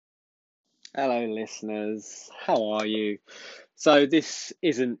Hello, listeners. How are you? So this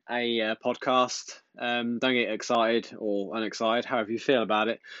isn't a podcast. Don't get excited or unexcited, however you feel about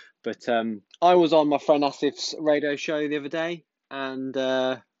it. But I was on my friend Asif's radio show the other day, and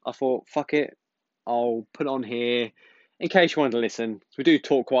I thought, fuck it, I'll put it on here in case you wanted to listen. We do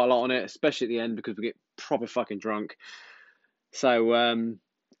talk quite a lot on it, especially at the end because we get proper fucking drunk. So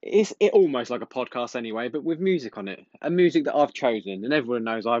it's almost like a podcast anyway, but with music on it, a music that I've chosen, and everyone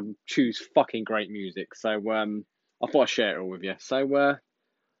knows I choose fucking great music. So I thought I'd share it all with you. So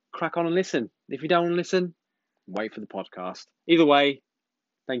crack on and listen. If you don't want to listen, wait for the podcast. Either way,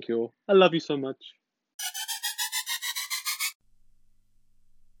 thank you all. I love you so much.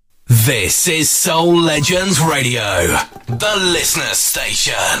 This is Soul Legends Radio, the listener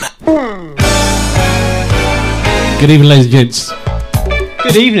station. Good evening, ladies and gents.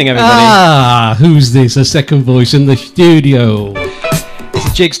 Good evening, everybody. Who's this? A second voice in the studio. It's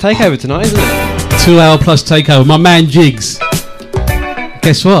a Jigs takeover tonight, isn't it? 2 hour plus takeover. My man Jigs.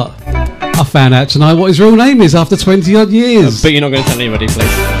 Guess what? I found out tonight what his real name is after 20 odd years. But you're not going to tell anybody, please.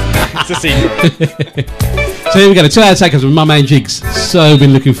 It's a secret. So here we go, the 2 hour takeover with my man Jigs. So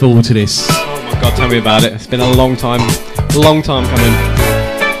been looking forward to this. Oh my god, tell me about it. It's been a long time coming.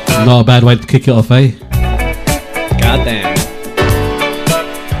 Not a bad way to kick it off, eh? God damn.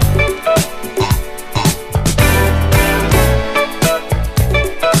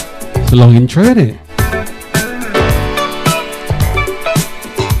 It's a long intro, isn't it?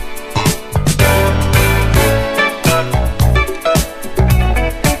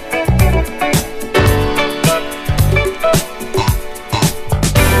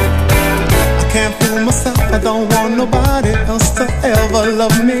 I don't want nobody else to ever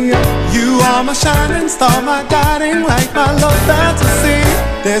love me. You are my shining star, my guiding light, my love fantasy.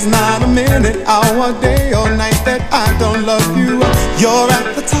 There's not a minute, hour, day or night that I don't love you. You're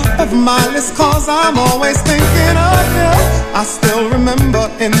at the top of my list, cause I'm always thinking of you. I still remember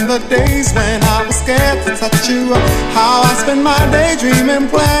in the days when I was scared to touch you, how I spent my day dreaming,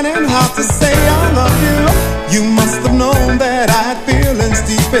 planning how to say I love you. You must have known that I had feelings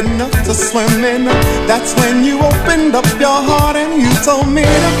deep enough to swim in. That's when you opened up your heart and you told me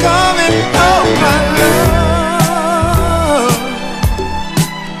to come in. Oh my love,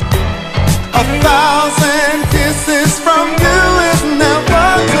 1,000 kisses from you is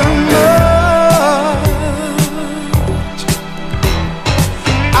never too much.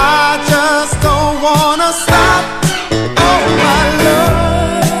 I just don't wanna stop. Oh my love,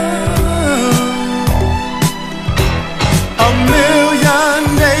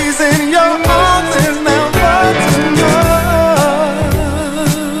 in your arms is never too much.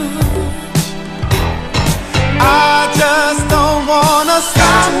 I just don't wanna stop.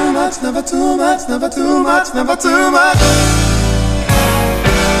 Too much, never too much, never too much, never too much.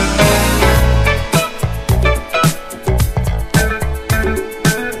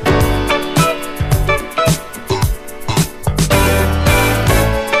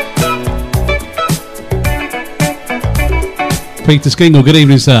 Peter Skingle, good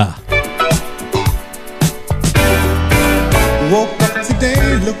evening, sir. Woke up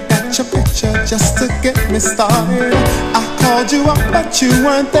today, looked at your picture just to get me started. I called you up, but you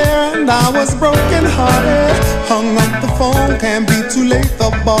weren't there, and I was broken hearted. Hung up the phone, can't be too late,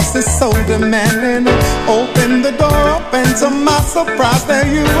 the boss is so demanding. Opened the door up, and to my surprise, there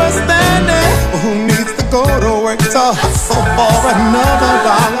you were standing. Who needs to go to work to hustle for another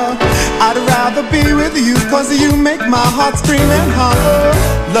dollar? I'd rather be with you, cause you make my heart scream and holler.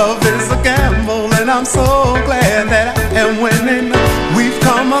 Love is a gamble, and I'm so glad that I am winning. We've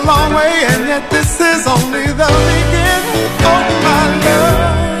come a long way, and yet this is only the beginning. Oh my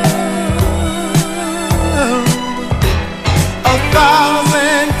love,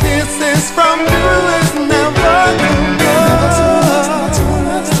 1,000 kisses from you is never too much.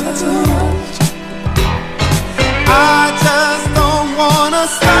 I just don't wanna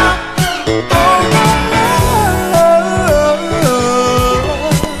stop.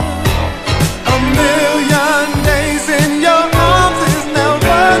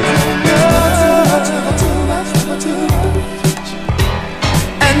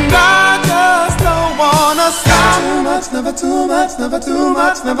 Never too much, never too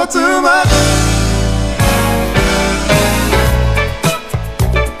much, never too much.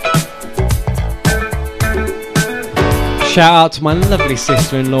 Shout out to my lovely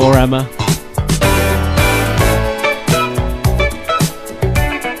sister-in-law, Emma.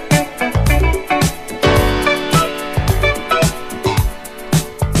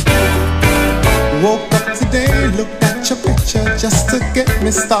 Woke up today, looked at your picture just to get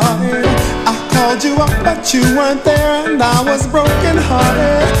me started. I called you up, but you weren't there, and I was broken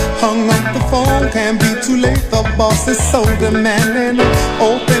hearted. Hung up the phone, can't be too late. The boss is so demanding.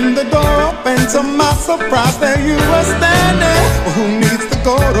 Open the door up, and to my surprise, there you were standing. Well, who needs to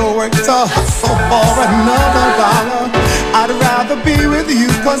go to work to hustle for another dollar? I'd rather be with you,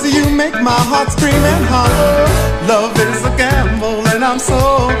 'cause you make my heart scream and holler. Love is a gamble, and I'm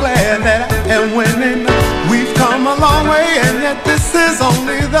so glad that I am winning. We've come a long way, and yet this is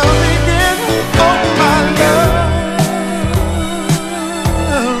only the beginning. Oh, my love,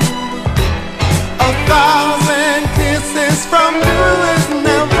 1,000 kisses from you is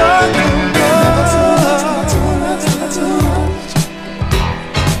never enough.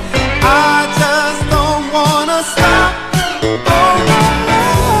 I just don't wanna stop. Oh, my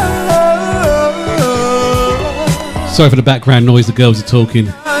love. Sorry for the background noise, the girls are talking.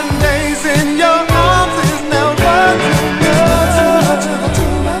 Days in your arms is never enough.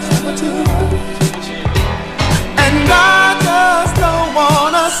 And I just don't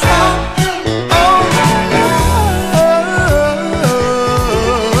wanna stop. Oh, my love.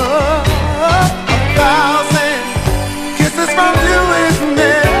 1,000 kisses from you is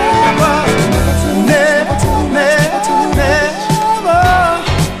never, never, never, never.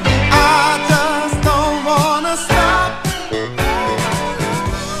 I just don't wanna stop.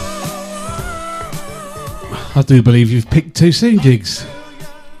 I do believe you've picked too soon, Jigs.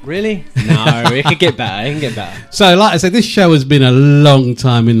 Really? No, it can get better. It can get better. So, like I said, this show has been a long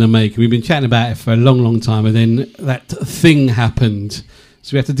time in the making. We've been chatting about it for a long, long time, and then that thing happened,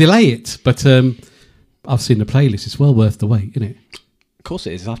 so we had to delay it. But I've seen the playlist; it's well worth the wait, isn't it? Of course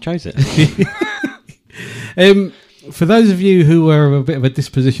it is. I've chose it. For those of you who are a bit of a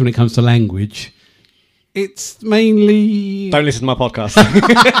disposition when it comes to language, it's mainly Don't listen to my podcast.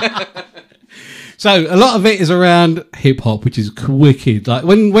 so a lot of it is around hip hop, which is wicked. Like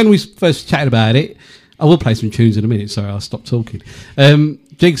when we first chatted about it, I will play some tunes in a minute. Sorry, I'll stop talking.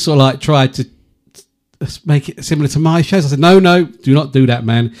 Jigs sort of like tried to make it similar to my shows. I said, no, do not do that,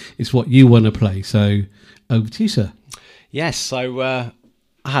 man. It's what you want to play. So over to you, sir. Yes, so I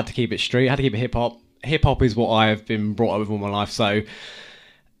had to keep it street. I had to keep it hip hop. Hip hop is what I have been brought up with all my life. So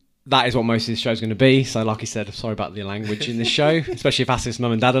that is what most of this show is going to be. So like I said, I'm sorry about the language in this show, especially if Asis'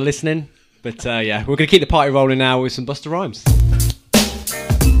 mum and dad are listening. But yeah, we're going to keep the party rolling now with some Busta Rhymes.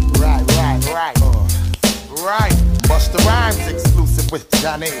 Right. Busta Rhymes exclusive with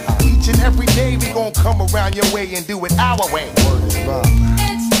Johnny. Each and every day we gon' come around your way and do it our way. Word is love.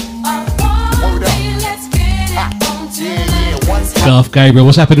 Word up. Yeah, one time. Garth Gabriel,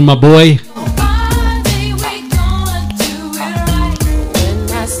 what's happening, my boy? When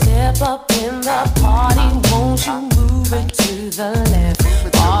I step up in the party, won't you move it to the left?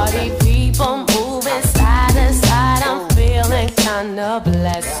 Party people moving side to side, I'm feeling kinda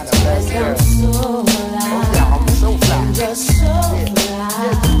blessed. And I'm so alive, I'm so fly. you're so fly,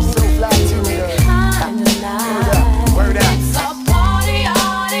 So fly too, kinda nice. Word up. It's a party,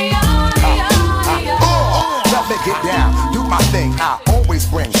 Let me get down, do my thing. I always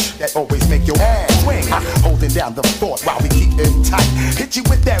bring that always make your ass swing. Holding down the fort while we keep it tight. Hit you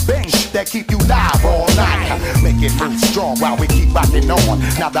with that bang that keep you live all night. Make it move strong while we keep rocking on.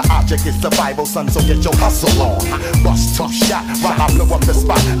 Now the object is survival, son, so get your hustle on. Bust tough shot while I blow up the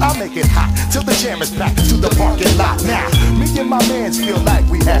spot. I'll make it hot till the jam is packed to the parking lot. Now, me and my mans feel like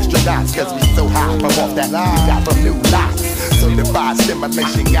we astronauts, cause we so high from off that line we got from new lots. Certified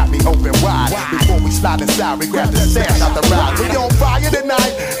stimulation got me open wide. Before we slide inside, we grab the stash out the ride. We on fire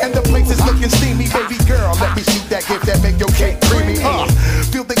tonight, and the place is looking steamy. Baby girl, let me shoot that gift that make your cake creamy.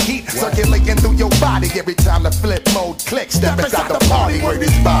 Feel the heat circulating through your body every time the flip mode clicks. Step inside the party where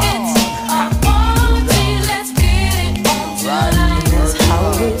this bomb. It's a party, let's get it on tonight. That's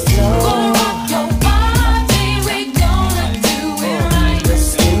how we flow. Gonna rock your body, we gonna do it right. The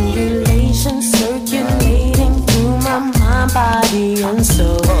stimulation circulating through my mind, body, and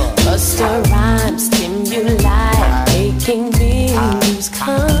soul. Busta Rhymes stimulate, making me lose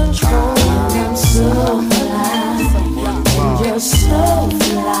control. I'm so fly, and you're so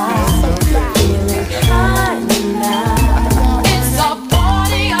fly, feeling kinda nice. It's a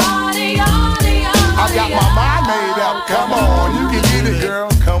party, I got my mind made up, come on, you can get it, girl.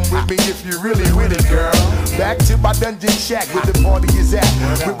 Come with me if you really with it, girl. Back to my dungeon shack where the party is at,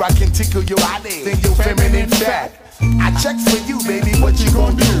 where I can tickle your eyelids and your feminine fat. I checks for you, baby, what you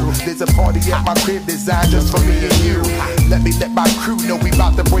gon' do? There's a party at my crib designed just for me and you. Let my crew know we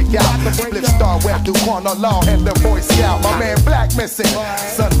bout to break out. Split Star Web, Duquan, Law, and the Boy Scout. My man Black missing,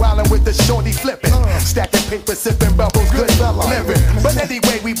 son wildin' with the shorty flipping, stacking paper, sipping bubbles, good living. But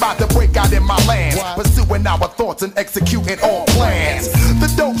anyway, we bout to break out in my lands, pursuing our thoughts and executing all plans.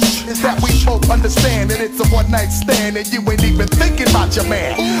 The dope is that we both understand that it's a one-night stand and you ain't even thinking about your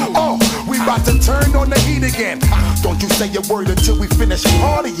man. Oh, about to turn on the heat again. Don't you say a word until we finish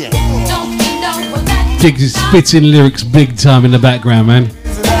partying. Don't you know what that Jigs is spitting lyrics big time in the background, man.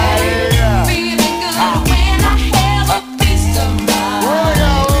 feeling good when I have a piece of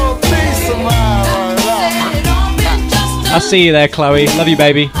mind. I see you there, Chloe. Love you,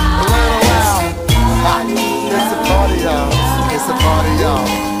 baby. It's a party, y'all. It's a party, y'all.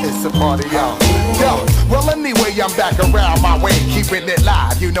 It's a party, y'all. Yo, well, anyway, I'm back around my way, keeping it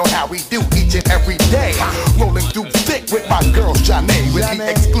live. You know how we do each and every day. Rolling through thick with my girl, Janae, with the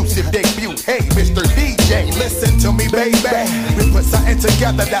exclusive debut. Hey, Mr. DJ, listen to me, baby. We put something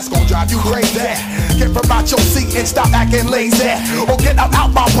together that's gonna drive you crazy. Get from out your seat and stop acting lazy. Or get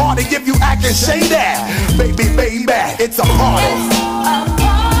out my party if you acting shady. Baby, baby, it's a party. A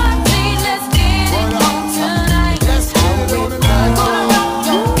party, let's get it on tonight. Let's get it on tonight. Gonna rock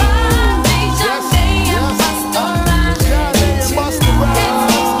your body, Janae and Busta Rhymes. It's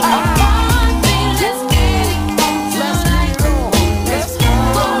a party, let's get it on tonight. Let's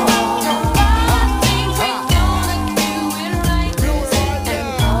gonna rock your body, we gonna do it right. It's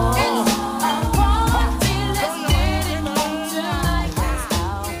a party, let's get it on tonight.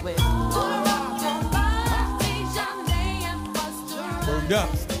 Gonna rock your body, Janae and Busta Rhymes. Word up.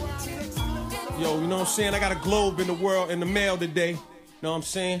 Yo, you know what I'm saying? I got a globe in the world in the mail today. Know what I'm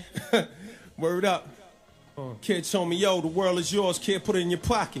saying? Word up. Kid told me, yo, the world is yours, kid, put it in your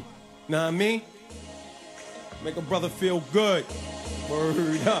pocket. Know what I mean? Make a brother feel good.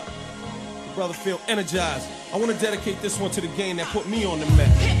 Word up. The brother feel energized. I want to dedicate this one to the game that put me on the map.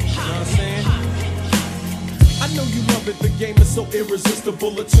 You know what I'm saying? I know you love it, the game is so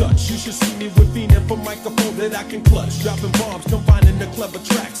irresistible a touch. You should see me with Phoenix for microphone that I can clutch. Dropping bombs, combining the clever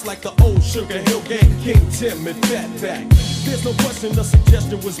tracks like the old Sugar Hill Gang, King Tim and Fatback. There's no question the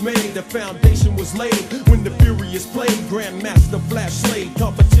suggestion was made, the foundation was laid when the Furious played. Grandmaster Flash Slade,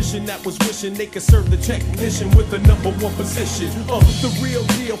 competition that was wishing they could serve the technician with the #1 position. The real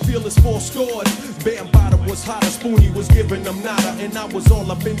deal, feel is 4 scores. Bambaataa was hotter, Spoonie was giving them nada, and I was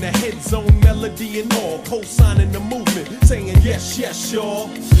all up in the head zone, melody and all, co-signing the movement, saying yes, yes, y'all.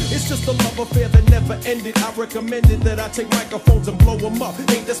 It's just a love affair that never ended. I recommended that I take microphones and blow them up.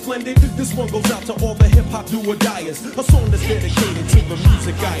 Ain't that splendid? This one goes out to all the hip-hop do-or-diers. A song that's dedicated to the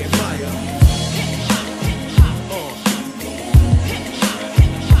music I admire.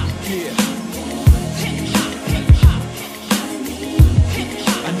 Yeah.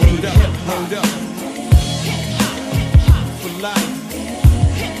 I need up, hold up. For life.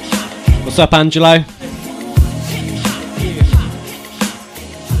 What's up, Angelo?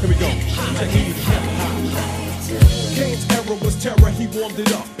 Here we go. Kane's era was terror, he warmed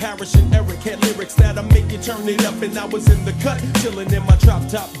it up. Parrish and Eric had lyrics that'll make you turn it up. And I was in the cut, chilling in my drop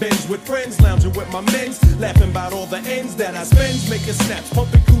top Benz with friends, lounging with my men's, laughing about all the ends that I spends, making snaps,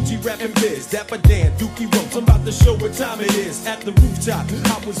 pumping coochie, rapping biz. Dapper Dan, Dookie Ropes, I'm about to show what time it is. At the rooftop,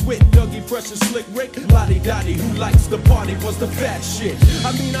 I was with Dougie Fresh and Slick Rick. Lottie Dottie, who likes the party, was the fat shit.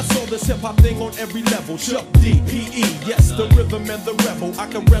 I mean, I saw this hip hop thing on every level. Chuck D, P.E., yes, the rhythm and the rebel. I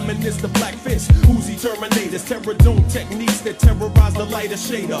can reminisce the Black Fist, Uzi Terminators, Terror Dome techniques that terrorize the lighter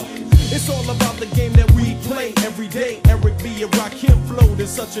shader. It's all about the game that we play every day. Eric B and Rakim flowed in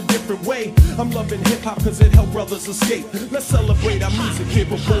such a different way. I'm loving hip hop cause it helped brothers escape. Let's celebrate our music here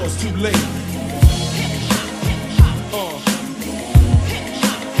before it's too late.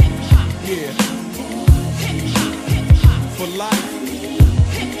 Yeah. For life,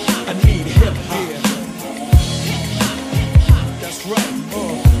 I need hip hop. Yeah. That's right.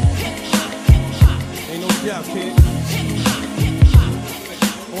 Ain't no doubt, kid.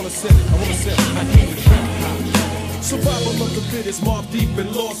 I wanna set it, I need hip hop. Survival of the fittest, Mobb Deep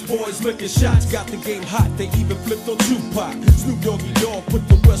and Lost Boys licking shots. Got the game hot, they even flipped on Tupac. Snoop Doggy Dogg put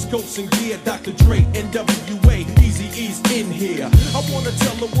the West Coast in gear. Dr. Dre, NWA, Eazy-E's in here. I wanna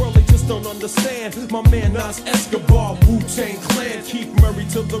tell the world they just don't understand. My man Nas Escobar, Wu-Tang Clan. Keith Murray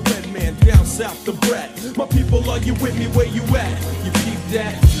to the Red Man, down south the Brat. My people, are you with me? Where you at? You keep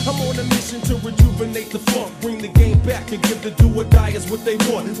that? I'm on a mission to rejuvenate the funk. Bring the game back and give the do-or-diers what they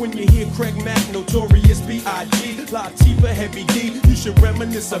want. When you hear Craig Mack, Notorious B.I.G., Latifah, Heavy D, you should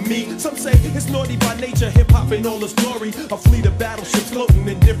reminisce of me. Some say it's naughty by nature, hip-hop in all its glory. A fleet of battleships floating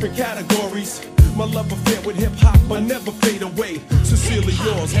in different categories. My love affair with hip-hop will never fade away. Sincerely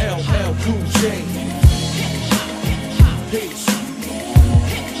yours, LL Cool J. Peace.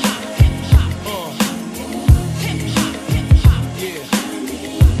 Yeah.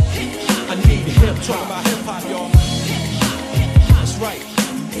 I need hip-hop. Talking about hip-hop, y'all. That's right.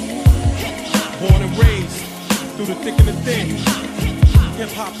 Born and raised through the thick and the thin.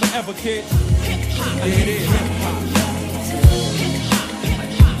 Hip-hop forever, kid. There it is. Hip-hop.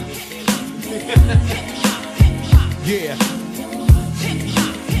 Yeah.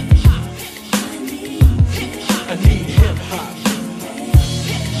 I need hip hop.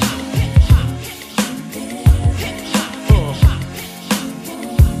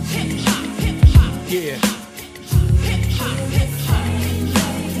 Yeah.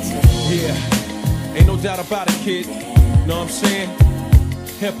 Yeah. Ain't no doubt about it, kid. Know what I'm saying?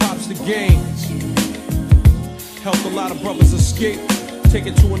 Hip hop's the game. Helped a lot of brothers escape. Take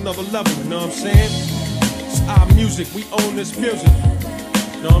it to another level, you know what I'm saying? It's our music, we own this music.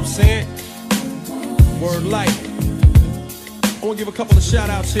 You know what I'm saying? Word life. I wanna give a couple of shout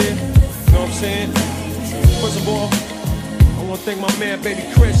outs here. You know what I'm saying? First of all, I wanna thank my man Baby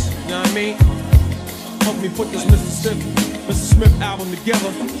Chris, you know what I mean? Helped me put this Mr. Smith album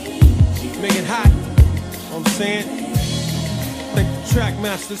together. Make it hot. You know what I'm saying? Thank the track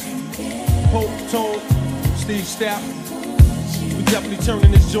masters, Hope, Tone, Steve Stapp. We definitely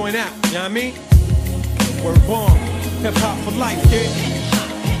turning this joint out, you know what I mean? Word bomb, hip hop for life, kid.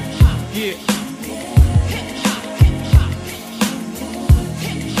 Yeah.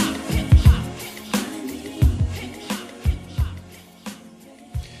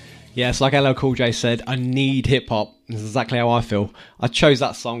 Yes, like LL Cool J said, I need hip hop. This is exactly how I feel. I chose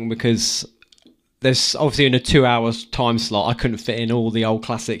that song because there's obviously in a 2 hours time slot, I couldn't fit in all the old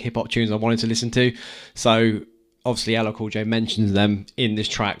classic hip hop tunes I wanted to listen to. So obviously LL Cool J mentions them in this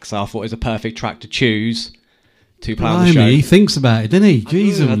track, so I thought it was a perfect track to choose to play on the show. He thinks about it, doesn't he?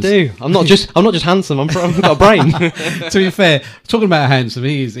 Jesus. I do. I'm not just handsome. I've got a brain. To be fair, talking about handsome,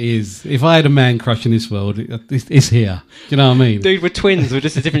 he is. If I had a man crush in this world, it's here. Do you know what I mean? Dude, we're twins. We're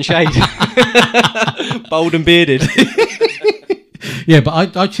just a different shade. Bold and bearded. Yeah,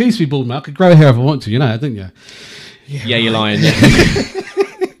 but I choose to be bald, man. I could grow hair if I want to, you know, didn't you? Yeah, you're lying. Yeah.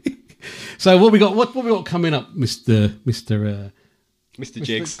 So what we got? What we got coming up, Mr.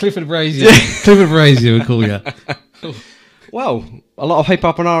 Jigs. Clifford Brazier. Clifford Brazier, we call you. Well, a lot of hip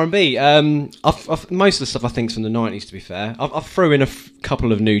hop and R&B. Most of the stuff I think is from the 90s, to be fair. I've threw in a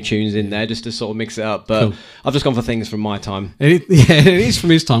couple of new tunes in there just to sort of mix it up, but cool. I've just gone for things from my time. It is from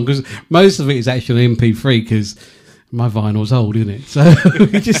his time, because most of it is actually MP3, because my vinyl's old, isn't it? So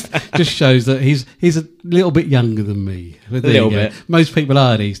it just shows that he's a little bit younger than me. A little bit. Most people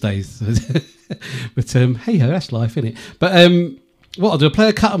are these days. But hey ho, that's life, isn't it? But what I'll do, I'll play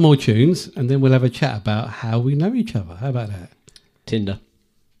a couple more tunes, and then we'll have a chat about how we know each other. How about that? Tinder.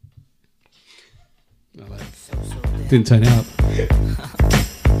 Didn't turn out.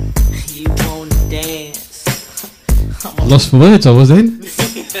 You wanna dance? Lost for words, I was in.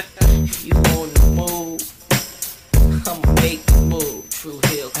 You wanna move? I'ma make the move. True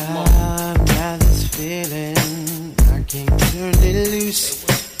Hill, come on. I've got this feeling I can't turn it loose.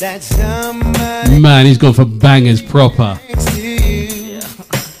 That somebody Man, he's gone for bangers proper. next to you.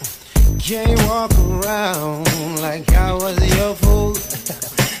 Can't walk around like I was your fool.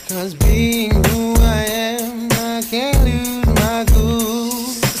 Cause being who I am, I can't lose my cool.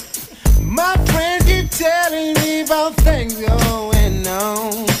 My friends keep telling me about things going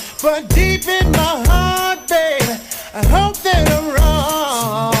on, but deep in my heart, babe, I hope that I'm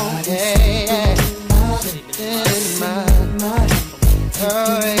wrong. Yeah. In my,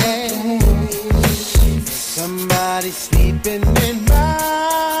 oh yeah. Somebody sleeping in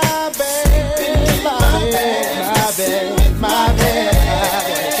my bed, my bed, my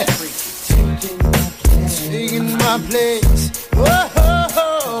bed. Taking my place. Whoa,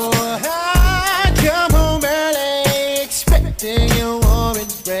 I come home early, expecting your warm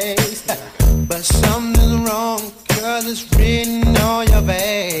embrace, but something's wrong, cause it's written on your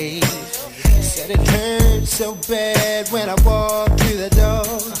face. Said it hurt so bad when I walked through the door.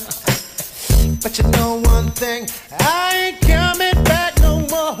 But you know one thing, I ain't coming back no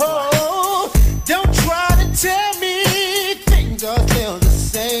more. Don't try to tell me things are still the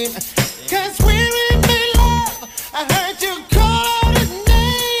same, cause we're in love. I heard you call his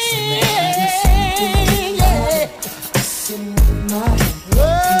name. Yeah.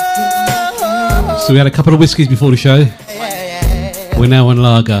 So we had a couple of whiskies before the show. We're now on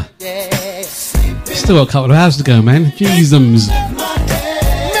lager. Still got a couple of hours to go, man. Jeezums.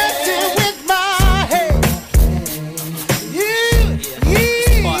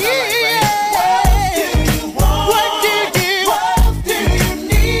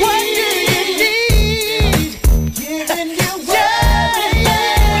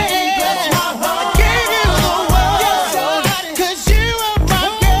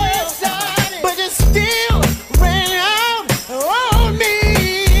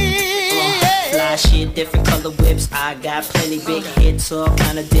 Different color whips, I got plenty big head dips, all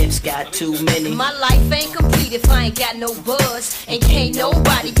kind of dips, got too many. My life ain't complete if I ain't got no buzz. And can't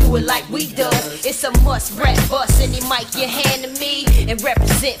nobody do it like we does. It's a must rap bust any mic you hand to me and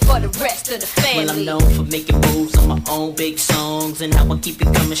represent for the rest of the family. Well, I'm known for making moves on my own big songs, and now I keep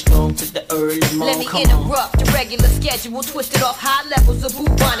it coming strong to the early morning. Let me interrupt the regular schedule, twisted off high levels of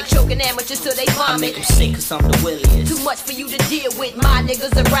bubonic, choking amateurs till they vomit. I make them sick cause I'm the williest. Too much for you to deal with. My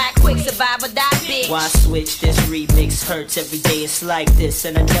niggas are ride quick, survive or die, bitch. Why switch? This remix hurts every day. It's like this,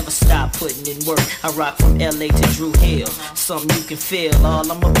 and I never stop putting in work. I rock from LA to Drew Hill. Something you can feel. All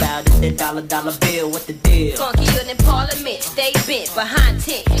I'm about is that dollar bill. What the deal? Funkier than Parliament. Stay bent behind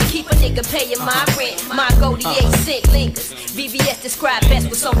tent and keep a nigga paying my rent. My goldie 8 cent lingers. VVS describe best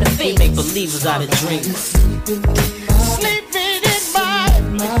what's on the fingers. We make believers out of dreamers. Sleeping in my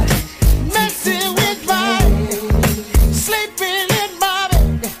bed, messing with my head. Sleeping in my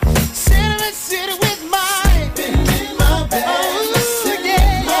bed, sitting with my head. In my bed, oh,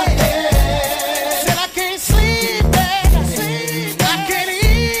 yeah. Said I can't sleep, babe. I can't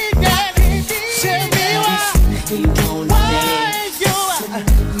eat, babe. Tell me why. Why you?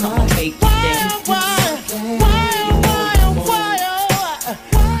 I'ma make you dance.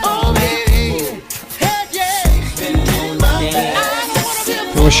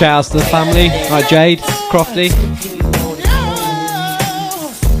 More shouts to the family, like Jade, Crofty.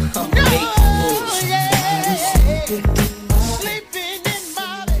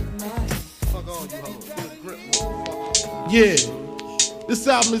 Yeah, this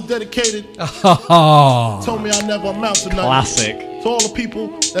album is dedicated. Told me I never amount to nothing. Classic. To all the people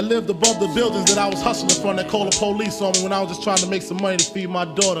that lived above the buildings that I was hustling from, that called the police on me when I was just trying to make some money to feed my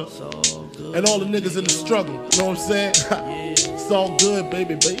daughter. And all the niggas in the struggle, you know what I'm saying? It's all good,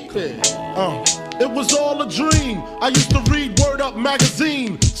 baby. It was all a dream. I used to read Word Up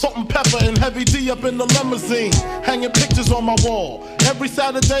magazine, Salt and Pepper and Heavy D up in the limousine, hanging pictures on my wall. Every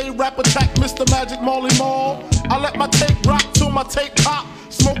Saturday, rap attack Mr. Magic Marley Marl. I let my tape rock till my tape pop.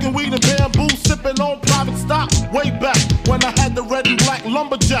 Smoking weed and bamboo, sipping on private stock. Way back when I had the red and black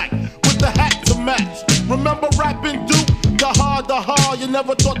lumberjack with the hat to match. Remember rapping Duke? The hard, you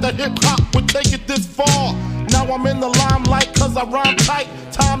never thought that hip-hop would take it this far. Now I'm in the limelight cause I rhyme tight.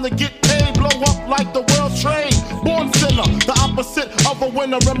 Time to get paid, blow up like the world trade. Born sinner, the opposite of a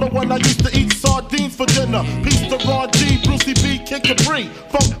winner. Remember when I used to eat sardines for dinner? Peace to Raw G, Brucey B, Kid Capri,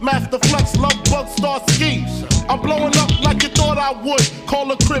 Funk Master Flex, Love Bug, Star Ski. I'm blowing up like you thought I would.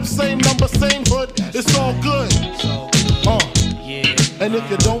 Call a crib, same number, same hood. It's all good. And if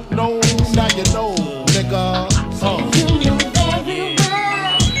you don't know, now you know, nigga. You know very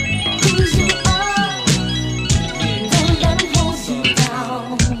well who you are. Don't let them hold you down.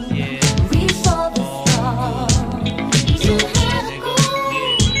 Reach for the stars. You had a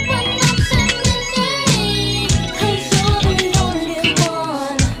goal, but not saying the name. 'Cause you're the only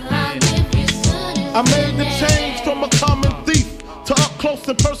one. I made the change from a common thief to up close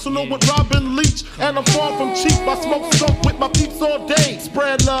and personal with Robin Leach. And I'm far from cheap. I smoke skunk with my peeps all day.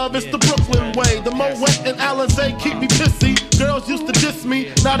 Spread love, it's the Brooklyn way. The Moet and Alizé keep me pissy. Girls used to diss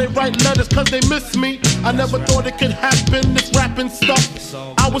me, now they write letters cause they miss me. I never thought it could happen, this rapping stuff.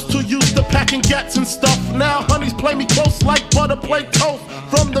 I was too used to packing gats and stuff. Now honeys play me close like butter play toast.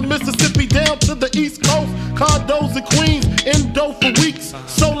 From the Mississippi down to the East Coast. Condos in Queens, indo for weeks.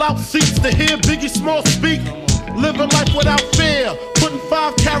 Sold out seats to hear Biggie Small speak. Living life without fear, putting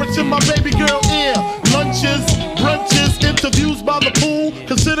 5 carats in my baby girl ear. Lunches, brunches, interviews by the pool.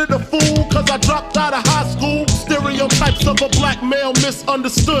 Considered a fool cause I dropped out of high school. Stereotypes of a black male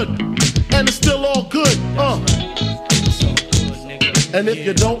misunderstood. And it's still all good, And if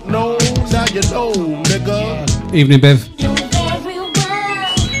you don't know, now you know, nigga. Evening, Bev.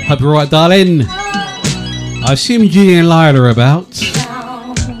 Hope you're right, darling. I assume G and Lila are about.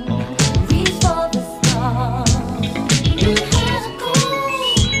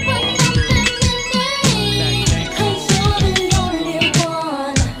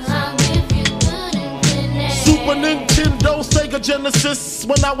 Genesis.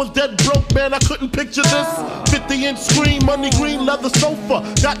 When I was dead broke, man, I couldn't picture this. 50-inch screen, money green leather sofa.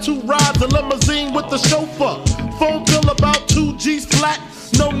 Got 2 rides, a limousine with the chauffeur. Phone bill about 2 G's flat.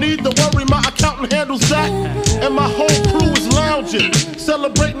 No need to worry, my accountant handles that. And my whole crew is lounging,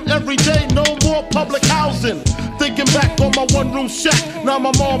 celebrating every day, no more public housing. Thinking back on my one-room shack. Now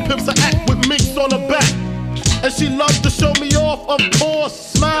my mom pimps an act with minks on her back. And she loves to show me off, of course.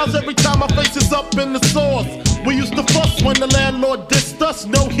 Smiles every time my face is up in the sauce. We used to fuss when the landlord dissed us.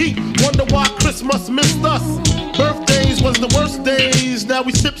 No heat, wonder why Christmas missed us. Birthdays was the worst days. Now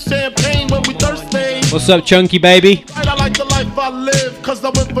we sip champagne when we thirsty. What's up, Chunky baby? I like the life I live, cause I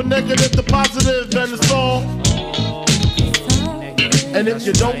went from negative to positive, and it's all And if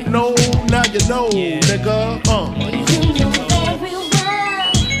you don't know, now you know, nigga.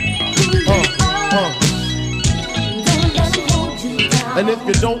 And if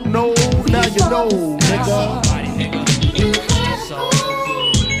you don't know, now you know, nigga.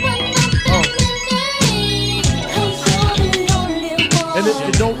 And if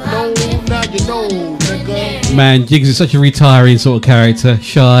you don't know, now you know, nigga. Man, Jigs is such a retiring sort of character,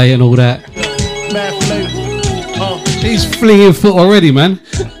 shy and all that. Mad flavor. He's flinging foot already, man.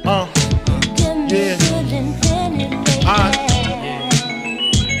 Yeah.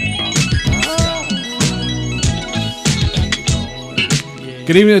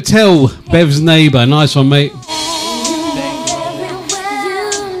 Good evening to Tell, Bev's neighbour. Nice one, mate.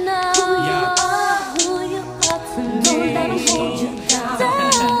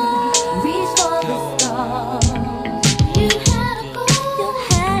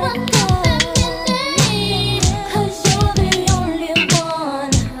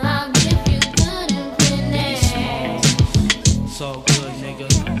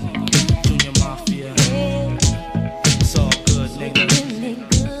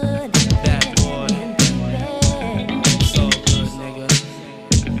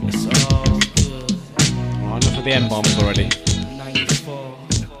 The M-bombs already.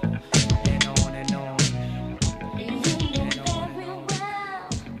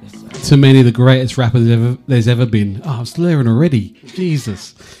 To many of the greatest rappers there's ever been. Oh, I'm slurring already.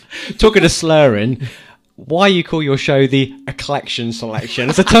 Jesus. Talking of slurring, why you call your show the A Collection Selection?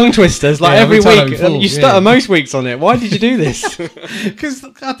 It's a tongue twister. It's like every week. You stutter most weeks on it. Why did you do this? Because,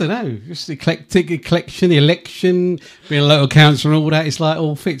 I don't know, just eclectic, collection, election, being a local councillor and all that, it's like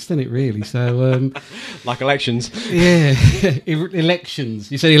all fits, doesn't it, really? So, like elections. Yeah, elections.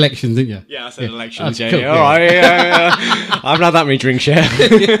 You said elections, didn't you? Yeah, I said elections, Oh, yeah. cool, Yeah. All right, yeah. I haven't had that many drinks yet.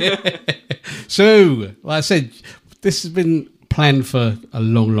 So, like I said, this has been planned for a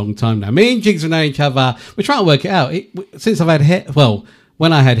long, long time now. Me and Jigs have known each other. We're trying to work it out. Since I've had hair, well,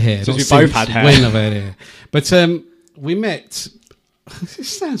 when I had hair. Since not we both had hair. When I've had hair. But we met. It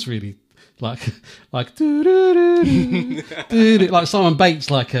sounds really like like Simon Bates,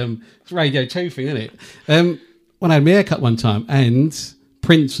 like Radio 2 thing, isn't it? When I had my haircut one time, and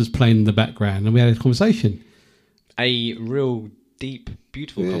Prince was playing in the background, and we had a conversation. A real deep,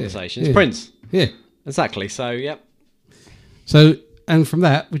 beautiful conversation. It's yeah. Prince. Yeah, exactly. So, yep. So, and from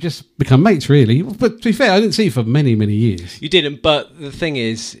that, we just become mates, really. But to be fair, I didn't see you for many, many years. You didn't, but the thing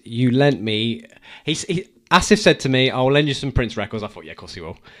is, you lent me... Asif said to me, I'll lend you some Prince records. I thought, yeah, of course he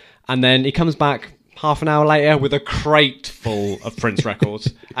will. And then he comes back half an hour later with a crate full of Prince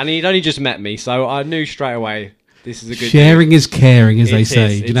records. And he'd only just met me, so I knew straight away this is a good Sharing deal. is caring, as It they is,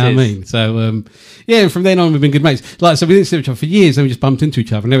 say. Do you know it what I is. mean? So, yeah, and from then on, we've been good mates. Like, so we didn't see each other for years, and we just bumped into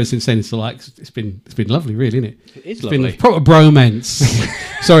each other. And ever since then, it's like it's been lovely, really, isn't it? It is It's lovely. been a proper bromance.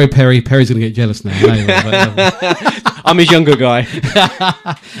 Sorry, Perry. Perry's going to get jealous now. I'm his younger guy.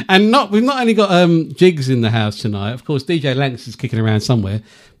 And we've not only got Jigs in the house tonight. Of course, DJ Lanx is kicking around somewhere,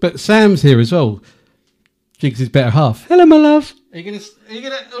 but Sam's here as well. Jigs' better half. Hello, my love. Are you gonna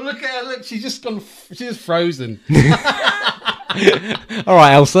oh, look at her? Look, she's just gone. She's just frozen. All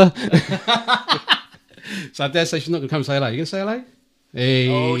right, Elsa. So I dare say she's not gonna come and say hello. You gonna say hello? Hey,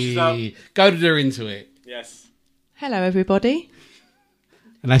 Oh, she's up. Goaded her into it, Yes. Hello, everybody.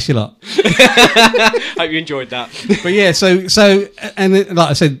 and that's your lot. Hope you enjoyed that. But yeah, so and like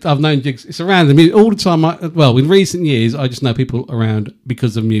I said, I've known Jigs. It's around the music all the time. In recent years, I just know people around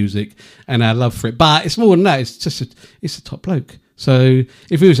because of music and our love for it. But it's more than that. It's just it's a top bloke. So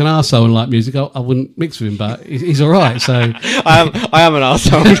if he was an arsehole and liked music, I wouldn't mix with him. But he's all right. So I am an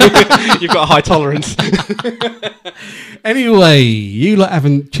arsehole. You've got a high tolerance. Anyway, you lot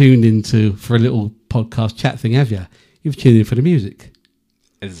haven't tuned into for a little podcast chat thing, have you? You've tuned in for the music.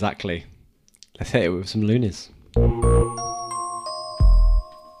 Exactly. Let's hit it with some loonies.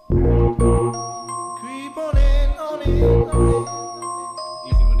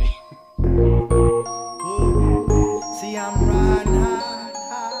 Easy money. See, I'm riding high.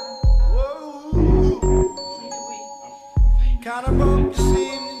 Whoa. Kinda broke this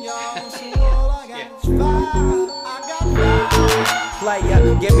evening, y'all. So all I got is fire. I got fire. Player,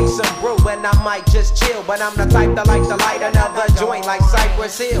 give me some brew and I might just chill. But I'm the type that like to light another joint like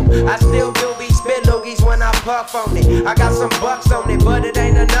Cypress Hill. I still do be spit loogies when I puff on it. I got some bucks on it, but it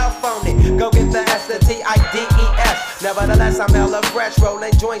ain't enough on it. Go get the S, the T-I-D-E-S. Nevertheless, I'm hella fresh,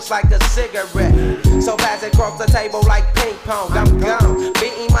 rolling joints like a cigarette. So pass it across the table like ping pong. I'm gone,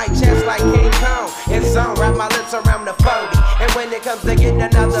 beating my chest like King Kong. It's on, wrap my lips around the 40. And when it comes to getting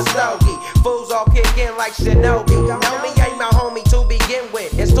another stogie, fools all kick in like Shinobi. Know me ain't my homie to begin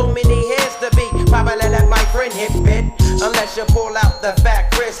with. It's too many heads to be. Probably let my friend hit bit. Unless you pull out the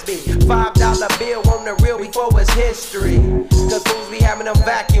crispy. $5 bill on the real before it's history. Cause fools be having them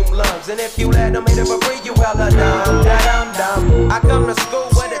vacuum lungs. And if you let them hit it for free, you hella dumb, da-dum-dum. I come to school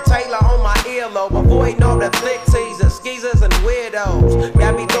with a Taylor on my earlobe, avoiding all the thick teasers, skeezers, and weirdos.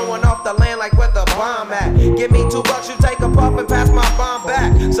 Got me throwing off the land like where the bomb at. Give me $2, you take a puff and pass my bomb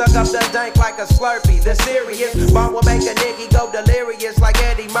back. Suck up the dank like a Slurpee. The serious bomb will make a nigga go delirious like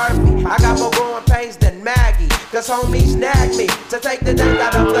Eddie Murphy. I got more growing pains than Maggie, cause homies nagged me to take the dank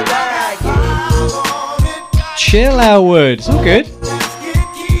out of the bag. Chill, Elwood. It's all good.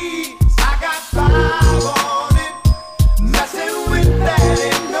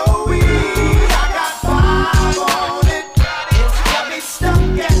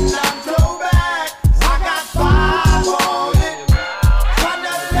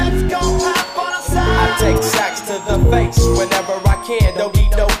 Whenever I can, don't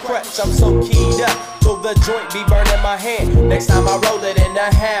need no crutch, I'm so keyed up till the joint be burning my hand. Next time I roll it in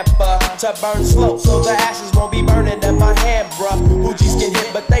a hamper to burn slow, so the ashes won't be burning in my hand, bruh. Hoogies get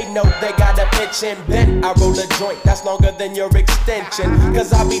hit, but they know they got a pitch and bent. I roll a joint that's longer than your extension,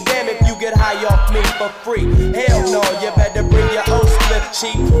 cause I'll be damned if you get high off me for free. Hell no, you better bring your own split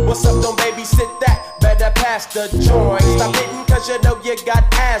cheek. What's up, don't babysit that? Better pass the joint. Stop hitting cause you know you got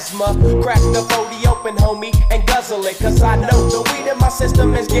asthma. Crack the 40 open, homie, and guzzle it, cause I know the weed in my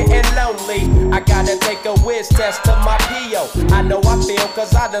system is getting lonely. I gotta take a whiz test to my P.O. I know I feel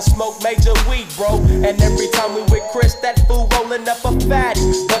cause I done smoked major weed, bro. And every time we with Chris, that fool rolling up a fatty.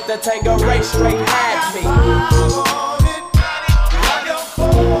 But the Tangeray straight had me.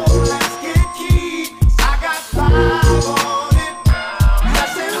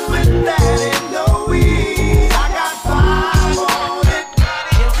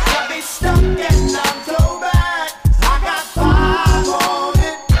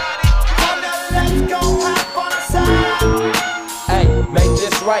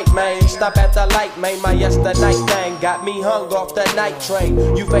 Right, man, stop at the light, man. My yesterday thing got me hung off the night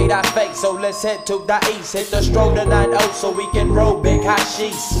train. You fade, I fake, so let's head to the east. Hit the stroll to 9-0 so we can roll big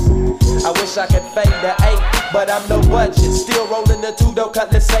hashish. I wish I could fade the 8, but I'm no budget. Still rolling the 2-door,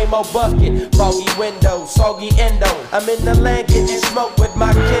 cut the same old bucket. Foggy windows, soggy endo. I'm in the land getting smoke with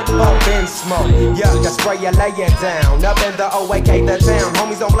my kinfolk. Been smoke, yeah, I spray you, lay it down. Up in the OAK, the town.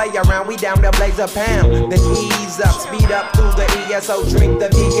 Homies don't play around, we down there blaze a pound. Then ease up, speed up through the ESO, drink the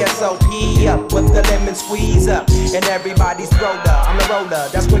VSOP up with the lemon squeeze up. And everybody's roller, I'm the roller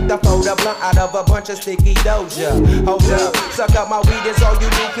that's quick to fold a blunt out of a bunch of sticky doja. Hold up, suck up my weed, is all you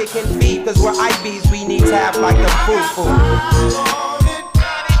do, kicking feet. Cause we're IBs, we need tap like the foo-foo.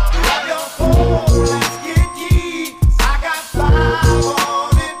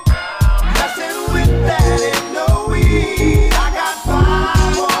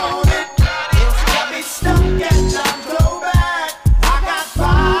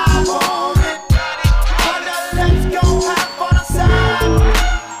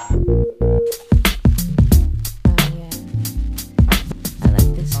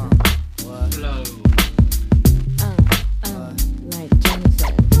 Like Johnny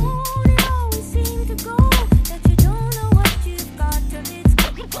said.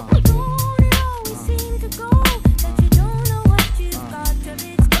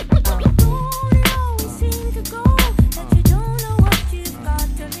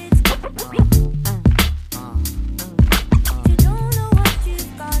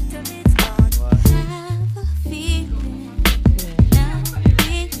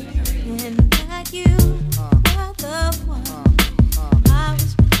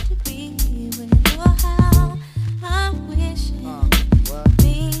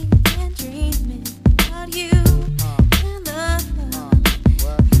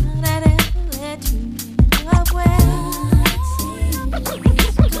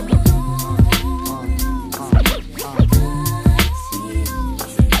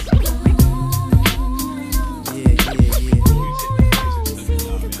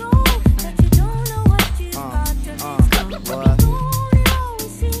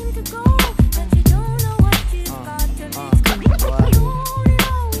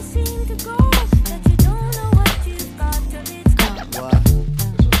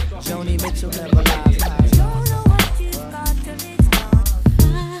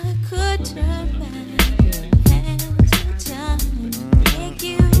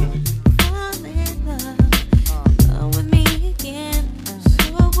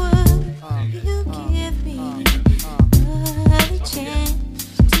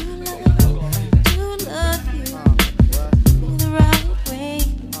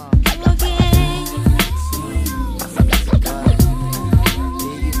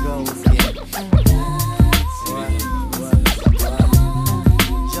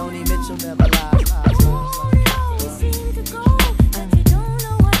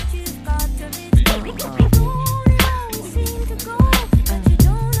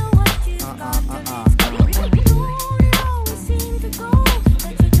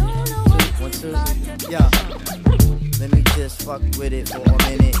 it for a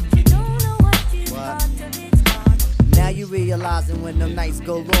minute. What? Now you realizing when them nights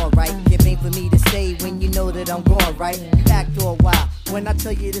go long, right? It ain't for me to say when you know that I'm gone, right? You act all wild when I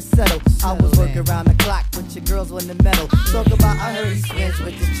tell you to settle. I was working around the clock, but your girls on the metal. Talk about I heard he's friends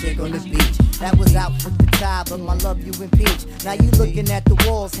with this chick on the beach. That was out with the tie, but my love you impeach. Now you looking at the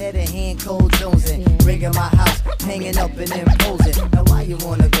walls, head in hand, cold jonesing. Rigging my house, hanging up and imposing. Now why you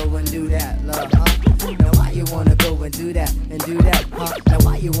wanna go and do that, love, huh? Now why you wanna go and do that, huh? Now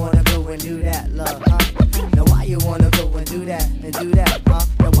why you wanna go and do that, love, huh? Now why you wanna go and do that, huh?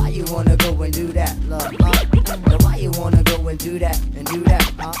 Now why you wanna go and do that, love, huh? Now why you wanna go and do that,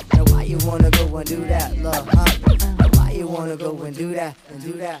 huh? Now why you wanna go and do that, love, huh? Now why you wanna go and do that, and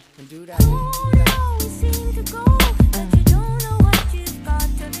do that, and do that?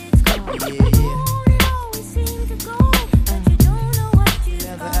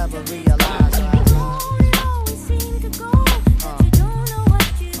 Never ever realize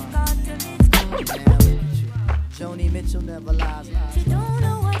Joni Mitchell never lies. You don't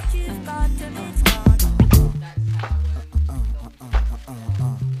know what you've got till it's gone.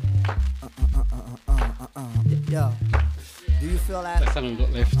 Yo, do you feel that? That's someone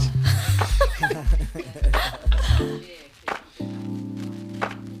got left.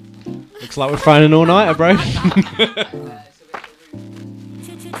 Looks like we're throwing an all-nighter, bro.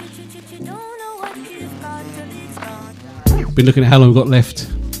 Been looking at how long we've got left.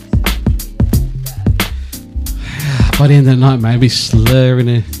 By the end of the night, man, we'll be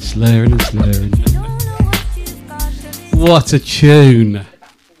slurring. What a tune.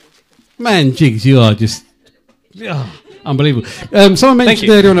 Man, Jigs, you are just unbelievable. Someone mentioned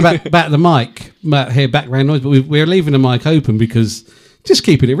earlier on about the mic, about here background noise, but we're leaving the mic open because just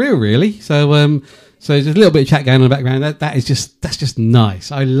keeping it real, really. So there's a little bit of chat going on in the background. That's just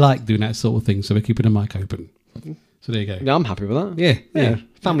nice. I like doing that sort of thing, so we're keeping the mic open. So there you go. Yeah, I'm happy with that. Yeah.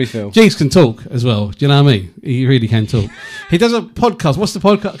 Family feel. Jigs can talk as well. Do you know what I mean? He really can talk. He does a podcast. What's the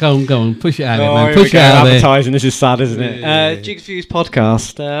podcast? Go on. Push it out there, man. Push it out there. Advertising. This is sad, isn't it? Yeah. Jigs Views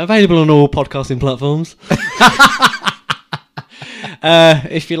podcast. Available on all podcasting platforms.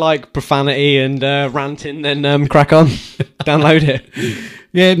 If you like profanity and ranting, then crack on. Download it.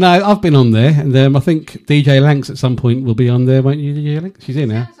 Yeah, no, I've been on there. And I think DJ Lanks at some point will be on there, won't you, DJ Lanks? She's in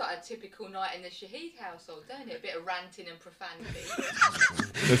now. Sounds like a typical night in the Shaheed household, don't it? A bit of ranting and profanity.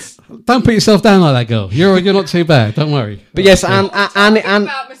 Don't put yourself down like that, girl. You're not too bad. Don't worry. But yes, and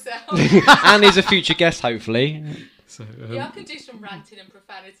about myself. Anne is a future guest, hopefully. So, yeah, I can do some ranting and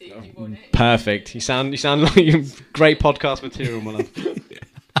profanity if you want it. Perfect. You sound like you great podcast material, my love.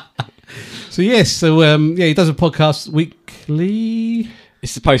 So yes, he does a podcast weekly.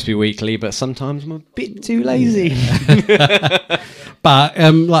 It's supposed to be weekly, but sometimes I'm a bit too lazy. But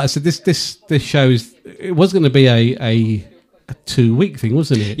like I said, this show it was going to be a 2-week thing,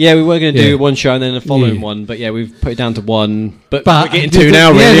 wasn't it? Yeah, we were going to do one show and then the following one, but yeah, we've put it down to one. But we're getting two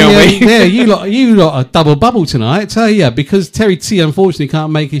now, really, aren't we? Yeah, you lot are double bubble tonight. Tell you, because Terry T unfortunately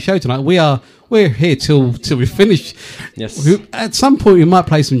can't make his show tonight. We're here till we finish. Yes. At some point, we might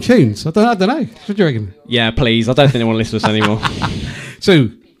play some tunes. I don't know. What do you reckon? Yeah, please. I don't think they want to listen to us anymore. So,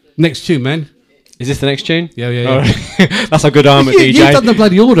 next tune, man. Is this the next tune? Yeah. Oh, that's a good arm at DJ. You've done the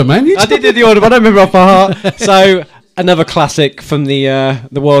bloody order, man. I did do the order, but I don't remember off by heart. So, another classic from the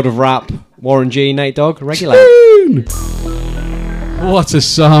world of rap. Warren G, Nate Dogg, Regulate. Tune! What a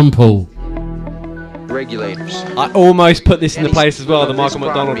sample. Regulators. I almost put this in the place as well, the Michael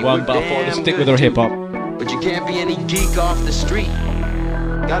McDonald one, but I thought I'd stick with the hip hop. But you can't be any geek off the street.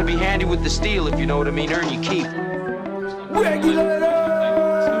 Gotta be handy with the steel, if you know what I mean. Earn your keep. Regulators!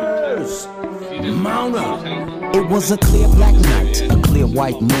 Mount up. It was a clear black night, a clear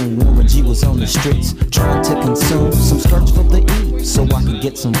white moon. Warren G was on the streets, trying to consume some skirts for the E, so I could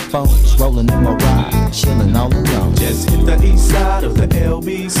get some phones. Rolling in my ride, chilling all alone. Just hit the east side of the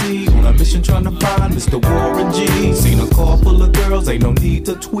LBC on a mission trying to find Mr. Warren G. Seen a car full of girls, ain't no need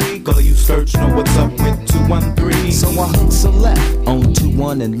to tweak. All you search know what's up with 213. So I hooked a left on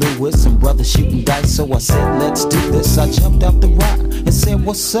 21 and Lewis. Some brothers shooting dice, so I said, let's do this. I jumped out the rock and said,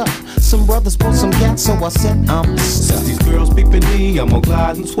 what's up? Some brothers pulled some gas, so I said, I'm stuck. Since these girls peeping me, I'm gonna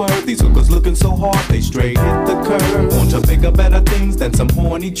glide and swerve. These hookers looking so hard, they straight hit the curve. Want to bigger, better things than some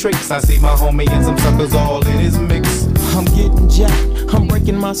horny tricks. I see my homie and some suckers all in his mix. I'm getting jacked, I'm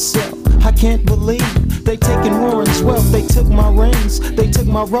breaking myself. I can't believe they taking Warren's wealth. They took my rings, they took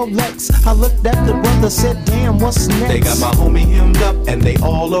my Rolex. I looked at the brother, said, damn, what's next? They got my homie hemmed up and they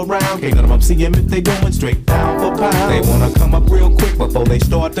all around. Can't none of them see him if they going straight down for pound. They wanna come up real quick before they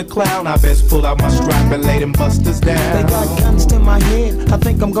start to clown. I best pull out my strap and lay them busters down. They got guns to my head, I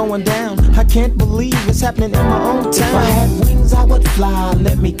think I'm going down. I can't believe it's happening in my own town. If I had wings, dreams I would fly.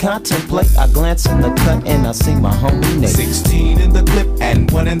 Let me contemplate. I glance in the cut and I see my homie Nate. 16 in the clip and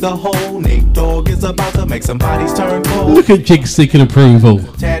 1 in the hole. Nate Dogg is about to make somebody's turn cold. Look at Jig seeking approval.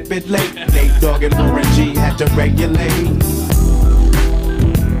 Tad bit late. Nate Dogg and Warren G had to regulate.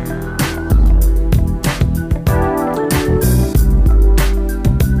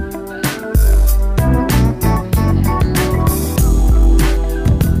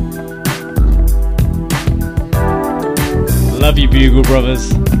 Love you, Bugle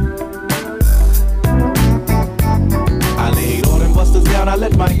Brothers. I laid all them busters down, I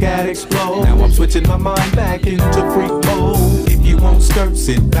let my gat explode. Now I'm switching my mind back into freak mode. If you won't skirt,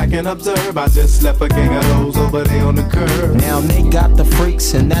 sit back and observe. I just left a gang of those over there on the curb. Now they got the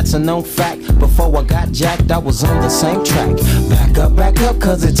freaks and that's a known fact. Before I got jacked, I was on the same track. Back up,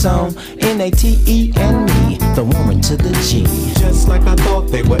 cause it's on N-A-T-E and me, the woman to the G. Just like I thought,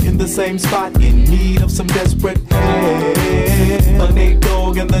 they were in the same spot, in need of some desperate help. The Nate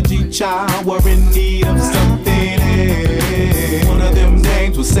Dogg and the G-Child were in need of something else. One of them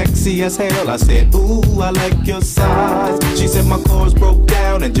names was sexy as hell. I said, ooh, I like your size. She said my chords broke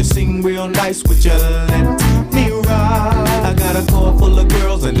down and just sing real nice. Would you let me ride? I got a car full of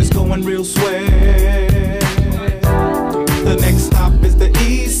girls and it's going real swell. The next stop is the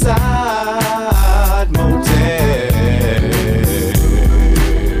East Side Motel.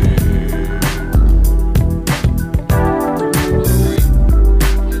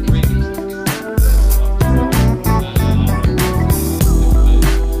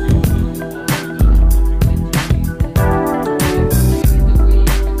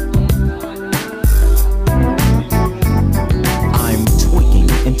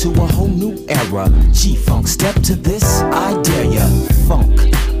 To a whole new era. G-Funk, step to this, I dare ya.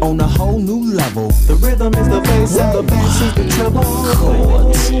 Funk on a whole new level. The rhythm is the bass and the bass is the treble.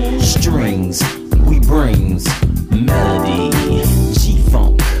 Chords, strings, we brings melody.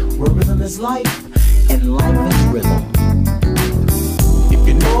 G-Funk, where rhythm is life and life is rhythm. If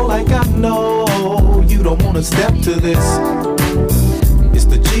you know like I know, you don't wanna step to this. It's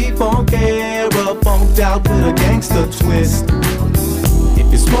the G-Funk era, funked out with a gangster twist.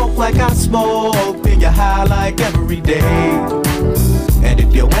 If you smoke like I smoke, then you're high like every day. And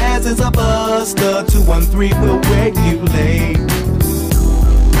if your ass is a buster, 213 will regulate.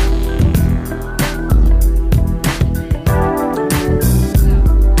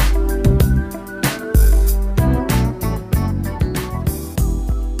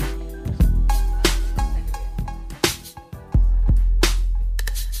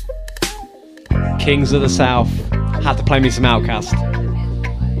 Kings of the South. Had to play me some Outkast.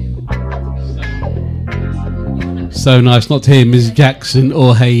 So nice not to hear Ms. Jackson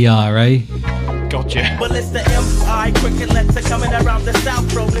or Hey Ya, eh? Gotcha. Well, it's the M.I. cricket letter coming around the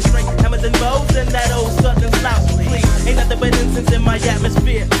south, rolling straight hammers and bows in that old southern slouch. Please, ain't nothing but incense in my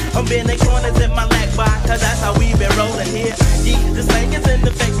atmosphere. I'm bending corners in my lag bar, cause that's how we been rolling here. Yeah, the slang is in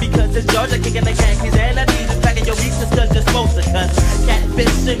effect because it's Georgia kicking the khakis, and I need to packing your weakness cause you're supposed to cuss.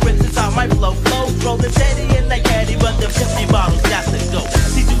 Catfish and grits is how my flow flows, rolling steady in that caddy, but the 50 bottles got to go.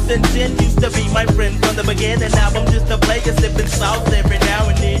 See, juice and gin used to be my friend from the beginning, now I'm just a player sipping sauce every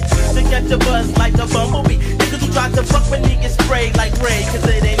now and then. To catch a buzz like a bumblebee, niggas who try to fuck when niggas spray like Ray, cause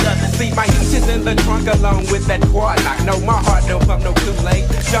it ain't nothing. See, my heat is in the trunk along with that quad lock. No, my heart don't pump no Kool-Aid.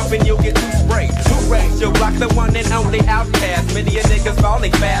 Jumping, you'll get too sprayed. Hooray, you'll block the one and only Outkast. Many a niggas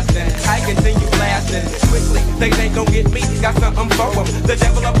falling fast and I continue blasting quickly. They ain't gon' get me, got something for them. The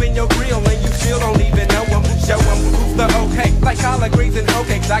devil up in your grill and you still don't even know them. Show them who's the okay, like collard greens and hoe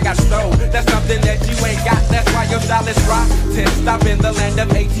cakes. I got soul, that's something that you ain't got. That's why your style is rotten. Stop in the land of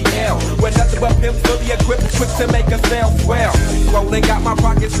ATL, where nothing but pimps fully equipped, quick to make a sale swell. Rolling got my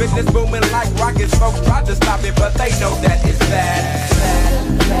pockets, business booming like rockets. Folks try to stop it, but they know that it's bad.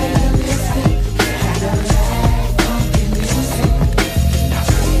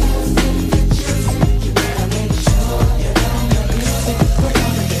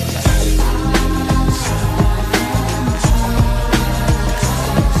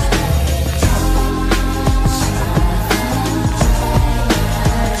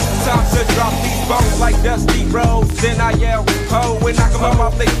 Drop these bones like Dusty Rhodes. Then I yell, ho, and knock them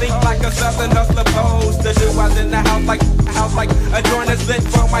off they feet like a southern hustler pose. The dude was in the house like a joint is lit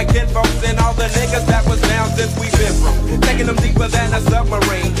for my kinfolks and all the niggas that was down since we been from. Taking them deeper than a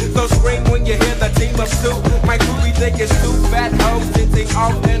submarine. So scream when you hear the team of two. My crew be thinking two fat hoes sitting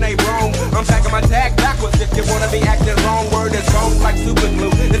off in a room. I'm packing my tag backwards if you wanna be acting wrong. Word is wrong like super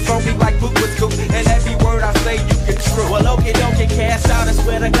glue. It's funky like poop with scoop. And every word I say you can true. Well, okay, don't get cast out. I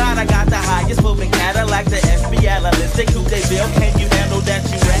swear to God, I got the highest moving Cadillac, the FBI listed. Who they build? Can you handle that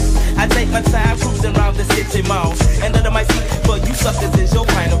you rap? I take my time cruising around the city malls. And under my seat, niggas is your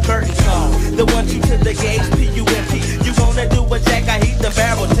final curtain call. The one you to the gauge, PUMP. You wanna do a jack, I heat the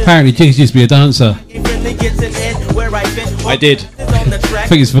barrel to Apparently, Jigs used to be a dancer. really gets an end where I fit. I did. On the track. I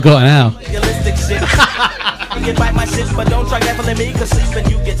think he's forgotten how. Realistic shit. You can bite my shit, but don't try gaffling me, cause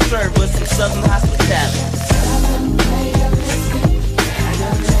sleeping you get served with some southern hospitality.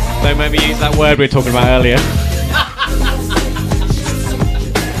 Don't make me use that word we were talking about earlier.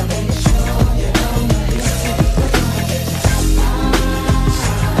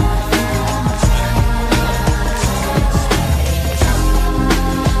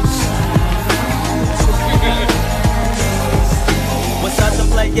 With southern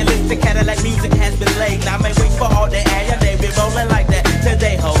playalistic Cadillac music has been laid. Now I may wait for all the air, they be rolling like that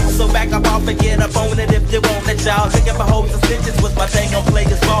today, ho. So back up off and get up on it if you want it, y'all. Looking for hoes and stitches with my thing on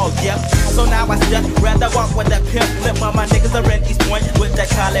players ball, yep. So now I step, rather walk with that pimp lip. While my niggas are in East Point with that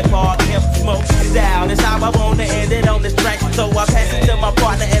collie bar pimp smoke down. It's how I wanna end it on this track. So I pass it to my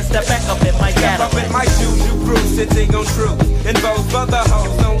partner and step back up in my Step up in my shoes, you cruise, sitting on truth. And both other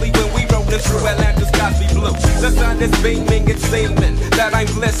hoes only when we rolling through Atlanta's Cosby Blue. The sun is beaming, it's seeming that I'm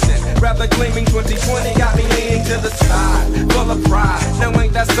glistening. Rather gleaming, 2020 got me leaning to the side, full of pride. Now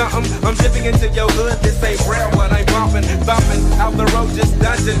ain't that something? I'm dipping into your hood, this ain't real what I'm bumping out the road, just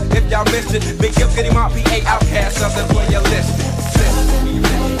dungeon. If y'all missed it, big up, getting my PA outcast, something for your list.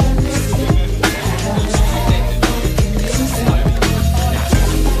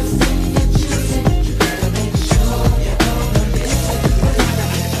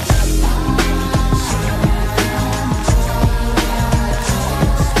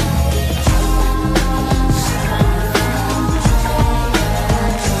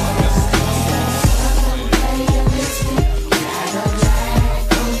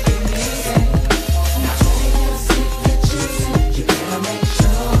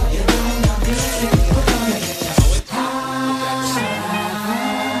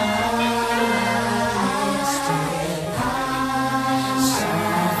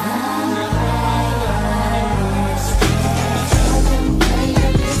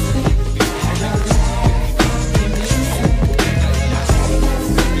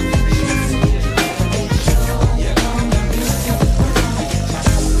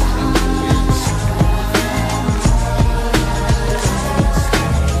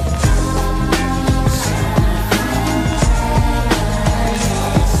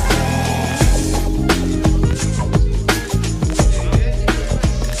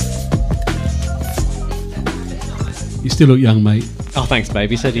 Still look young, mate. Oh, thanks,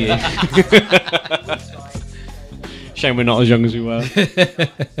 baby. So do you. Shame we're not as young as we were.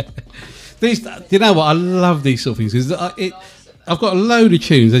 These, you know what? I love these sort of things because I've got a load of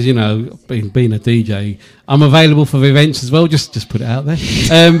tunes, as you know. Being a DJ, I'm available for the events as well. Just put it out there.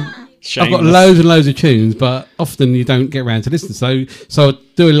 I've got loads and loads of tunes, but often you don't get around to listen. So I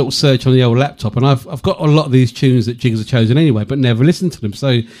do a little search on the old laptop, and I've got a lot of these tunes that Jigs have chosen anyway, but never listened to them.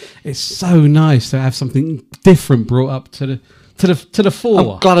 So it's so nice to have something different brought up to the fore.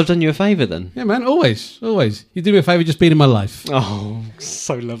 I'm glad I've done you a favour then. Yeah, man. Always. You do me a favour, just being in my life. Oh,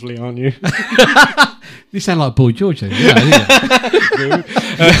 so lovely, aren't you? You sound like Boy George. Yeah,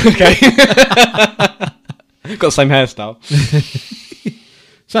 okay. Got the same hairstyle.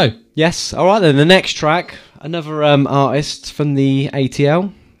 So yes, all right then. The next track, another artist from the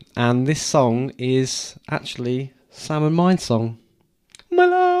ATL, and this song is actually Sam and Mine's song, My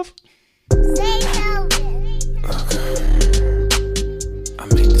Love. I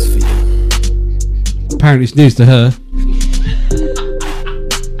made this for you. Apparently, it's news to her.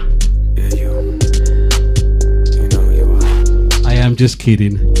 Yeah, you know who you are. I am just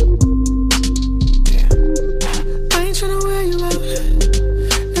kidding. I ain't tryna wear you out,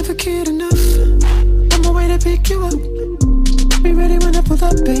 never cared enough. On my way to pick you up, be ready when I pull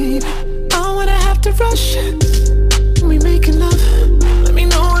up, babe. I don't wanna have to rush when we making love. Let me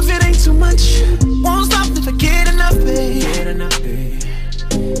know if it ain't too much. Won't stop, never get enough, babe. Get enough, babe.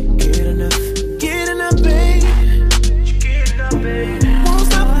 Get enough, get enough, babe. Get enough, babe. Won't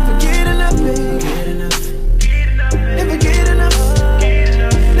stop, never get enough, babe. Get enough, never get enough.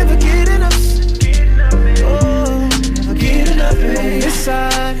 Never get enough. Oh, never get enough, babe. This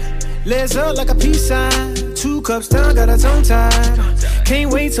side, legs up like a peace sign. 2 cups down, got her tongue tied.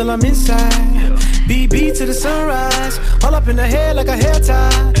 Can't wait till I'm inside. BB to the sunrise, all up in the hair like a hair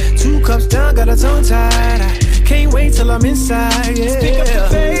tie. 2 cups down, got her tongue tied. I can't wait till I'm inside. Yeah. Pick up the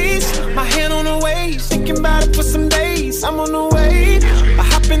face, my hand on the waist, thinking about it for some days. I'm on the way, I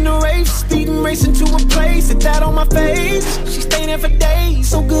hop in the race, speeding racing to a place. Hit that on my face, she staying there for days.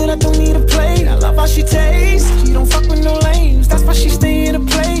 So good I don't need a plate. I love how she tastes. She don't fuck with no lames, that's why she stay in a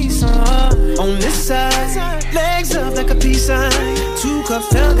place. On this side, legs up like a peace sign. cups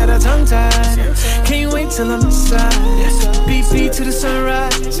down, got her tongue tied. Can't wait till I'm inside. BP to the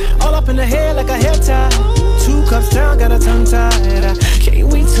sunrise, all up in the hair like a hair tie. 2 cups down, got her tongue tied. I can't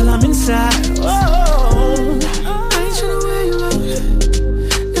wait till I'm inside. Oh, I ain't tryna wear you out,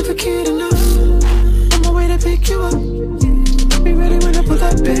 never cared enough. On my way to pick you up, be ready when I pull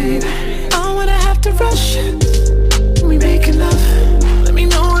up, babe. I don't wanna have to rush. We making love. Let me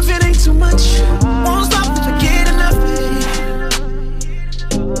know if it ain't too much. Won't stop if I get enough, babe.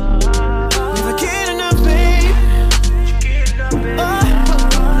 If I get enough, babe. Oh,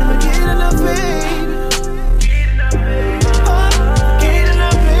 if I get enough, babe. Oh, get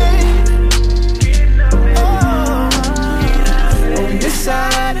enough, babe. Oh, on this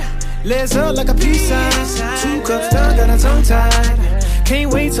side, legs up like a peace sign. 2 cups down, got her tongue tied.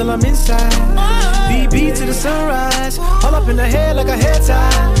 Can't wait till I'm inside. BB to the sunrise, all up in the hair like a hair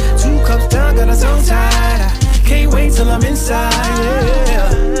tie. 2 cups down, got her tongue tied. I can't wait till I'm inside. Yeah.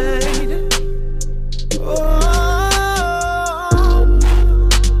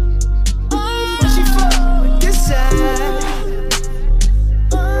 When she fuck with this side,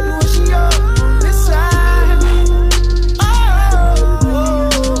 when she on this side,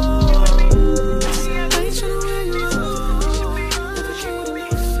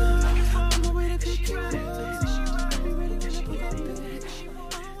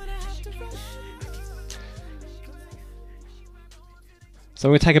 So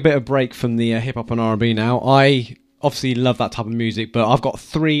we're going to take a bit of break from the hip hop and R&B now. I obviously love that type of music, but I've got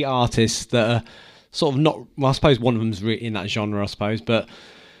 3 artists that are sort of not... Well, I suppose one of them's in that genre, I suppose, but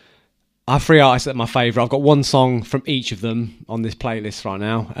I have 3 artists that are my favourite. I've got 1 song from each of them on this playlist right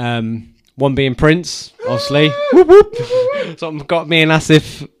now. One being Prince, obviously. Whoop, whoop. So I've got me and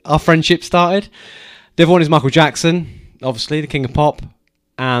Asif, our friendship started. The other one is Michael Jackson, obviously, the king of pop.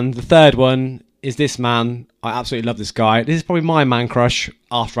 And the third one is this man. I absolutely love this guy. This is probably my man crush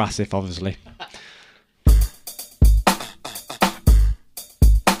after Asif, obviously.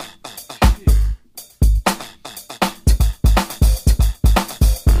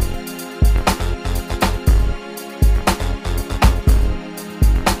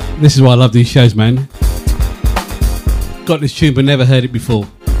 This is why I love these shows, man. Got this tune but never heard it before.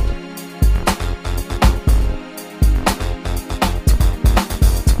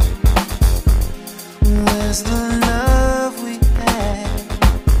 where's the love we had?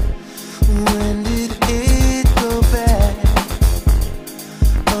 When did it go bad?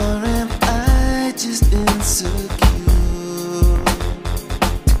 Or am I just insecure?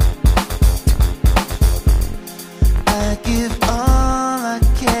 I give all I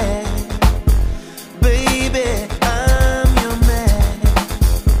can, baby, I'm your man.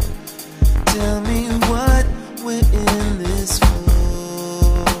 Tell me what we're in this for.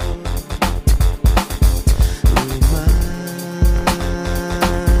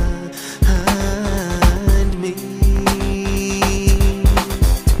 Remind me,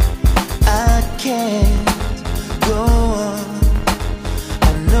 I can't go on. I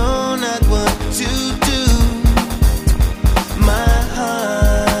know not what to do. My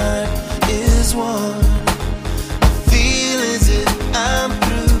heart is worn. I feel as if I'm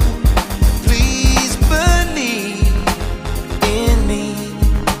through. Please believe in me,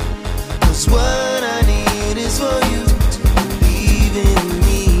 'cause what I need is for you to believe in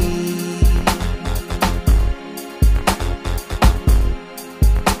me.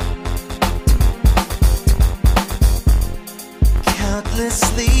 Countless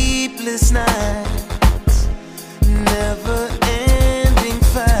sleepless nights, never-ending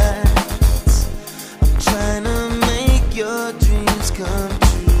fights. I'm trying to make your dreams come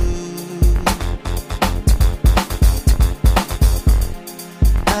true.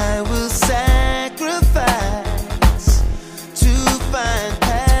 I will sacrifice to find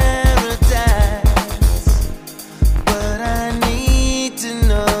paradise, but I need to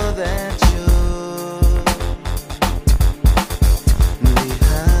know that you're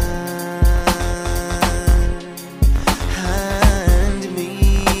behind me.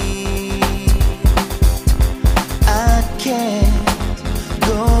 I can't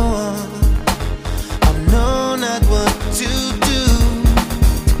go on. I know not what to do.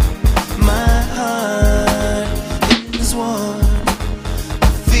 My heart is worn. I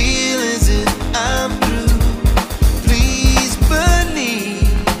feel as if I'm through. Please believe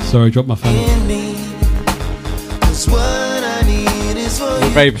Sorry, dropped my phone. in me, 'cause what I need is for We're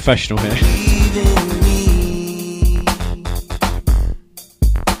you very professional here. to believe in me.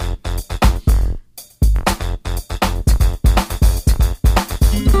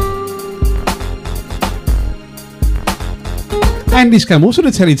 Andy Scam, what's with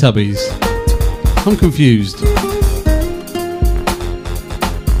the Teletubbies? I'm confused.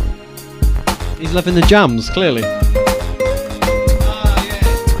 He's loving the jams, clearly. I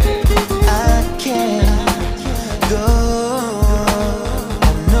can't go.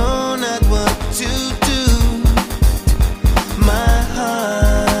 I know not what to do. My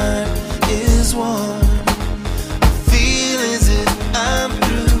heart is warm. I feel as if I'm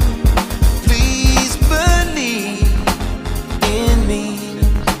through. Please believe in me.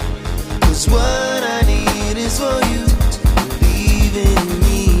 'Cause what I need is for you to believe in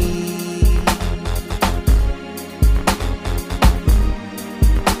me.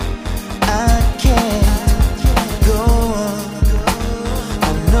 I can't go on. I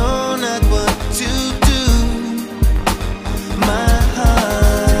know not what to do. My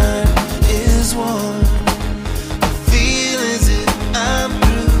heart is warm. I feel as if I'm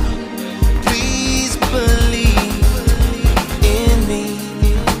through. Please believe in me.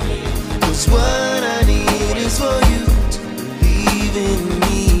 'Cause what I need is for you to believe in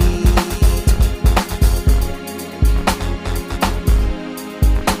me.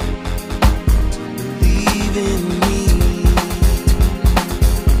 Believe in me.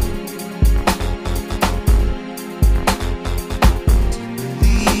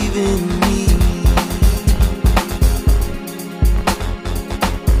 Believe in me.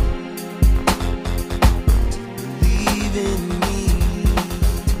 Believe in me.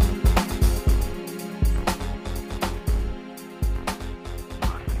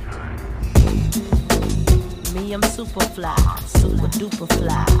 Me, I'm super fly, super duper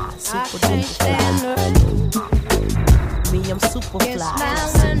fly, super duper fly. Me, I'm super fly,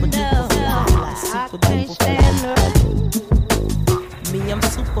 super duper fly, super duper fly. Me, I'm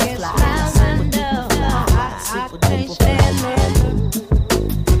super fly, super duper fly, super duper fly.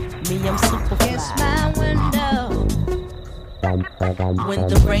 Me, I'm super fly. When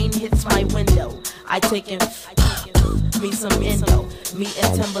the rain hits my window, I take in me some endo. Me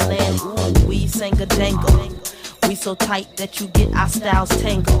and Timberland, ooh, we sang a dangle. We so tight that you get our styles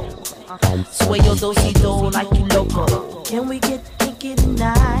tangled. Sway your do-si-do like you loco. Can we get kinky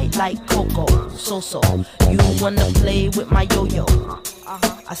tonight like Coco? So, you wanna play with my yo-yo?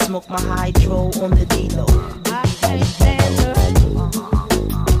 I smoke my hydro on the D-Lo. I can't stand her.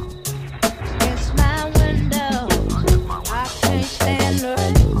 It's my window. I can't stand her.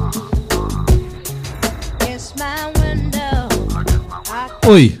 It's my window. I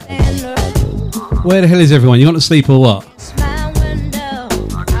Oi, can't stand her. where the hell is everyone? You want to sleep or what? It's my window.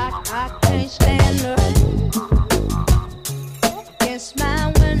 I can't stand her. It's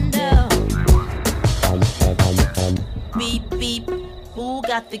my window. Beep beep. Who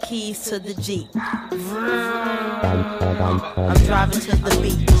got the keys to the Jeep? I'm driving to the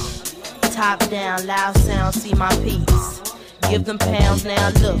beach. Top down, loud sound, see my piece. Give them pounds now.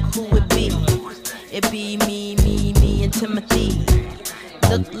 Look who it be. It be me, and Timothy.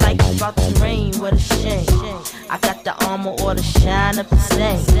 Look like it's about to rain, what a shame. I got the armor or the shine up the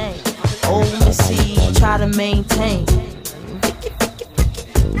same. Old Missy, try to maintain.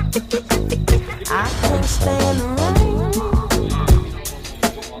 I can't stand the rain.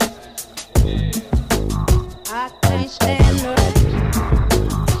 I can't stand the rain.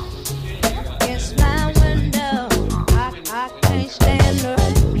 It's my window. I can't stand the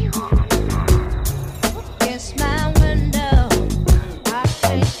rain. It's my window. I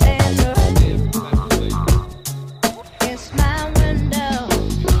can't stand the rain. It's my window.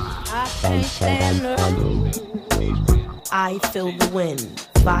 I can't stand the rain. I feel the wind.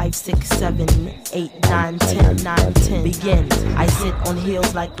 5, 6, 7, 8, 9, 10, 9, 10 begins. I sit on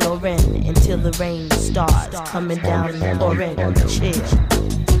heels like Lauren until the rain starts coming down and pouring. Chill.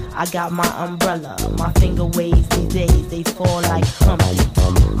 I got my umbrella. My finger waves these days, they fall like Humpty,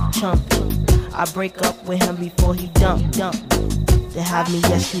 Chumpy. I break up with him before he dump. They have me,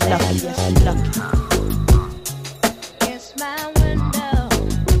 yes, you lucky, yes, you lucky. It's my window.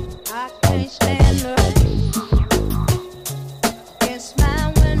 I can't stand the rain. It's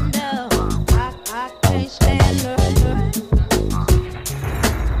my window. I can't stand the rain.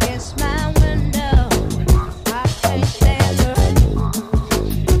 It's my window. I can't stand the rain.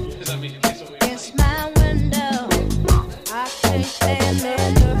 It's my window. I can't stand the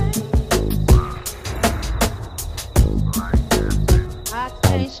rain. I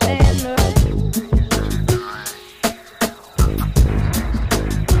can't stand the rain.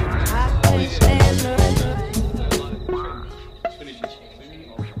 I can't stand the rain.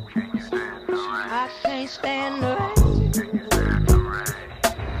 I can't stand the rain.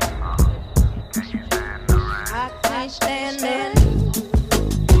 I can't stand the rain.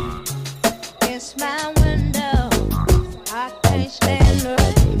 It's my window. I can't stand the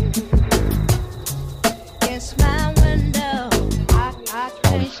rain. It's my window. I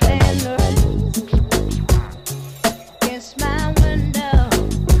can't stand the rain.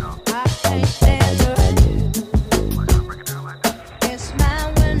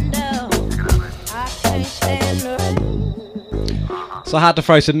 So I had to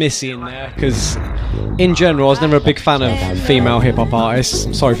throw some Missy in there because, in general, I was never a big fan of female hip hop artists.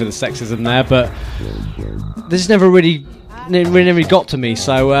 I'm sorry for the sexism there, but this never really got to me.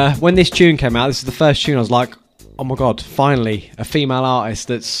 So when this tune came out, this is the first tune I was like, oh my god, finally a female artist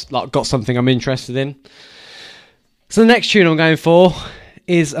that's like got something I'm interested in. So the next tune I'm going for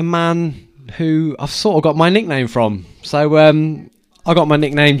is a man who I've sort of got my nickname from. So I got my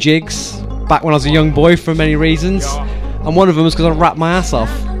nickname Jigs back when I was a young boy for many reasons, and one of them was because I rapped my ass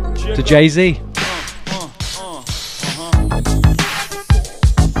off to Jay-Z.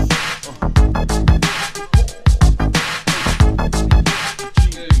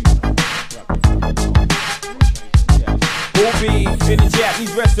 In the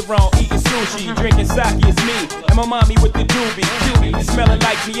Japanese restaurant, eating sushi, drinking sake, it's me and my mommy with the doobie. Cutie, it's smelling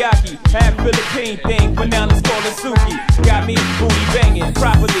like Miyaki, half Philippine thing, but now let's call it Suki. Got me booty banging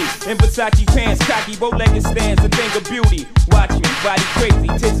properly in Versace pants, cocky, bow-legged stands, a thing of beauty. Watch me, body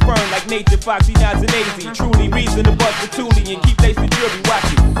crazy, tits firm like nature, foxy, nods and easy. Truly reason to bust the toolie and keep lace the jewelry. Watch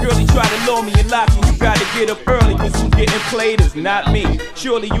it, girlie try to lure me and lock me. You gotta get up early, cause who's getting played is not me.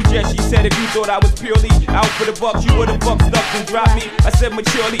 Surely you just, she said, if you thought I was purely out for the bucks, you would've bucked up and dropped me. I said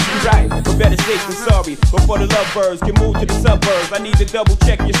maturely, you right, but better safe than sorry. Before the lovebirds can move to the suburbs, I need to double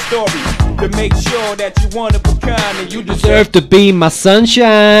check your story to make sure that you one of a kind and you Deserve to be my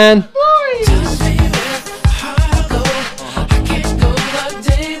sunshine.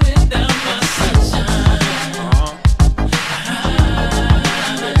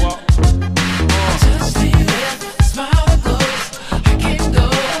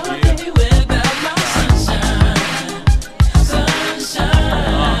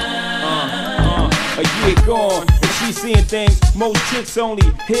 Seeing things, most chicks only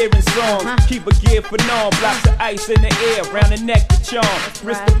hearing songs. Keep a gear for norm, blocks of ice in the air, round the neck to charm.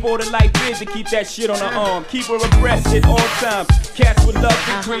 Wrist before the light vision, keep that shit on her arm. Keep her abreast at all times. Cats with love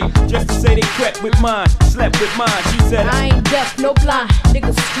and creep, just to say they crept with mine, slept with mine. She said, I ain't deaf, no blind.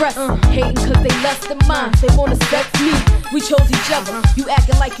 Niggas stress, hating cause they less than mine. They wanna sex me, we chose each other. You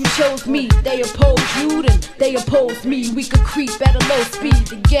acting like you chose me. They oppose you, then they oppose me. We could creep at a low speed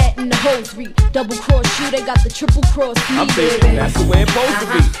to get in the hosiery. Double cross you, they got the triple cross me. I'm thinking that's the way it's supposed to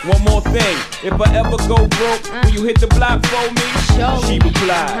be. One more thing, if I ever go broke, will you hit the block for me? She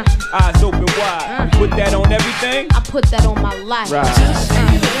replied, eyes open wide. You put that on everything? I put that on my life. Right.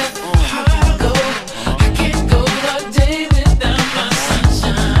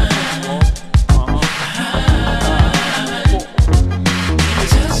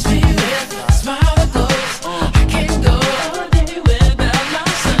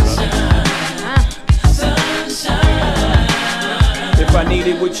 If I need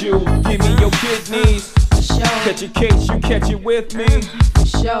it with you, give me your kidneys. Catch a case, you catch it with me.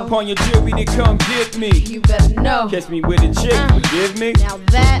 Upon your jewelry, they come get me. You better know. Catch me with a chick, forgive me. Now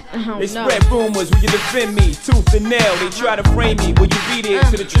that, they spread rumors, will you defend me? Tooth and nail, they try to frame me. Will you be there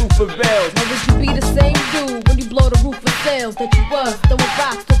till the truth prevails? Now would you be the same dude when you blow the roof of sales that you was throwing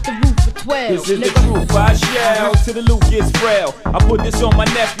rocks off the roof for 12? This is the truth, I shall, till the loot gets frail. I put this on my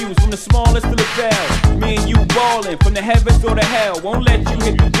nephews, from the smallest to the bell. Me and you ballin', from the heavens or the hell. Won't let you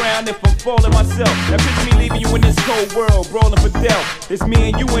hit the ground if I'm falling myself. Now picture me leaving you in this cold world, brawling for death. It's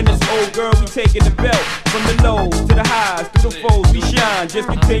me and you and this old girl, we taking the belt. From the lows to the highs, through the foes we shine. Just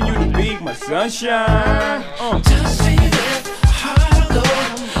continue to be my sunshine. Just be there, hard to go.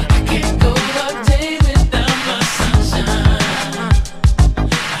 I can't go a day without my sunshine.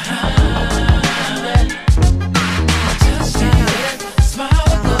 Just be there,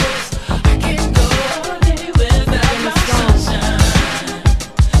 smile close. I can't go a day without my sunshine.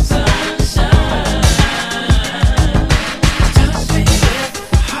 Sunshine. Just be there,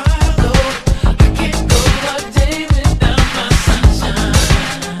 hard to go. I can't go a day without my sunshine.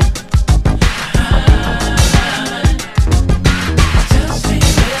 Just be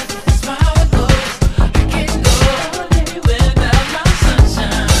there, smile close. I can't go a day without my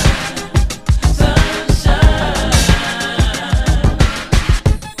sunshine. Sunshine.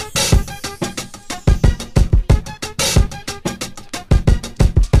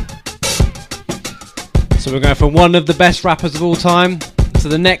 So we're going from one of the best rappers of all time to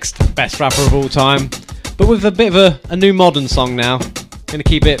the next best rapper of all time, but with a bit of a new modern song now. Gonna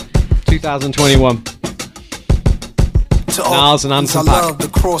keep it 2021. To all Nas and I Anderson loved Paak.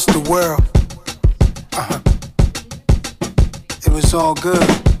 across the world. It was all good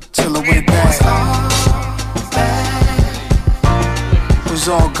till it went bad. It was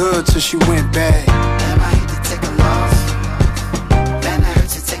all good till she went bad.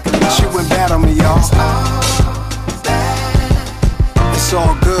 She went bad on me, y'all. It's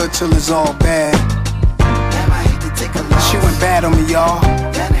all good till it's all bad. She went bad on me, y'all.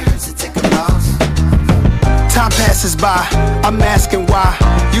 Then it hurts to take a loss. Time passes by, I'm asking why.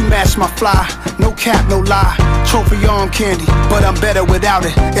 You match my fly, no cap, no lie. Trophy arm candy, but I'm better without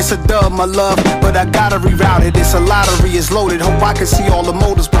it. It's a dub, my love, but I gotta reroute it. It's a lottery, it's loaded. Hope I can see all the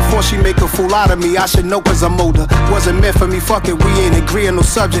motives before she make a fool out of me. I should know cause I'm older. Wasn't meant for me, fuck it, we ain't agreeing no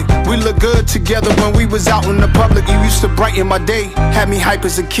subject. We look good together when we was out in the public. You used to brighten my day, had me hype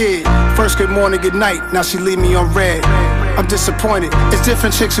as a kid. First good morning, good night, now she leave me on red. I'm disappointed, it's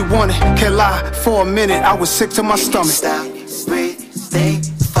different chicks who want it. Can't lie, for a minute I was sick to my stomach. Stop, breathe, think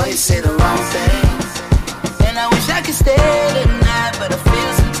before you say the wrong thing. And I wish I could stay tonight, but I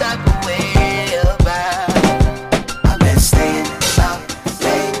feel some type of way about. I've been staying up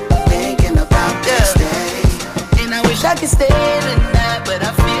late, thinking about this day. And I wish I could stay tonight, but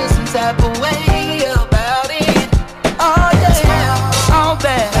I feel some type of way about it. Oh yeah, all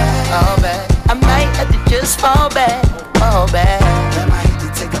bad, all bad. I might have to just fall back, fall back. Man, I hate to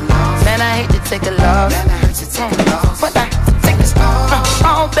take a loss. Man, I hate to take a loss. Man, I hate to take a loss. But I take this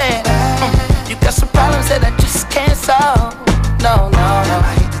all bad. You got some problems that I just can't solve. No, no, no.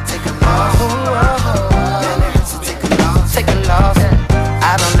 I hate to take a loss. Man, I hate to take a loss. Take a loss.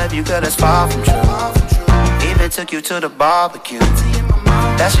 I don't love you, girl, that's far from true. Even took you to the barbecue.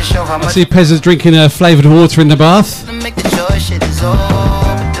 That should show how I much. see Pez is drinking flavoured water in the bath. To make the choice, shit is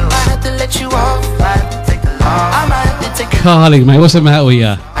overdue. I have to let you off. I have to take a loss. I might have to take a Carling, mate, what's the matter with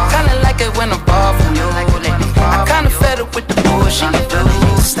you? kinda like it when I'm far from you. I kinda fed up with the bullshit you do.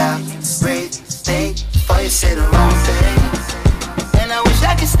 Stop, breathe, think before you say the wrong thing. And I wish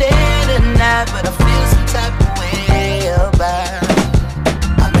I could stay tonight, but I feel some type of way about.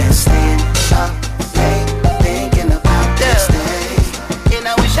 I've been staying up late, thinking about this day. And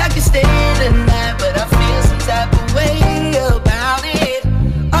I wish I could stay tonight, but I feel some type of way about it.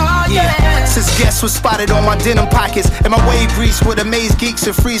 Oh yeah. Since guests was spotted on my denim pockets and my wave grease with amazed geeks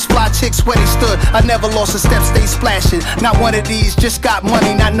and freeze fly chicks where they stood. I never lost a step, stay splashing. Not one of these, just got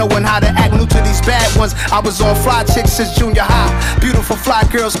money, not knowing how to act. New to these bad ones. I was on fly chicks since junior high. Beautiful fly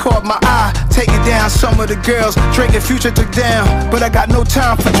girls caught my eye. Taking down some of the girls, drinking Future took down. But I got no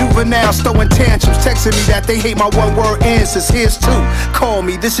time for juveniles throwing tantrums, texting me that they hate my one word answers. Here's two. Call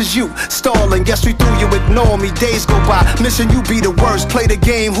me, this is you. Stalling, guess we through, you ignore me. Days go by, missing you be the worst. Play the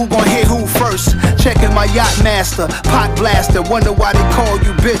game, who gon' hit who first? Checking my yacht master, pot blaster. Wonder why they call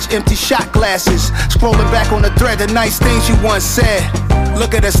you bitch, empty shot glasses. Scrolling back on the thread, the nice things you once said.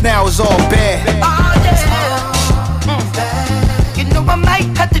 Look at us now, it's all bad. Oh yeah. You know I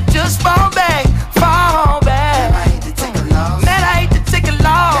might have to just fall back, fall back. Man, I hate to take a loss. Man, I hate to take a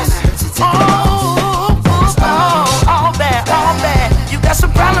loss. All bad, all bad. You got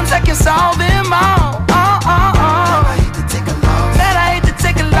some problems, I can solve them all. Man, I hate to take a loss. Man, I hate to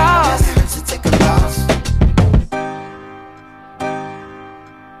take a loss. Man, I hate to take a loss.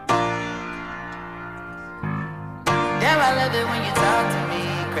 Damn, I love it when you talk to me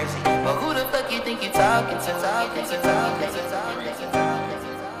crazy. But who the fuck you think you talking to?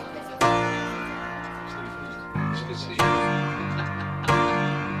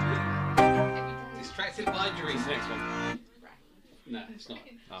 Distracted by drinks. Next one. No, it's not.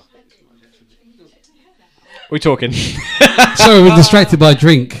 We're talking. Sorry, we're distracted by a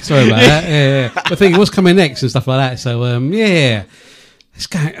drink. Sorry about that. Yeah. We're thinking what's coming next and stuff like that. So, yeah. Let's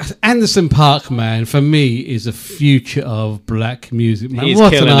go. Anderson .Paak, man, for me, is the future of black music, man. He's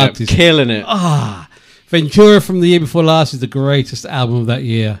what killing an it. artist. Killing it. Ventura from the year before last is the greatest album of that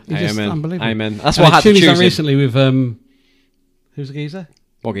year. It's just unbelievable. Amen. That's And why I had to Tune's choose done him. recently with who's the geezer?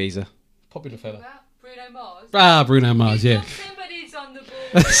 What geezer? Popular fella. Bruno Mars. Bruno Mars, yeah. Somebody's on the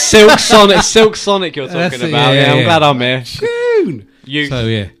board. Silk Sonic you're talking That's it, about. yeah, I'm yeah. glad I'm here. Tune. You. So,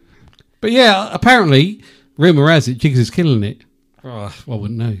 yeah. But yeah, apparently, rumour has it, Jiggs is killing it. Oh, I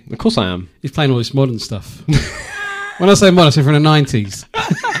wouldn't know. Of course I am. He's playing all this modern stuff. When I say modern, I say from the 90s.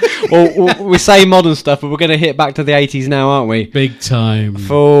 Well, we say modern stuff, but we're going to hit back to the 80s now, aren't we? Big time.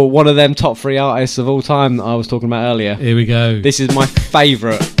 For one of them top 3 artists of all time that I was talking about earlier. Here we go. This is my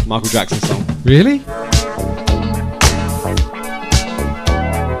favourite Michael Jackson song. Really?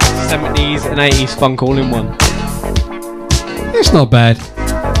 70s and 80s funk all in one. It's not bad.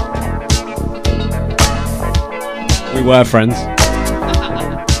 We were friends.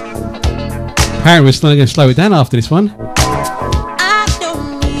 Apparently we're still going to slow it down after this one. I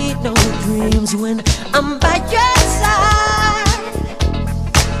don't need no dreams when I'm by your side.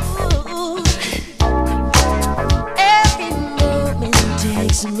 Ooh. Every moment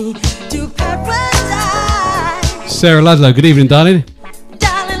takes me to paradise. Sarah Ludlow, good evening, darling.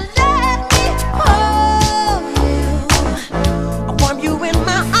 Darling, let me hold you. I warm you in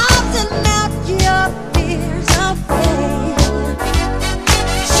my arms and melt your fears away.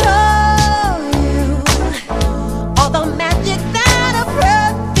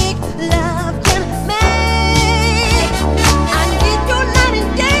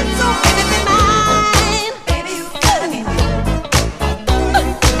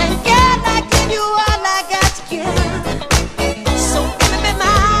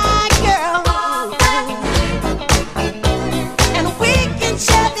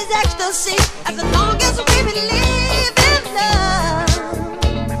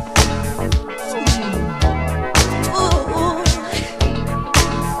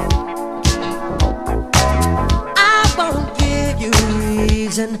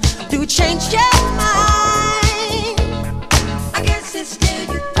 this still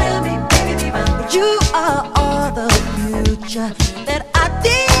you thrill me, baby. You are all the future that I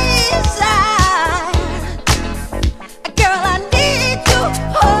desire. Girl, I need to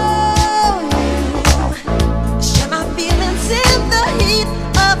hold you. Share my feelings in the heat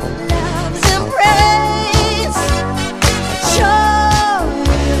of love's embrace. Show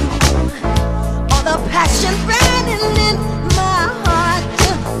you all the passion burning in my heart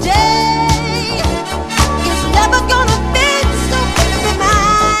today. It's never gonna fade, so be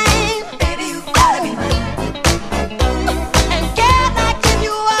mine. Baby, you gotta be mine. And can I give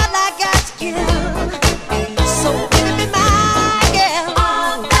you all I got to give? So baby, be my girl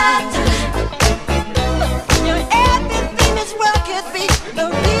all the time. You're everything this world could be, the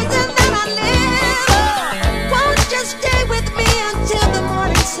reason that I live. Won't you stay with me until the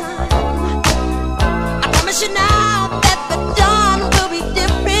morning sun? I promise you now that the dawn will be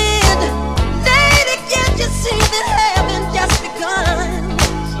different. Lady, can't you see that heaven just begun?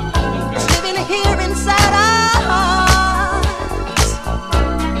 It's living here inside our hearts.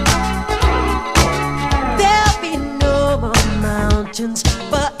 There'll be no more mountains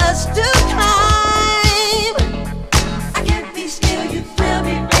for us to climb. I can't be still, you thrill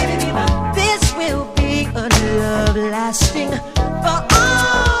me, baby. This will be a love lasting for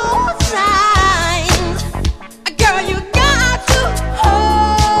all times. Girl, you got to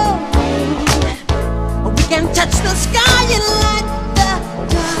hold me. We can touch the sky and light the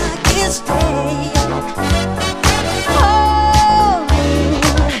darkest day. Hold me.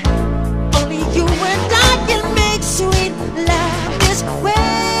 Only you and I can make sweet love this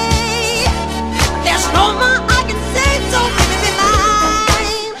way. There's no more I can say, so baby, be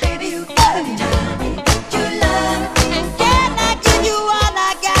mine. Baby, you gotta be mine. You love me, and can I give you all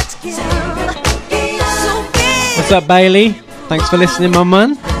I got to give? So baby, What's up, Bailey? Thanks for listening, my man.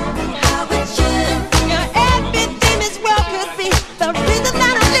 you're everything this world could be, the reason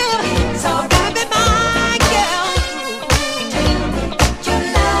that I live. So baby, be my girl. You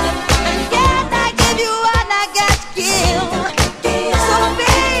love me, and can I give you all I got to give? So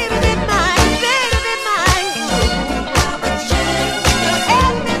baby, be mine, baby, be mine. You're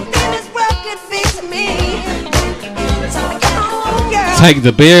everything this world could be to me. So come on, girl. Take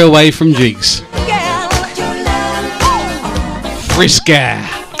the beer away from Jigs. Girl, you love me. Frisker.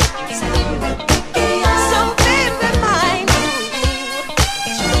 So baby, mine.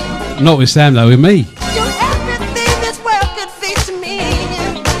 Not with Sam though, with me. You're everything this world could be to me.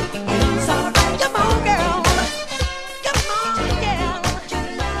 So come on, girl. Come on,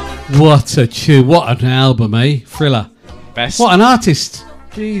 girl. What a tune. What an album, eh? Thriller. Best. What an artist.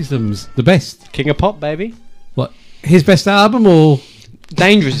 Jeezums. The best. King of Pop, baby. What? His best album or?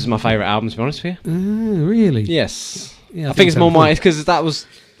 Dangerous is my favourite album, to be honest with you. Really? Yes. Yeah, I think it's so. more my because I was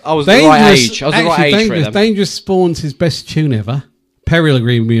the right age. I was the right age for them. Dangerous spawns his best tune ever. Perry will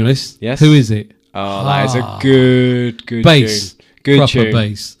agree with me on this. Yes. Who is it? Oh, that is a good bass. tune. Good proper tune.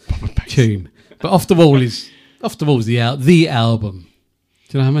 bass tune. But off the wall is the album.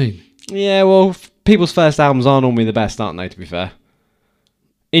 Do you know what I mean? Yeah, well, people's first albums are normally the best, aren't they? To be fair,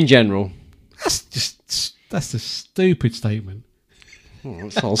 in general. That's a stupid statement. Oh,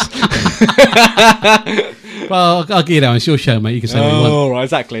 that's false. Well, I'll give you that one. It's your show, mate. You can say what you want. Oh, right,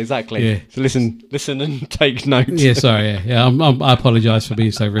 exactly. Yeah. So listen and take notes. Yeah, sorry. Yeah. I apologise for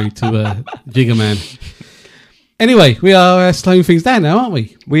being so rude to Jigger Man. Anyway, we are slowing things down now, aren't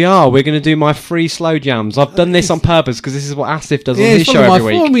we? We are. We're going to do my free slow jams. I've done this on purpose because this is what Asif does on Yeah, his show follow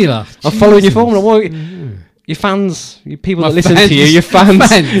every my week. formula. I'm following your Jesus. formula. What, your fans, your people My that listen fans. to you, your fans,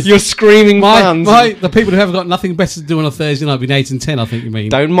 Fans. your screaming fans. The people who haven't got nothing better to do on a Thursday night between 8 and 10, I think you mean.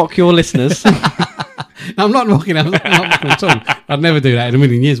 Don't mock your listeners. I'm not mocking. I'm not mocking at all. I'd never do that in a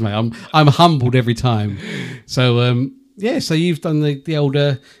million years, mate. I'm humbled every time. So so you've done the old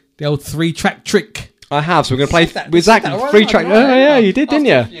 3-track trick. I have. So we're going to play We said that, right? 3-track. Right, Oh yeah, you did, didn't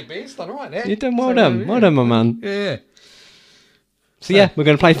you? Few beers, done all right there. You done well So, done. Well done, my man. Yeah. So yeah, we're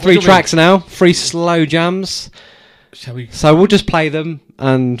going to play what 3 do we- tracks now. 3 slow jams. Shall we? So we'll just play them,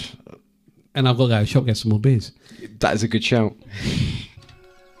 and I've got to go to the shop get some more beers. that is a good shout.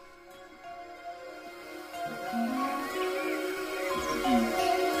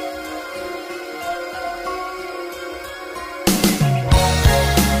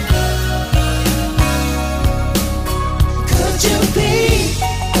 Could you be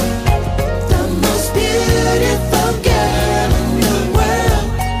the most beautiful girl in the world?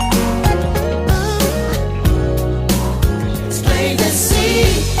 It's plain to see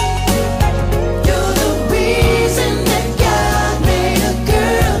you're the reason that God made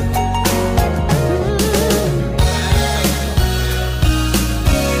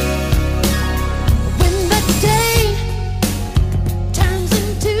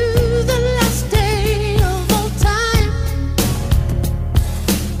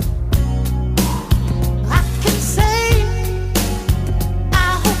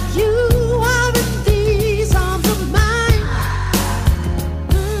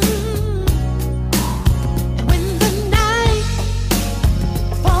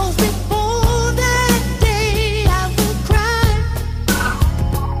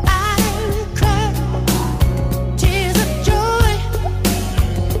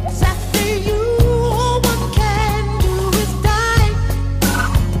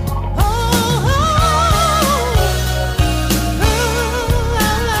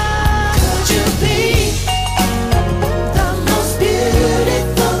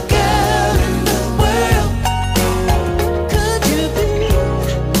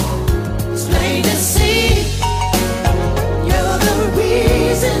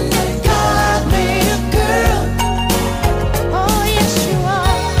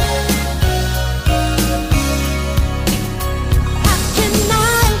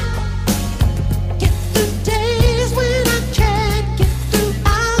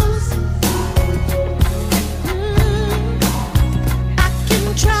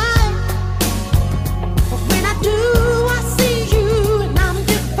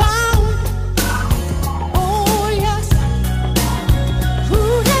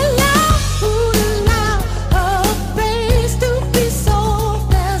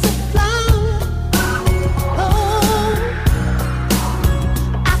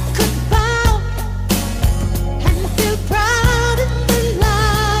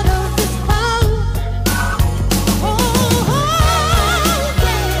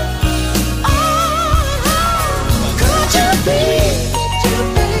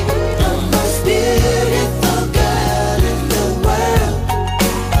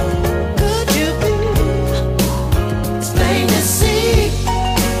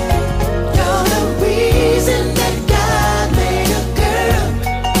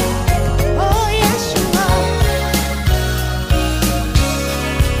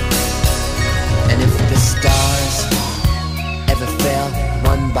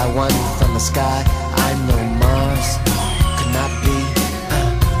one by one from the sky. I know Mars could not be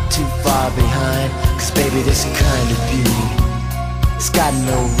too far behind. Cause baby, this kind of beauty, it's got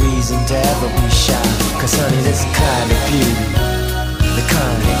no reason to ever be shy. Cause honey, this kind of beauty, the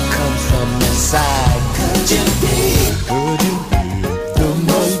kind that comes from inside. Could you be the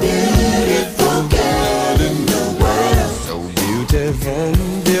most beautiful girl in the world? So beautiful,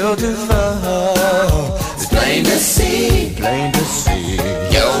 beautiful. It's plain to see, plain to see.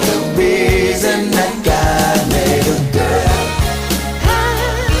 You're the reason that God made a girl.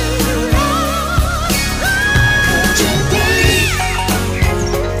 Could you be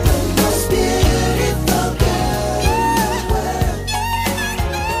the most beautiful girl in the world?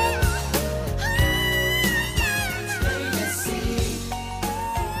 It's plain to see.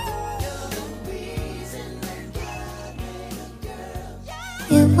 You're the reason that God made a girl.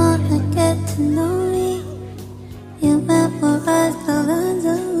 You wanna get to know me? You memorize the lines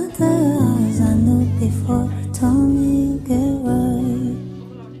of my eyes. I knew before you told me you get right.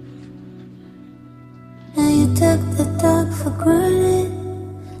 And you took the dark for granted,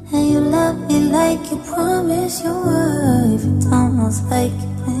 and you love me like you promised your wife. It's almost like you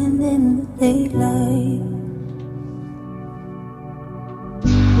planned in the daylight.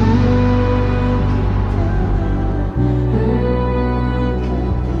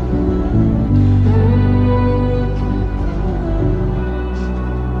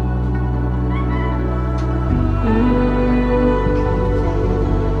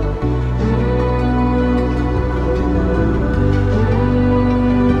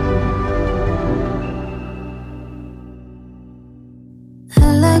 I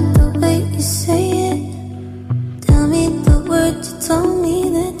like the way you say it. Tell me the words you told me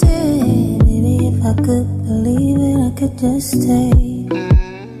that day. Baby, if I could believe it, I could just stay.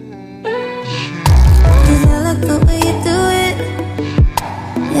 'Cause I like the way you do it.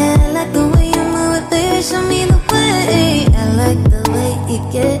 Yeah, I like the way you move it, baby, show me the way. I like the way you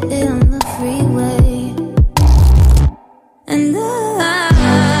get it on the freeway. And I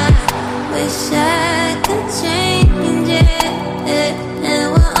wish I could change it. And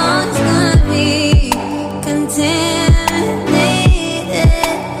we're always gonna be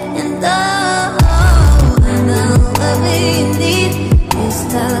contaminated. And oh, I know what we need. You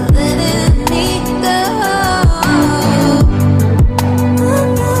start letting me go.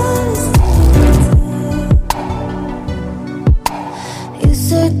 You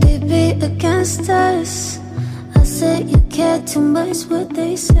said they'd be against us. I said you care too much what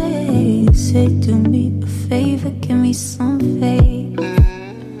they say. You say do me a favor, give me some faith.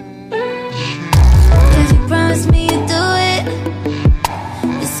 'Cause you promised me you'd do it.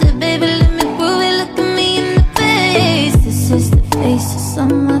 You said, baby, let me prove it. Look at me in the face. This is the face of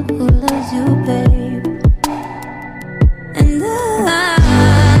someone who loves you, babe. And I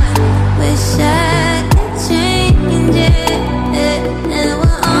wish I could change it. And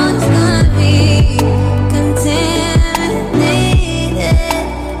we're always gonna be contaminated.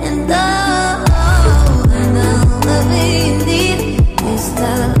 And oh, I know what we need. You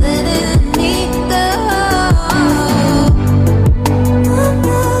start letting me go.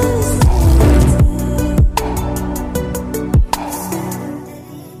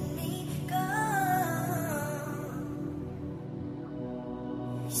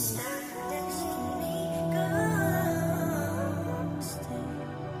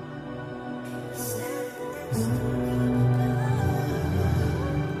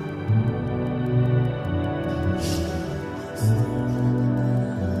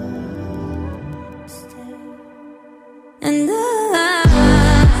 And I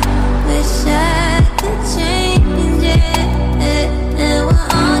wish I could change it. And we're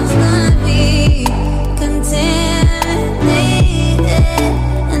always gonna be contaminated.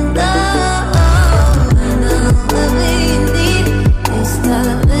 And oh, I know what we need. You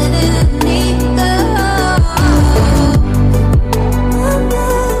start letting me go.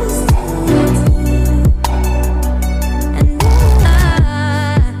 And I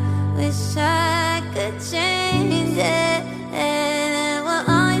wish I could change it. And we're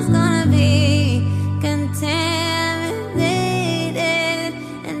always gonna be contaminated.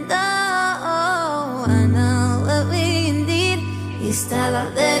 And oh, I know what we need. You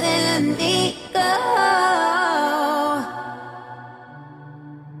start letting me go.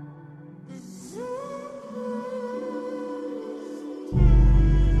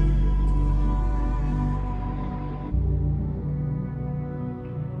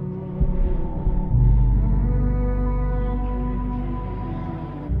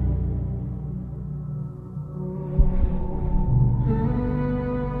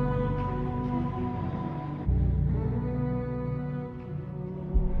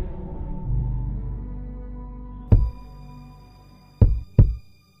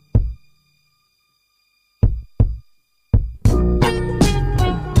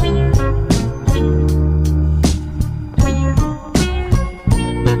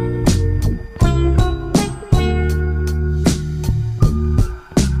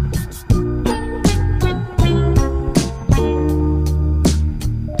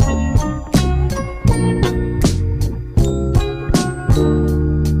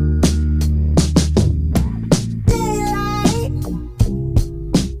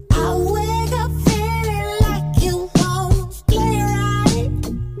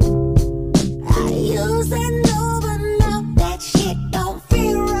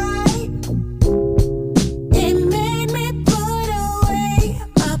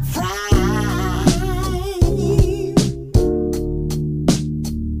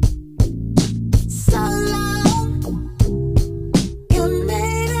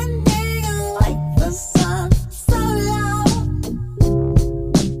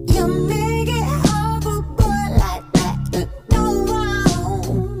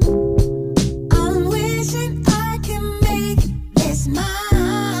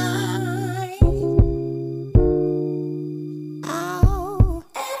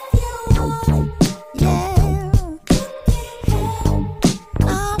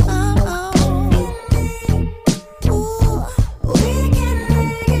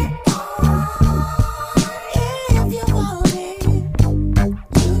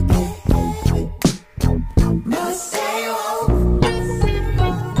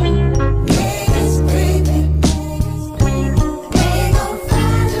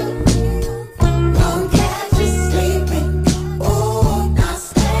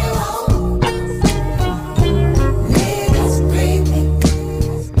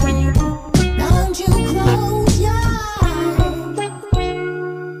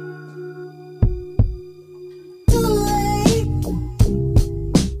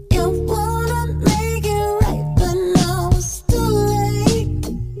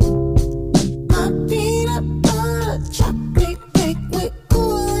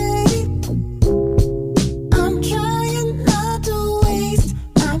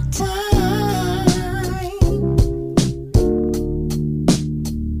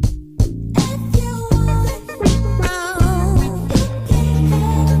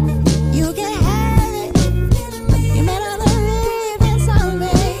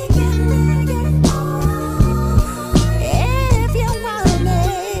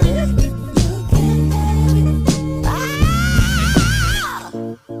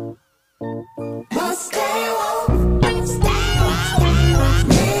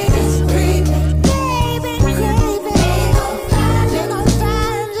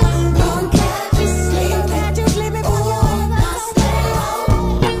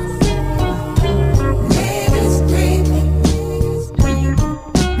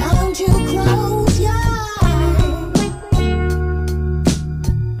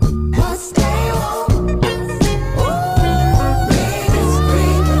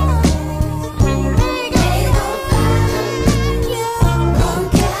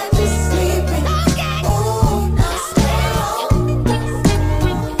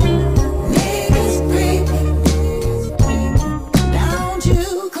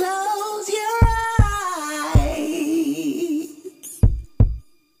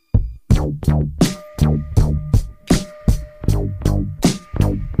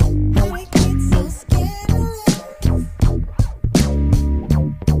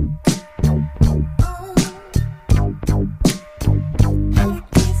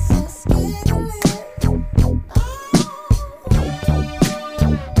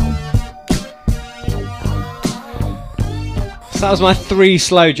 that was my 3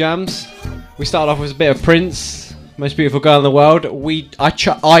 slow jams. We started off with a bit of Prince, Most Beautiful Girl in the World. I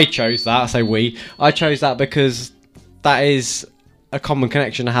chose that. I say we. I chose that because that is a common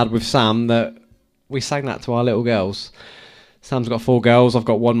connection I had with Sam, that we sang that to our little girls. Sam's got 4 girls, I've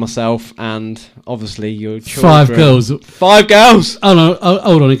got 1 myself, and obviously your children. 5 girls. 5 girls!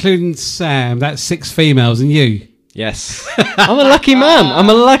 Hold on, including Sam, that's 6 females and you. Yes. I'm a lucky man. I'm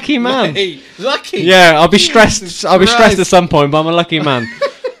a lucky man. Mate, lucky? Yeah, I'll be stressed. I'll be stressed at some point, but I'm a lucky man.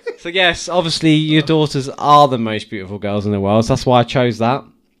 So yes, obviously your daughters are the most beautiful girls in the world, so that's why I chose that.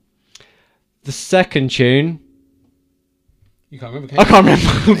 The second tune... You can't remember, I can't remember.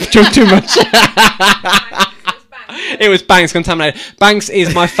 I've drunk too much. It was Banks, Contaminated. Banks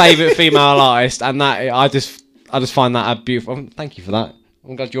is my favourite female artist, and that I just find that a beautiful... thank you for that.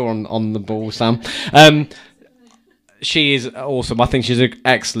 I'm glad you're on the ball, Sam. She is awesome. I think she's an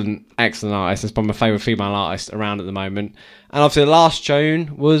excellent artist. It's probably my favourite female artist around at the moment. And obviously the last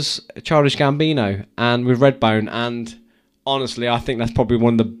tune was Childish Gambino and with Redbone, and honestly I think that's probably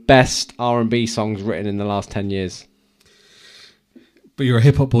one of the best R&B songs written in the last 10 years. But you're a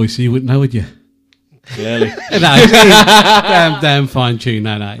hip hop boy, so you wouldn't know, would you? Clearly. No, it's damn fine tune.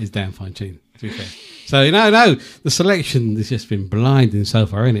 No, it's damn fine tune, to be fair. So, no, the selection has just been blinding so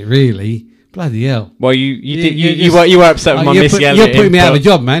far, isn't it, really? Bloody hell. Well, you were upset with my Missy Elliott. You're putting me out of a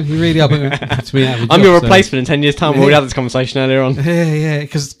job, man. You really are putting me out of a job. I'm your replacement in 10 years' time. We already had this conversation earlier on. Yeah,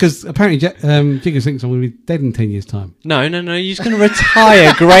 because apparently Jigger thinks I'm going to be dead in 10 years' time. No, you're just going to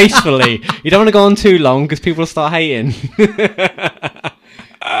retire gracefully. You don't want to go on too long because people will start hating.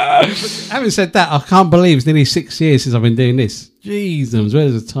 Having said that, I can't believe it's nearly 6 years since I've been doing this. Jesus, where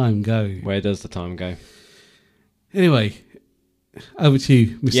does the time go? Where does the time go? Anyway, over to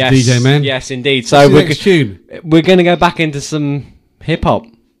you, Mr. DJ Man. Yes, indeed. So we're going to go back into some hip hop.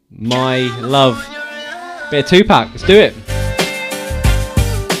 My love. Bit of Tupac. Let's do it.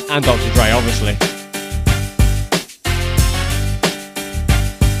 And Dr. Dre, obviously.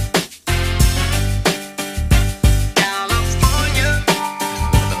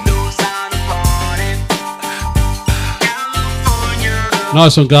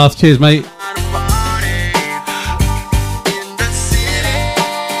 Nice one, Garth. Cheers, mate.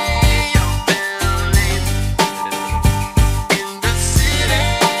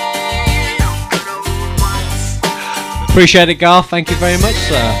 Appreciate it, Garth. Thank you very much,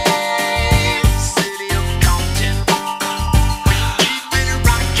 sir.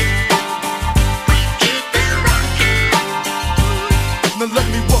 Now let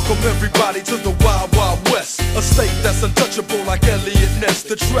me welcome everybody to the Wild Wild West, a state that's untouchable like Elliot Ness.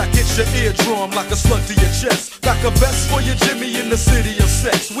 The track hits your eardrum like a slug to your chest, like a vest for your Jimmy in the city of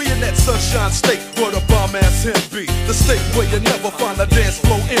sex. We in that sunshine state where the bomb ass him be, the state where you never find a dance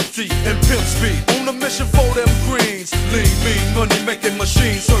floor empty and pimp speed. On a mission for them greens, lean, mean, money making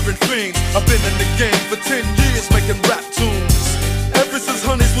machines, serving fiends. I've been in the game for 10 years making rap tunes. Ever since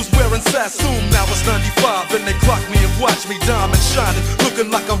Honeys was wearing Sassoon, now it's 95 and they clock me and watch me diamond shining,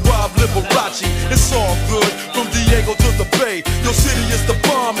 looking like I'm Rob Liberace. It's all good, from Diego to the Bay. Your city is the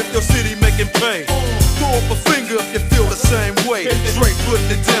bomb if your city making pay. Throw up a finger if you feel the same way. Straight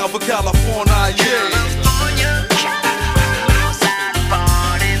putting it down for California, yeah.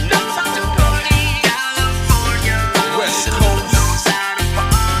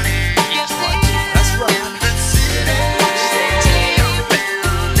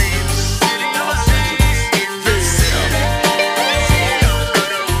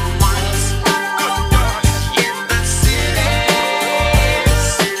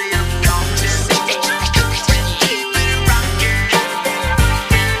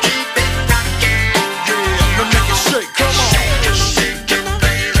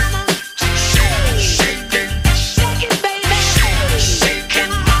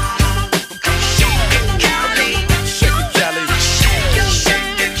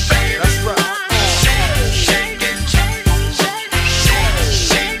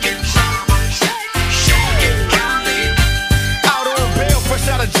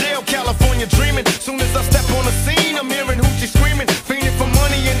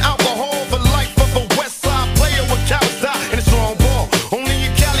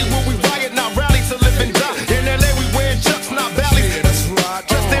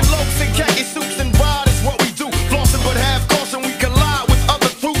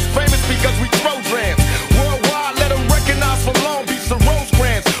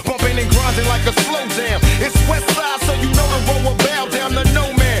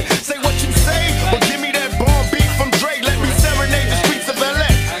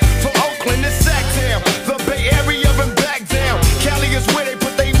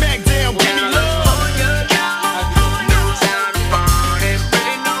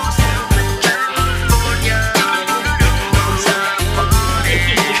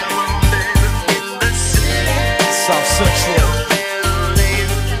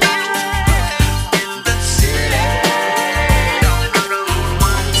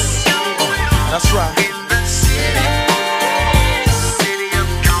 try.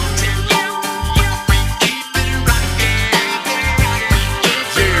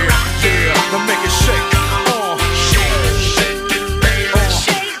 Yeah, now make it shake.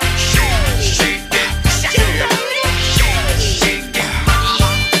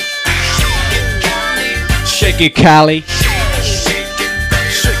 Shake it, Cali. Shake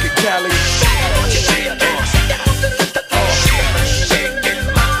it, Cali.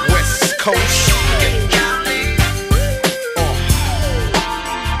 West Coast.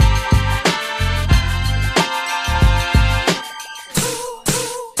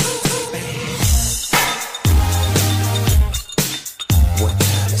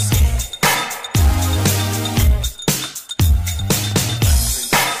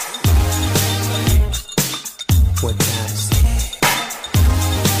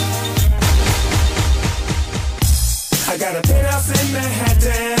 I got a penthouse in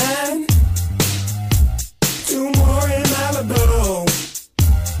Manhattan, 2 more in Malibu.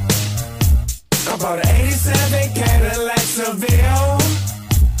 I bought an 87 Cadillac Seville.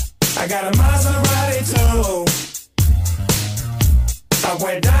 I got a Maserati too. I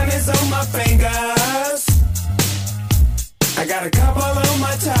wear diamonds on my fingers. I got a couple on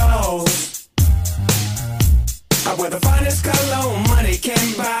my toes. I wear the finest cologne money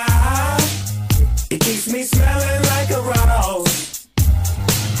can buy. It keeps me smelling like a rose.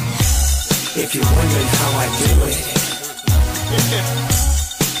 If you're wondering how I do it,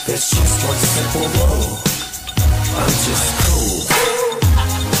 there's just one simple rule. I'm just cool.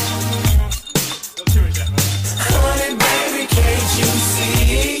 Honey, baby, can't you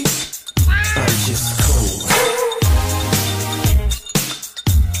see? I'm just cool.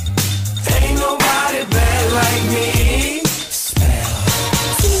 Ain't nobody bad like me.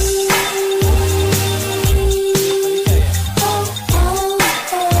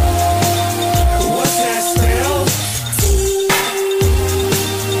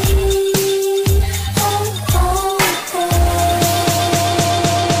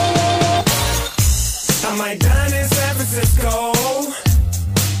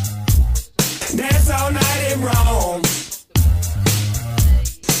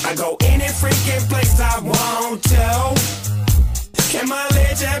 I go any freaking place I want to. Can my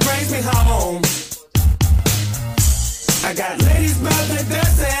legend brings me home? I got ladies by the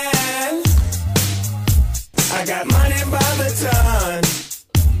dozen. I got money by the ton.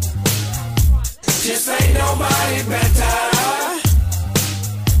 Just ain't nobody better.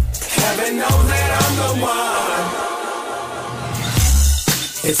 Heaven knows that I'm the one.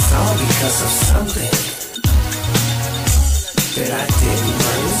 It's all because of something that I didn't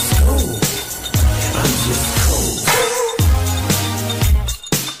learn in school. I'm just cool.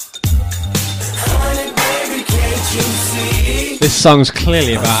 Honey, baby, can't you see? This song's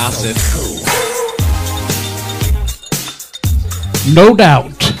clearly about acid. No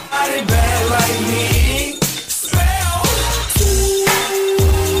doubt. Nobody bad like me. Spell.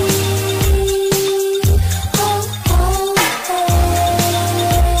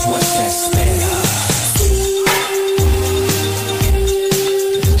 What's that spell?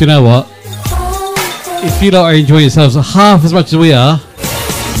 Do you know what? If you lot are enjoying yourselves half as much as we are,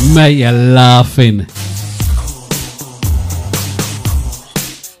 mate, you're laughing.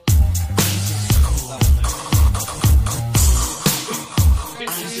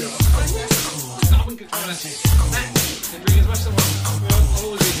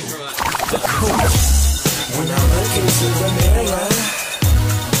 When I look into the mirror,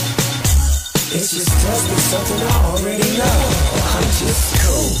 it just tells me something I already know. I'm just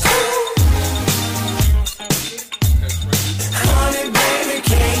cool. Honey, baby,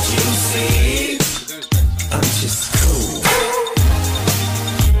 can't you see? I'm just cool.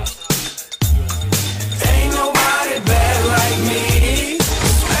 Ain't nobody bad like me.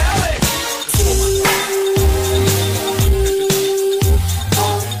 Smell it.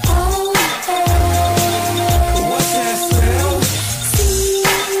 What's that smell?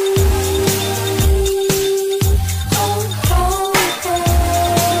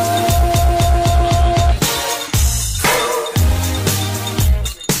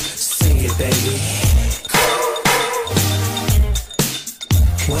 Sing it, baby.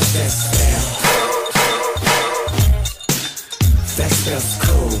 What's that smell? That smells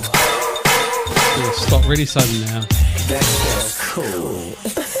cool. Stop really sudden now. That smells cool.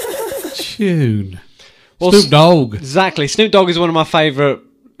 Tune. Well, Snoop Dogg. Exactly. Snoop Dogg is one of my favourite.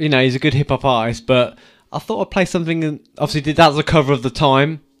 You know, he's a good hip hop artist, but I thought I'd play something. Obviously, did that as a cover of The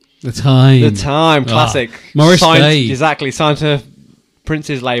Time. The Time. The Time, classic. Morris signed, Day. Exactly, signed to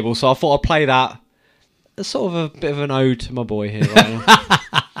Prince's label. So I thought I'd play that as sort of a bit of an ode to my boy here. Right now.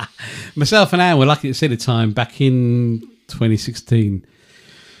 Myself and Anne were lucky to see the time back in 2016.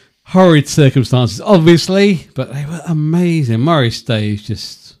 Horrid circumstances, obviously, but they were amazing. Morris Day is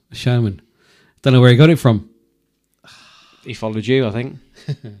just a showman. Don't know where he got it from. He followed you, I think.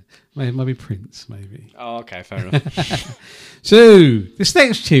 Maybe Prince, maybe. Oh, okay, fair enough. So, this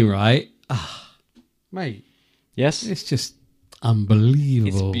next tune, right? Mate. Yes? It's just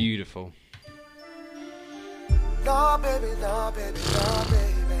unbelievable. It's beautiful. No, baby, no, baby, no, baby.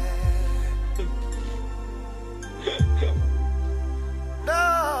 No,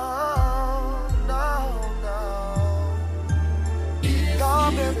 no, no.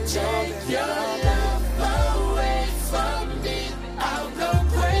 No, baby, take your love away from me. I'll go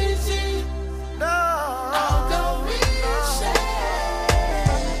crazy. No, I'll go insane.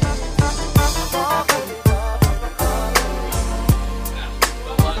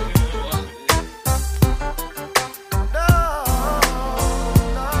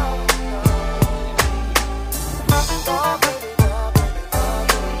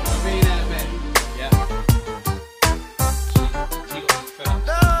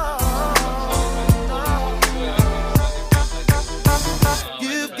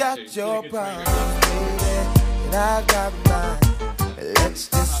 Your problems, baby, and I got mine. Let's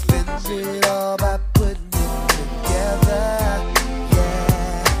just spend it all by putting it together.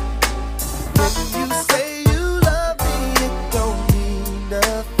 Yeah. When you say you love me, it don't mean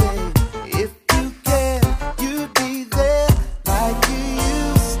nothing. If you care, you'd be there like you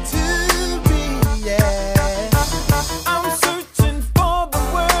used to be. Yeah. I'm searching for the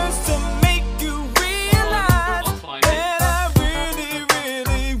words to make you realize that I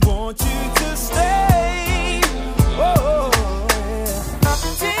really want you to stay. Oh, yeah.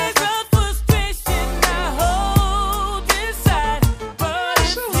 Tears of frustration I hold inside, but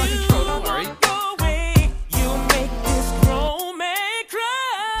if you walk away, you'll make this grown man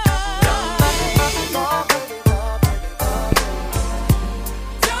cry.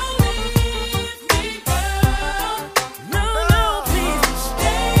 Don't leave me, girl. No, no, please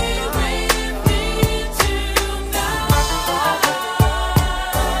stay with me tonight.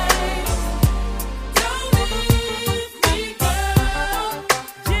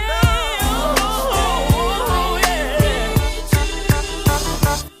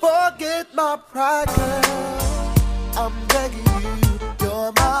 Forget my pride, girl. I'm begging you.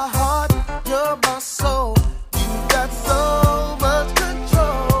 You're my heart, you're my soul. You got so much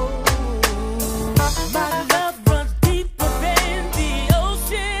control. My love runs deeper than the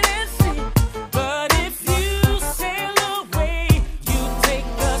ocean and sea. But if you sail away, you take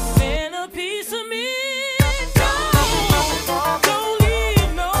the centerpiece of me. Don't leave,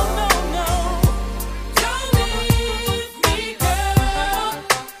 no, no, no. Don't leave me, girl.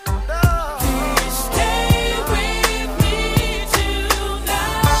 Please stay with me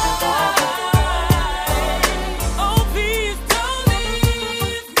tonight. Oh, please don't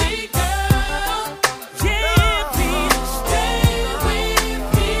leave me, girl. Yeah, please stay with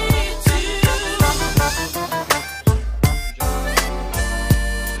me tonight.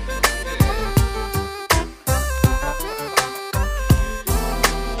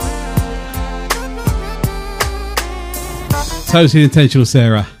 Totally intentional,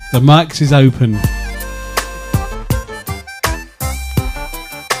 Sarah. The mics is open.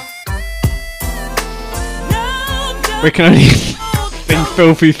 We can only think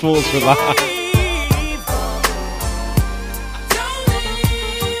filthy thoughts for that.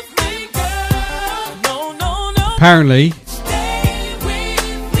 Apparently. No.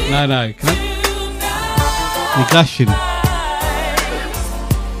 Can I? You're gushing.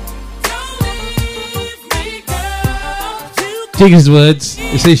 Jigger's words.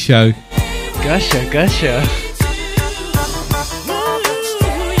 It's his show. Gusher.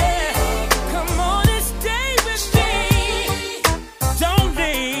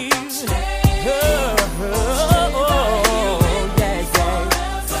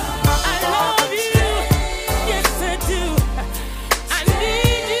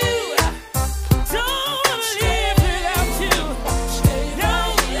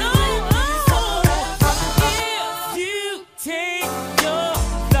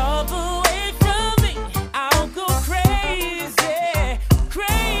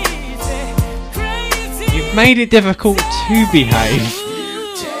 Made it difficult to behave.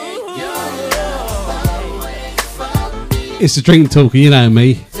 It's the drink talker, you know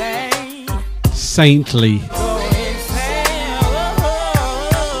me. Saintly.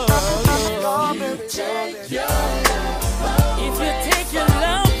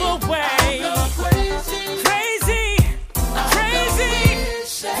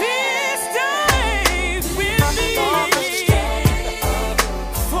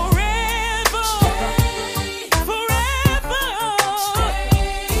 Forever.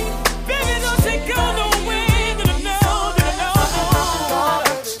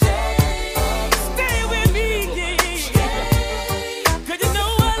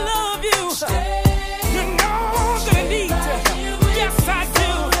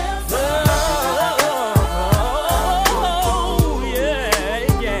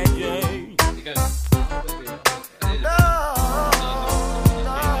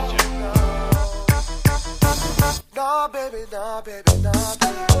 baby, nah, baby, nah,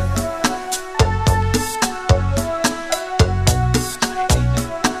 baby.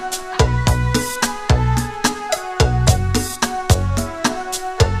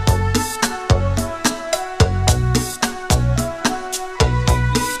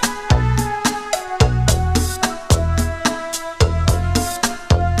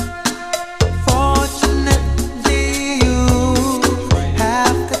 Fortunately, you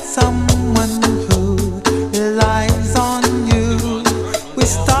have got someone who relies on you. We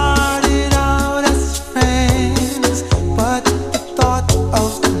started out as friends, but the thought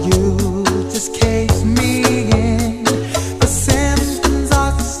of you just caved me in. The symptoms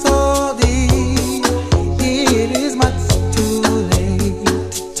are so deep, it is much too late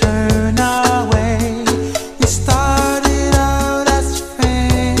to turn away. We started out as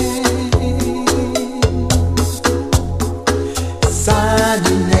friends. Sign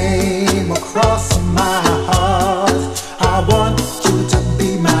your name across my heart. I want you to be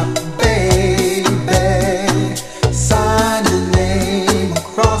my baby. Sign your name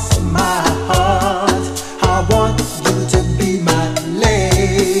across my heart. I want you to be my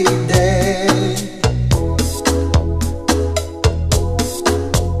lady.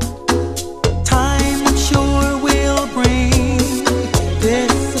 Time, I'm sure, will bring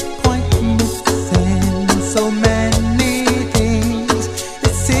disappointments and so many things.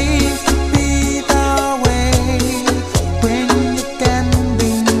 It seems to be the way when you're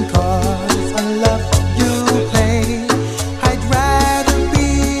gambling, 'cause I love you play. I'd rather be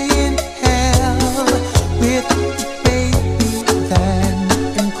in hell with you, baby, than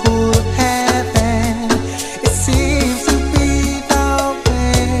in cool heaven. It seems to be the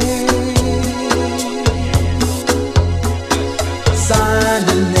way. Sign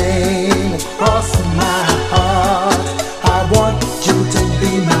your name across my heart. I want you to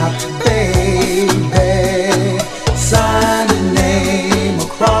be my baby. Sign your name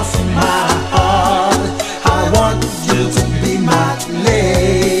across my heart. I want you to be my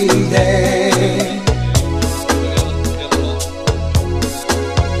lady.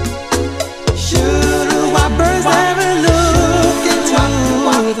 Should our birds ever look into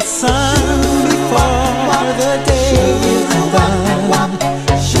the sun before the day is done?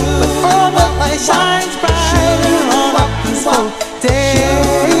 But all the light shines brighter on a peaceful day.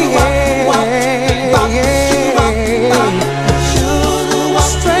 Should a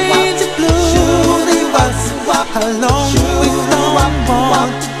stranger blue leave us alone? We don't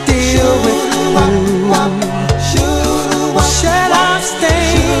want to deal with you. We'll shed our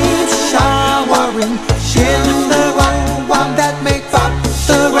stains, showering in the one that makes up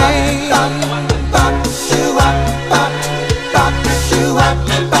the rain.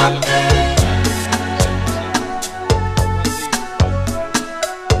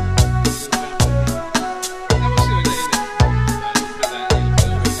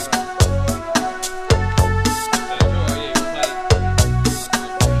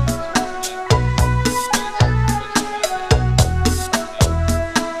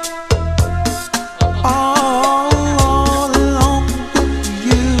 All alone with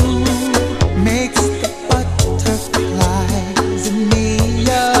you makes the butterflies in me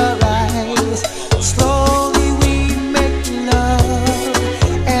arise. Slowly we make love,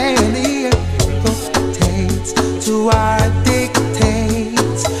 and the earth rotates to our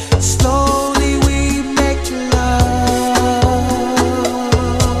dictates. Slowly we make love.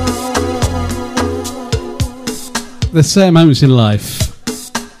 There's certain moments in life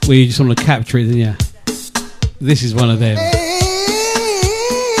where you just want to capture it, don't you? This is one of them. Hey,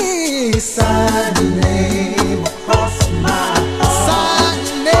 sign your name across my heart. Sign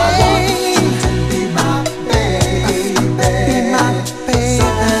your name. I want you to be my baby. Be my baby.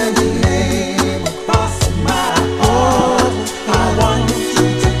 Sign your name across my heart. I want you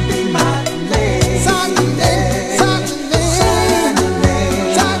to be my lady. Sign your name. Sign your name. Sign your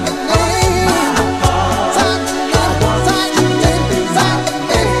name. Sign your name. My heart. Sign your name. Sign your name. Sign your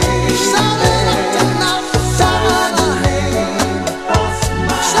name. Sign it up tonight. Sign your name across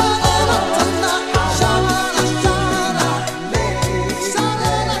my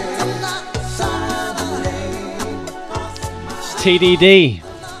TDD.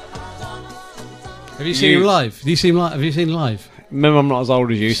 Have you seen him live? Have you seen live? Remember, I'm not as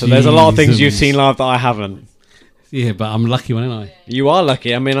old as you, so there's a lot of things you've seen live that I haven't. Yeah, but I'm a lucky one, aren't I? You are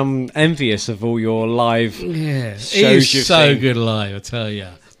lucky. I mean, I'm envious of all your live shows He's you've so seen. good live, I tell you.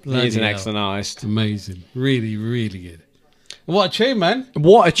 He's an excellent artist. Amazing. Really, really good. What a tune, man.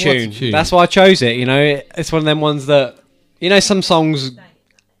 What a tune. That's why I chose it. You know, it's one of them ones that, you know, some songs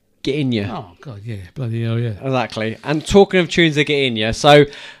get in you. Oh, God, yeah. Bloody hell, yeah. Exactly. And talking of tunes that get in you, so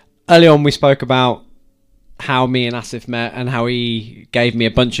early on we spoke about how me and Asif met and how he gave me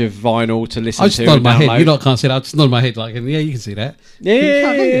a bunch of vinyl to listen I just to. nodded and my head. download. You lot can't see that. I just nodded my head like, yeah, you can see that.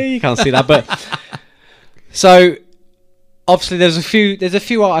 Yeah, you can't see that. But so obviously there's a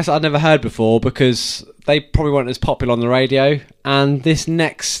few artists I'd never heard before because they probably weren't as popular on the radio. And this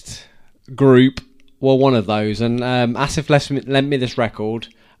next group were one of those. And Asif lent me this record.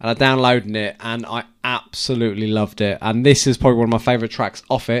 And I downloaded it, and I absolutely loved it. And this is probably one of my favourite tracks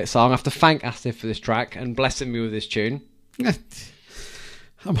off it. So I'm going to have to thank Asif for this track and blessing me with this tune.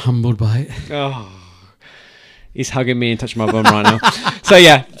 I'm humbled by it. Oh, he's hugging me and touching my bum right now. So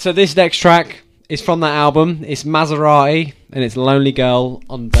yeah, so this next track is from that album. It's Maserati, and it's Lonely Girl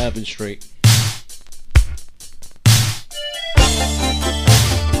on Bourbon Street.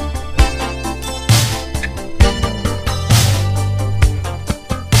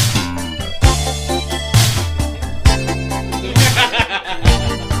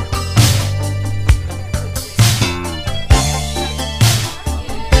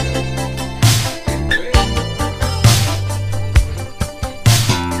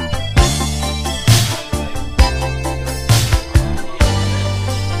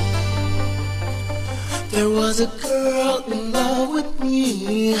 There was a girl in love with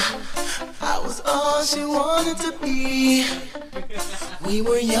me. I was all she wanted to be. We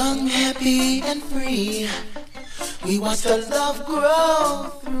were young, happy, and free. We watched our love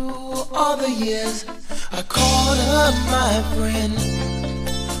grow through all the years. I called her my friend.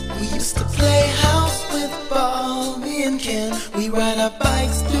 We used to play house with Bobby and Ken. We ride our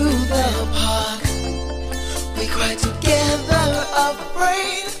bikes through the park. We cried together,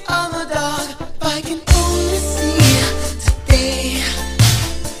 afraid of the dark. If I can only see today,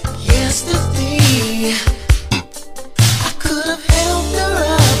 yesterday, I could have helped her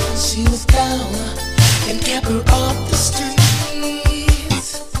up when she was down and kept her off the streets.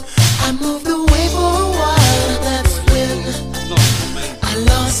 I moved away for a while, that's when I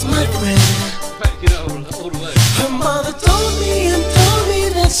lost my friend. Her mother told me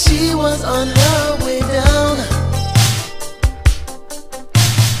that she was on her way down.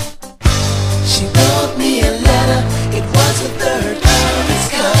 She wrote me a letter, it was the third of its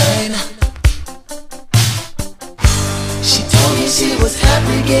kind. She told me she was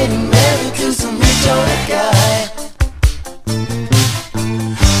happy getting married to some rich older guy.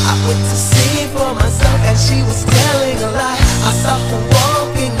 I went to see for myself and she was telling a lie. I saw her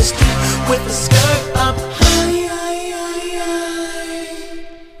walking the street with a skirt up high.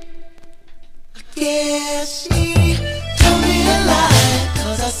 Yeah, she told me a lie,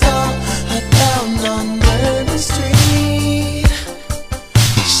 'cause I saw her down on Bourbon Street.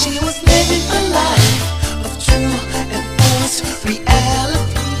 She was living a life of true and false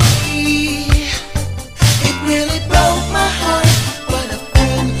reality. It really broke my heart, but a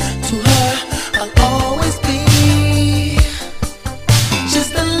friend to her I'll always be.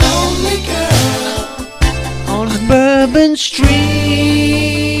 Just a lonely girl on Bourbon Street.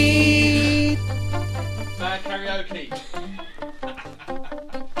 Karaoke.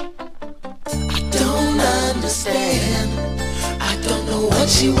 I don't understand. I don't know what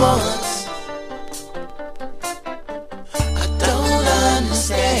she wants. I don't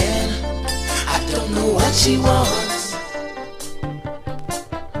understand. I don't know what she wants.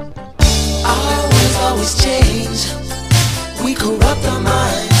 Our ways always change. We corrupt our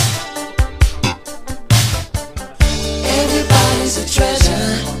minds. Everybody's a treasure.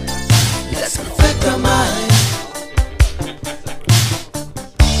 Let's perfect our minds.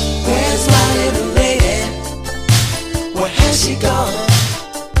 Where's my little lady? Where has she gone?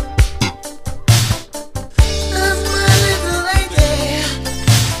 Does my little lady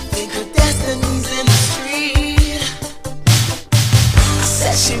think her destiny's in the street? I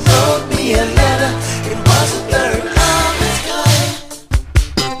said she wrote me a letter. It was a third of its kind.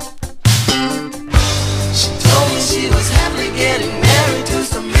 She told me she was happily getting married to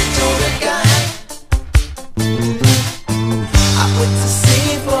some rich older guy. I went to see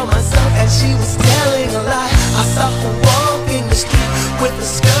for myself and she was telling a lie. I saw her walking the street with a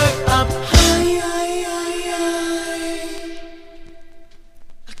skirt up high.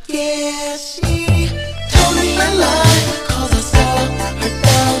 Yeah, she told me a lie, 'cause I saw her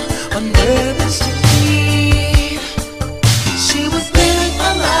down on Bourbon Street. She was living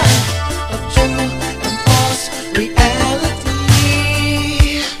a life of true and false reality.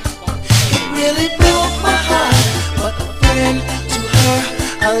 It really broke my heart, but a friend to her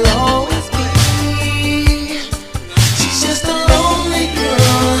I'll always be. She's just a lonely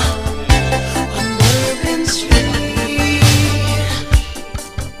girl on Bourbon Street.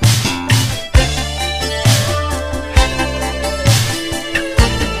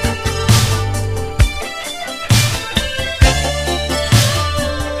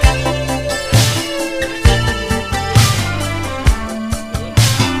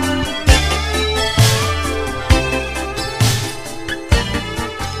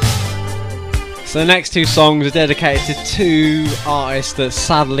 So the next two songs are dedicated to two artists that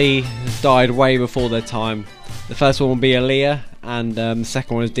sadly died way before their time. The first one will be Aaliyah, and the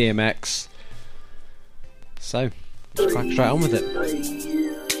second one is DMX. So, let's crack straight on with it.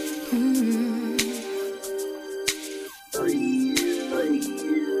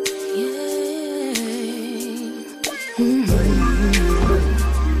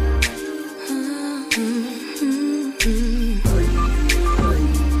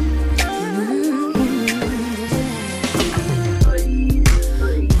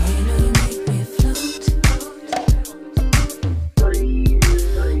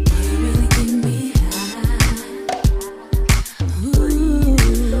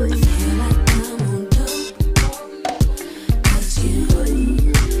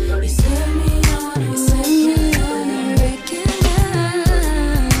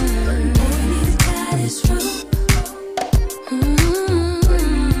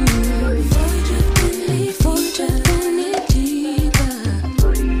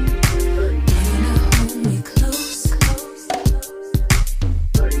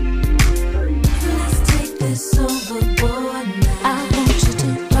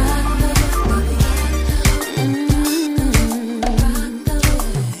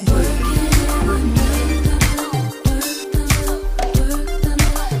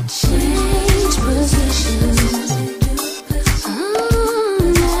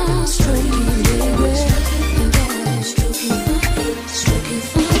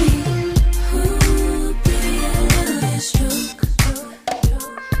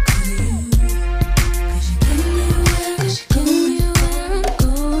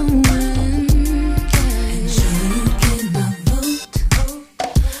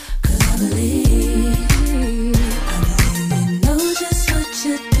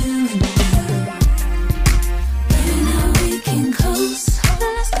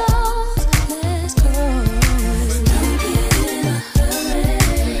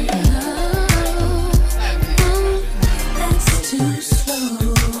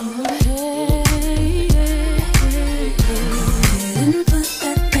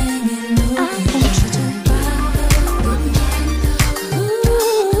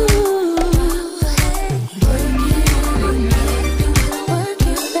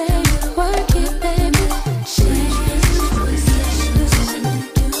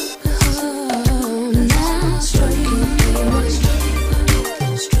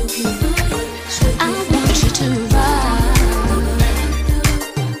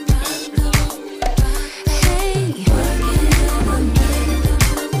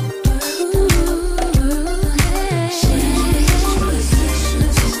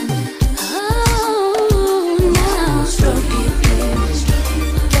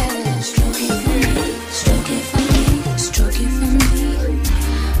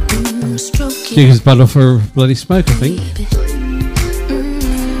 Jiggy's battle for Bloody Smoke, I think.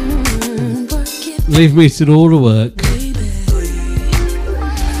 Leave me to do all the work.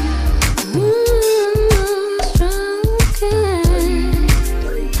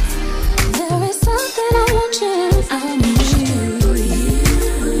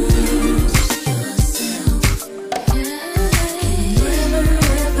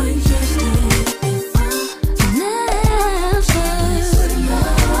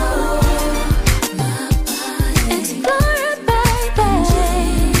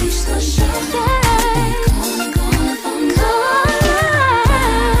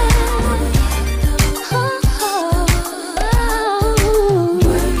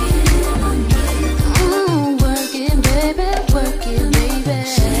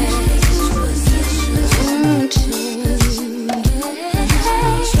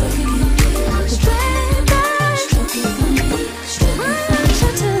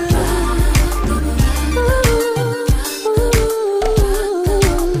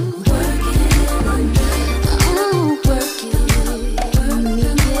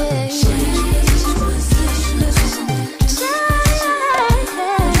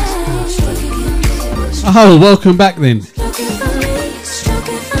 Oh, welcome back then.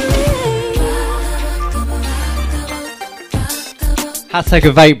 Had to take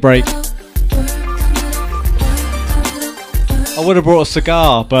a vape break. I would have brought a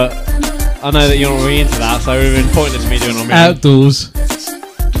cigar, but I know that you're not really into that, so it would have been pointless me doing it on my own. Outdoors.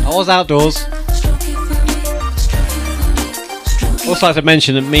 I was outdoors. Also like to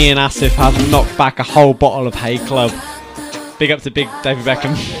mention that me and Asif have knocked back a whole bottle of Hay Club. Big up to Big David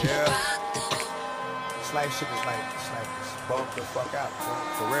Beckham.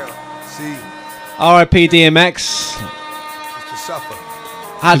 R.I.P. DMX.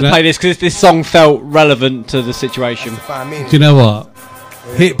 I had to play this because this song felt relevant to the situation. Do you know what?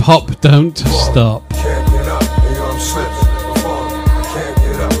 Hip hop don't stop. Can't get up, hey yo, I'm slipping, I'm falling. I can't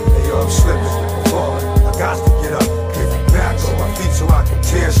get up, hey yo, I'm slipping, I'm falling. I got to get up, get back on my feet so I can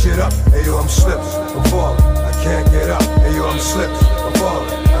tear shit up. Hey yo, I'm slipping, I'm falling. I can't get up, hey yo, I'm slipping, I'm falling.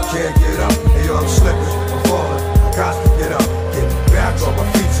 I can't get up, hey yo, I'm slipping, I'm falling. I got to get up, get back on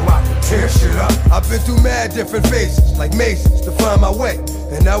my feet so I can tear shit up. I've been through mad different phases, like mazes, to find my way.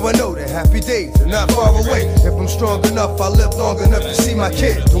 And now I know that happy days are not far away. If I'm strong enough, I'll live long enough to see my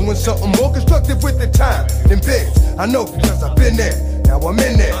kids doing something more constructive with the time than bids. I know because I've been there, now I'm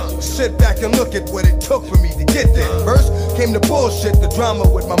in there. Sit back and look at what it took for me to get there. First came the bullshit, the drama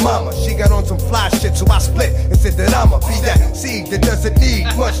with my mama. She got on some fly shit, so I split and said that I'ma be that seed that doesn't need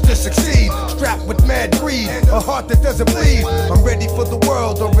much to succeed. Strapped with mad greed, a heart that doesn't bleed. I'm ready for the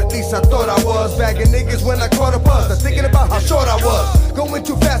world, or at least I thought I was. Bagging niggas when I caught a buzz. I'm thinking about how short I was. Going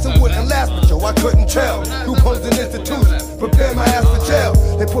too fast and wouldn't last, but yo, I couldn't tell. Loopholes in institutions, prepare my ass for jail.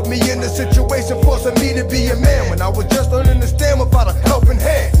 They put me in a situation forcing me to be a man when I was just learning to stand without a helping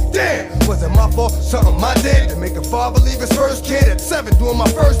hand. Damn, was it my fault? Something I did to make a father leave his first kid at 7 doing my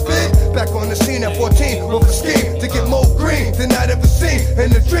first bid. Back on the scene at 14 with a scheme to get more green than I'd ever seen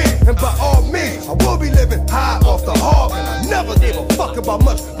in a dream. And by all means, I will be living high off the hog. And I never gave a fuck about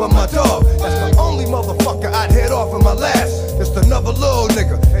much but my dog. That's the only motherfucker I'd head off in my last. Just another little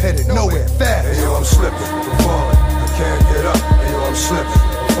nigga headed nowhere fast. Hey yo, I'm slipping, I'm falling. I can't get up. Hey yo, I'm slipping,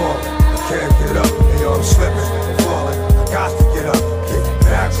 I'm falling. I can't get up. Hey yo, I'm slipping, I'm falling. I got to get up, get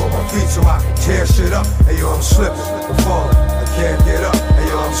back on my feet so I can tear shit up. Hey yo, I'm slipping, I'm falling. I can't get up. Hey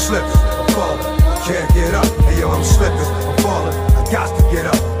yo, I'm slipping, I'm falling. I can't get up. Hey yo, I'm slipping, I'm falling. I got to get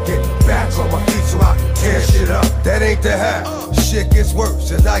up, get back on my feet so I can tear shit up. That ain't the half. Shit gets worse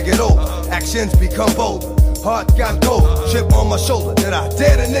as I get older. Actions become bolder. Heart got cold, chip on my shoulder that I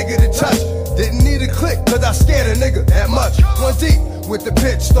dared a nigga to touch. Didn't need a click, cause I scared a nigga that much. One deep with the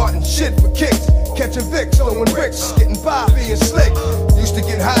pitch, starting shit for kicks. Catching Vicks, throwing bricks, getting by, being slick. Used to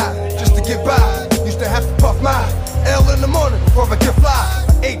get high, just to get by. Used to have to puff my L in the morning before I could fly.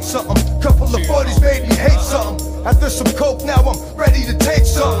 I ate something, couple of 40s made me hate something. After some coke, now I'm ready to take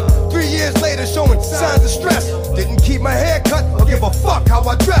something. 3 years later, showing signs of stress. Didn't keep my hair cut or give a fuck how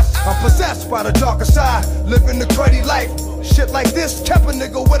I dress. I'm possessed by the darker side, living the cruddy life. Shit like this kept a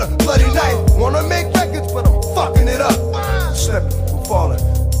nigga with a bloody knife. Wanna make records, but I'm fucking it up. I'm slipping, I'm falling,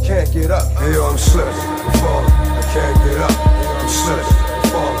 can't get up. Hey yo, I'm slipping, I'm falling, I can't get up. Hey yo, I'm slipping, I'm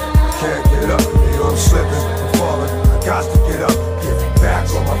falling, I can't get up. Hey yo, I'm slipping, I'm falling, I got to get up. Get back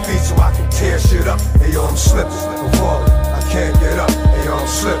on my feet so I can tear shit up. Hey yo, I'm slipping, I'm falling, I can't get up. Hey yo, I'm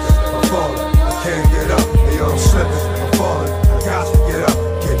slipping, I'm falling, I can't get up. Hey yo, I'm slipping, I'm falling, I got to get up.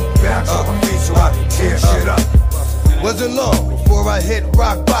 Get back on my feet so I can tear shit up. Wasn't long before I hit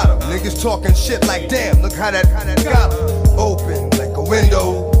rock bottom. Niggas talking shit like damn, look how that got 'em. Open like a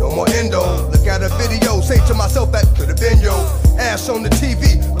window, no more endo. Look at a video, say to myself that could've been yo. Ass on the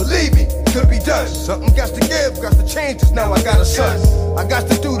TV, believe me, could be done. Something got to give, got to change, cause now I got a son. I got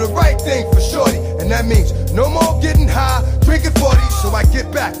to do the right thing for shorty, and that means no more getting high, drinking 40, so I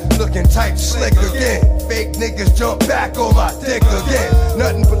get back, looking tight, slick again. Fake niggas jump back on my dick again.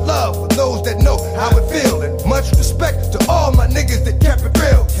 Nothing but love for those that know how it feel, and much respect to all my niggas that kept it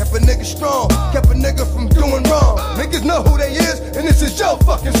real. Kept a nigga strong, kept a nigga from doing wrong. Niggas know who they is, and this is your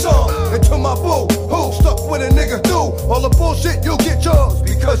fucking song. And to my boo, who stuck with a nigga through all the bullshit, you'll get yours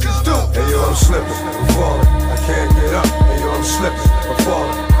because it's due. Hey yo, I'm slipping, I'm falling, I can't get up. Hey yo, I'm slipping, I'm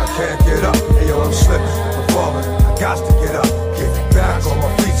falling, I can't get up. Hey yo, I'm slipping, I'm falling, I got to get up. Get back on my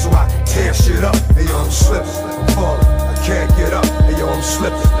feet so I can tear shit up. Hey yo, I'm slipping, I'm falling, I can't get up. Hey yo, I'm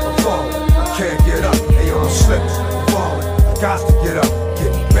slipping, I'm falling, I can't get up. Hey yo, I'm slipping, I'm falling, I got to get up.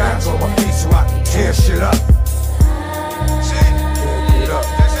 Get back on my feet so I can tear shit up. Can't get up.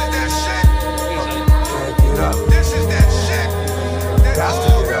 This is that shit. Can't get up. This is that shit. Got to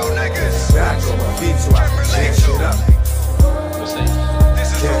get up. Back on my feet so I can tear shit up.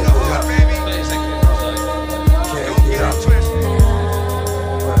 Can't get up. Can't get up.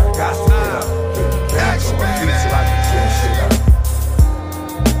 But I got to get up. Get back on my feet so I can tear shit up.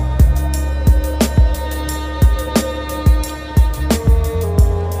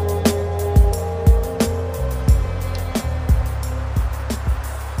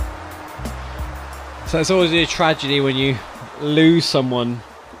 So it's always a tragedy when you lose someone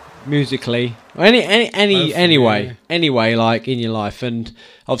musically, or anyway, like in your life. And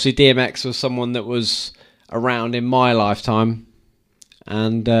obviously DMX was someone that was around in my lifetime,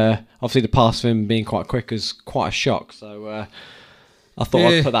 and obviously the pass of him being quite quick is quite a shock. So I thought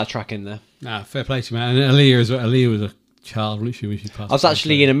I'd put that track in there. Nah, fair play to you, man. And Aaliyah as well. Aaliyah was a child, wasn't she, when she passed I was away?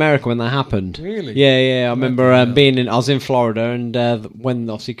 actually in America when that happened. Really? Yeah. I remember being in. I was in Florida, and when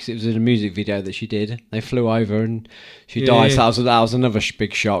obviously 'cause it was in a music video that she did, they flew over and she died. Yeah. So that was another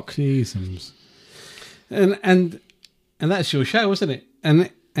big shock. Jesus. And that's your show, wasn't it? And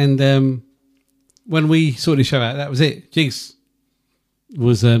when we sorted the show out, that was it. Jigs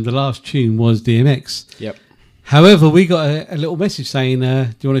was the last tune was DMX. Yep. However, we got a little message saying,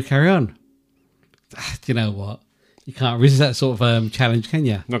 "Do you want to carry on?" Do you know what? You can't resist that sort of challenge, can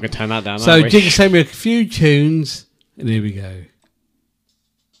you? Not going to turn that down. So are we? Jigs sent me a few tunes, and here we go.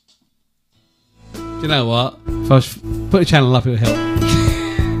 Do you know what? If I was put the channel up, it would help.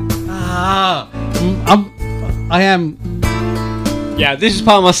 I am. Yeah, this is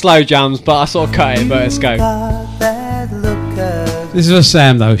part of my slow jams, but I sort of cut it. But let's go. This is for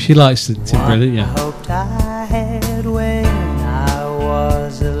Sam though. She likes the Timberlake, yeah. Hoped I had when I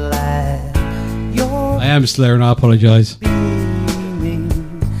was alive. I am slurring. I apologise. We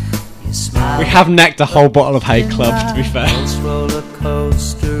have necked a whole bottle of Hate Club, to be fair. Roller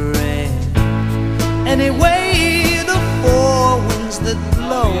coaster anyway, the four winds that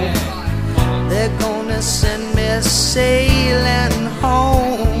blow, they're gonna send me sailing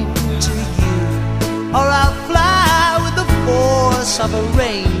home to you, or I'll fly with the force of a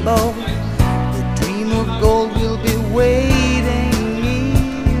rainbow. The dream of gold will be waiting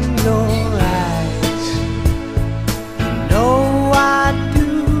in your eyes. You know I do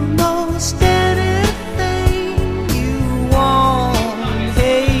most anything you want.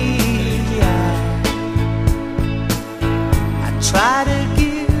 Hey, I try to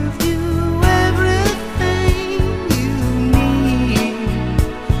give you everything you need.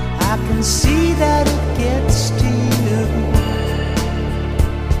 I can see that it gets to you.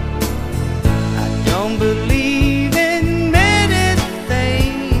 I don't believe in many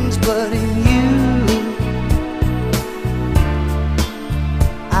things, but in you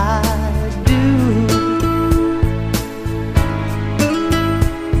I do.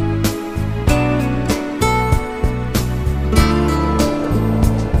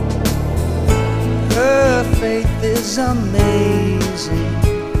 Her faith is amazing.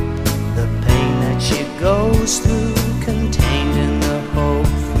 The pain that she goes through, contained in the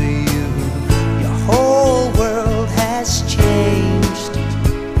hope for you. Your whole world has changed.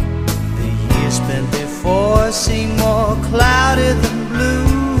 The years spent before seem more cloudy than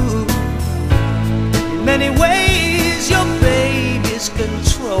blue. In many ways, your baby's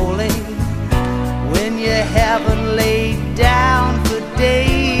controlling when you haven't laid down for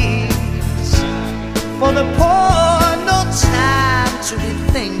days. For the poor, no time to be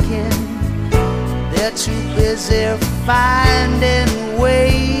thinking. They're too busy finding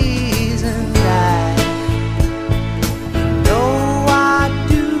ways, and I know I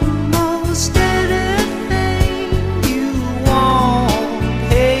do most anything you want.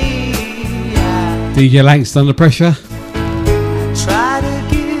 Hey, DJ Langston Under Pressure. try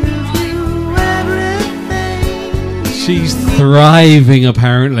to give you everything. She's thriving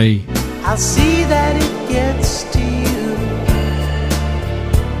apparently. I'll see that it gets to you.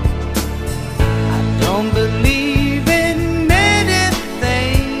 I don't believe in many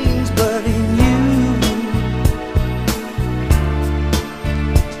things, but in you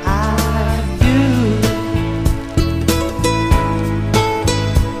I do.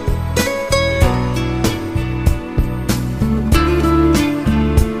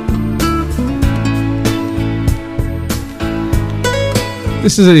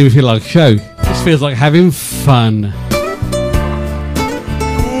 This doesn't even feel like a show. This feels like having fun.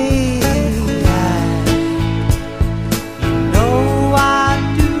 know I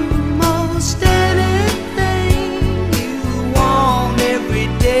do most anything you want every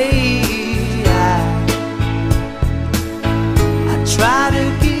day. I try to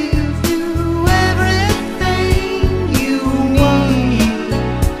give you everything you need.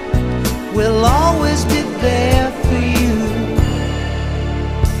 We'll always be there for you.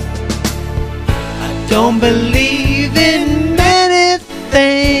 I don't believe in many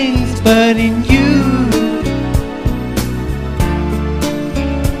things, but in you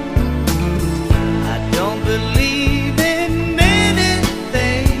I don't believe in many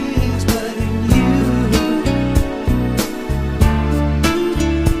things, but in you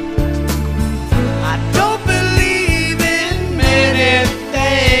I don't believe in many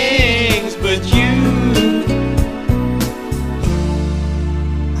things, but you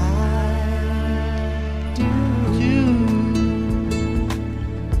I do.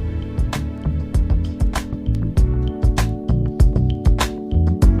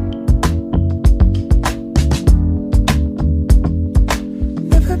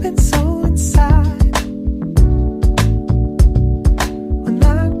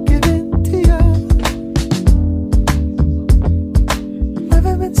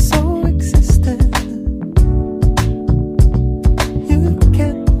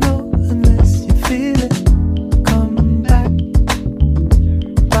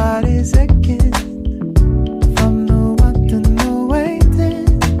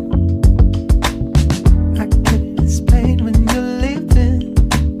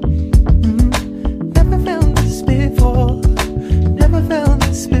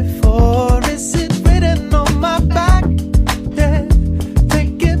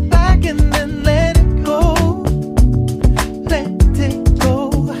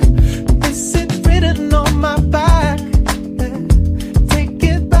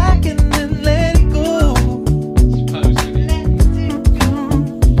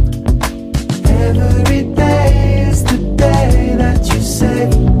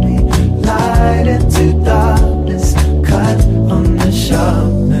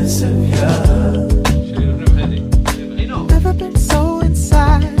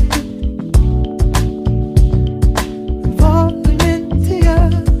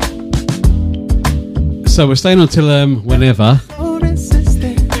 So we're staying until whenever.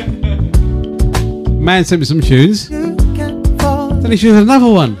 Man sent me some tunes. Then he should have another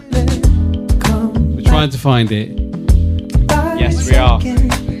one. We're trying to find it. Yes, we are.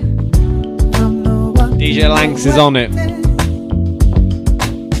 DJ Lanx is on it.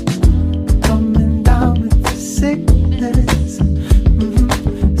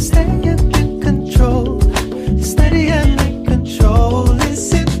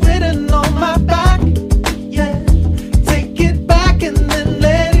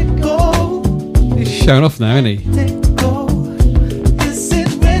 Showing off now, isn't he?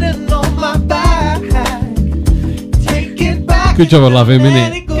 Good job, I love him,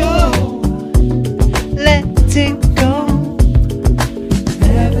 innit? Let it go.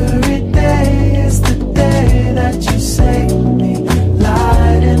 Every day is the day that you save me.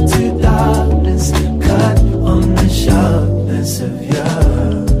 Light into darkness, cut on the sharpness of your.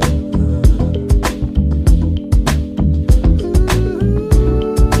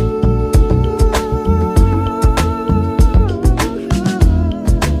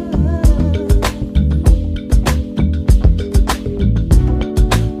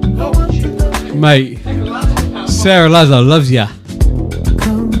 Mate, Sarah Ludlow loves ya.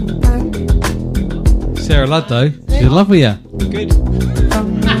 Sarah Ludlow, she's in love with ya. Good.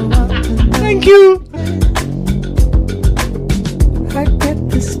 Thank you. I get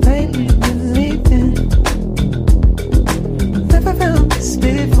this pain when you're leaving. Never felt this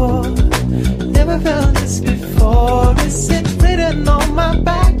before. Never felt this before. Is it written on my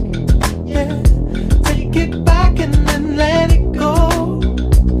back? Yeah. Take it back and then let it go.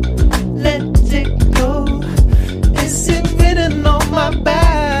 Let it go. Is it written on my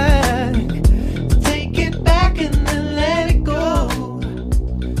back? Take it back and then let it go.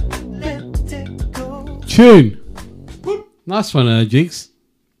 Let it go. Tune. Nice one, Jigs.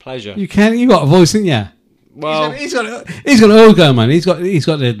 Pleasure. You got a voice, ain't ya? Well, he's got it all going, man. He's got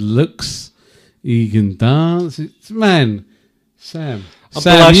the looks. He can dance. Man, Sam.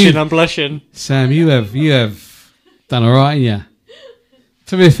 I'm blushing. Sam, you have done all right, ain't ya?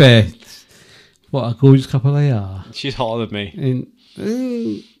 To be fair, what a gorgeous couple they are. She's hotter than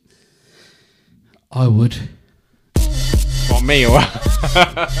me. I would. What, me or?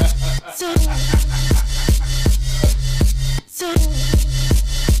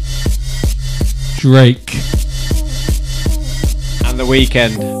 Drake. And The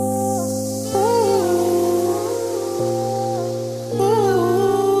Weeknd.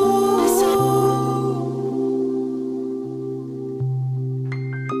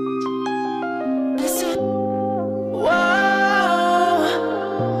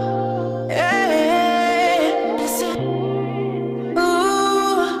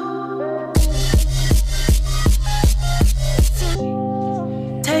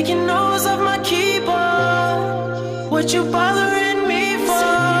 Taking notes of my keyboard. What you bothering me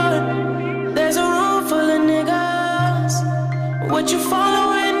for? There's a room full of niggas. What you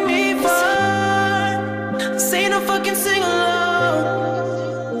following me for? This ain't no fucking sing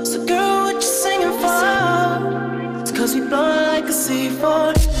along. So girl, what you singing for? It's cause we blowing like a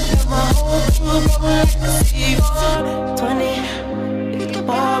C4. My whole crew blowing like a C4. 20, get the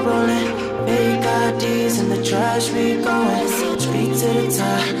ball rolling. Big IDs in the trash, we going straight to the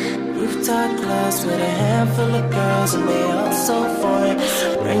top. Rooftop clubs with a handful of girls and they all so foreign.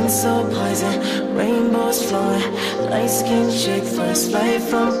 Rain so poison, rainbows flowing. Light skinned chick, first flight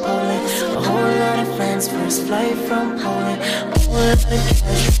from Poland. A whole lot of friends, first flight from Poland. A whole lot of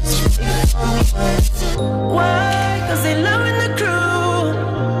cash, straight from Poland. Why? Cause they loving the crew.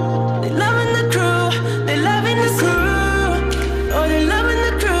 They loving the crew. They loving the crew. Oh, they loving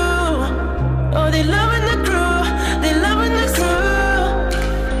the crew. Oh, they loving the crew. They loving the crew.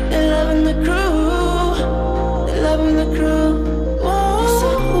 They loving the crew. They loving the crew.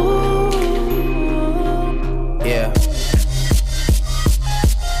 Yeah.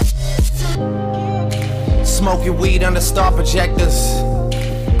 Smoking weed under star projectors.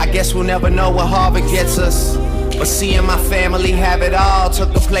 I guess we'll never know what Harvard gets us. But seeing my family have it all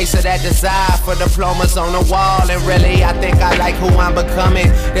took the place of that desire for diplomas on the wall. And really, I think I like who I'm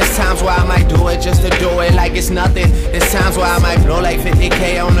becoming. There's times where I might do it just to do it like it's nothing. There's times where I might blow like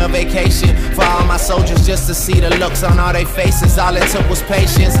 50K on a vacation for all my soldiers just to see the looks on all their faces. All it took was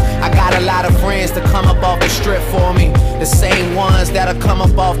patience. I got a lot of friends to come up off the strip for me. The same ones that'll come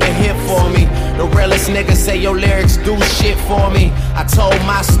up off the hip for me. The realest niggas say your lyrics do shit for me. I told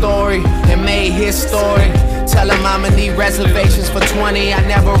my story and made his story. Tell him I'ma need reservations for 20. I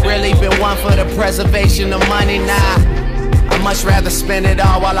never really been one for the preservation of money, nah. I much rather spend it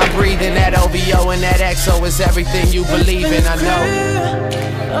all while I'm breathing. That OVO and that XO is everything you believe in, I know.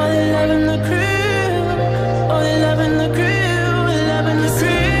 Oh, they loving the crew.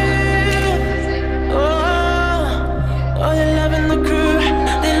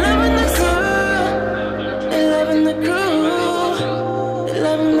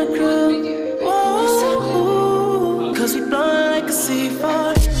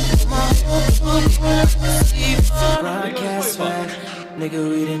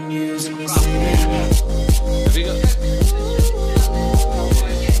 been using the city. Have you got?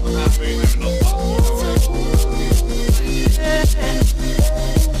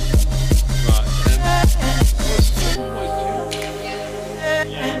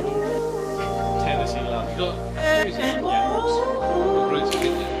 Tennessee Love. You got music?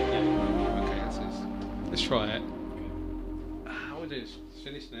 Okay, that's it. Let's try it. How we do this? It's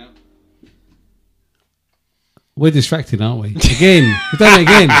finished now. We're distracted, aren't we? Again. We've done it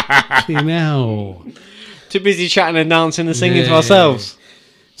again. Now. Too busy chatting and dancing and singing to ourselves.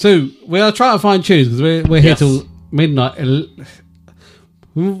 So we are trying to find tunes because we're here till midnight.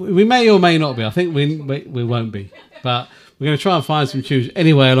 We may or may not be. I think we won't be, but we're going to try and find some tunes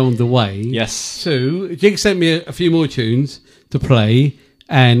anyway along the way. Yes. So Jig sent me a few more tunes to play,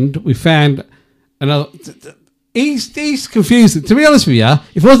 and we found another. He's confused. To be honest with you,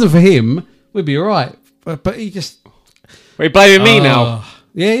 if it wasn't for him, we'd be all right. But he just. Are you blaming me now?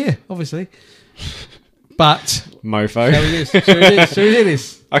 Yeah, obviously. But mofo. Shall we do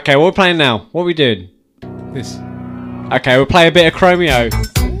this? Okay, what are we playing now? What are we doing? This. Okay, we'll play a bit of Chromeo.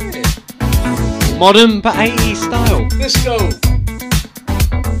 Modern but 80s style. Disco.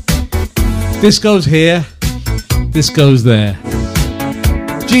 Disco's here. Disco's there.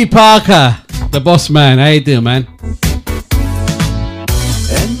 G Parker, the boss man. How you doing, man?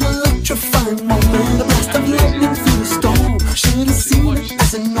 An electrifying moment, a blast of lightning through the storm. Should have seen it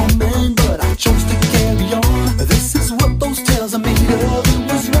as an old man, but I chose to carry on. This is what those tales are made of.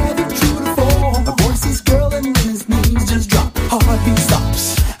 It was rather true to form. A voice is girl and then his knees just drop. Heartbeat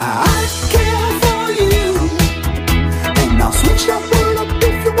stops. I care for you, and I'll switch that word up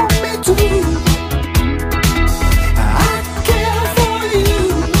if you want me to. I care for you,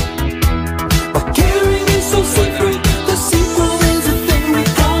 but caring is so sacred. The sequel is a thing we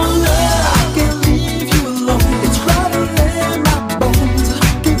call love. I can't leave you alone. It's rattling in my bones. I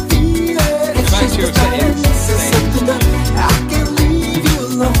can feel it. It's just the tiredness is something that I can't leave you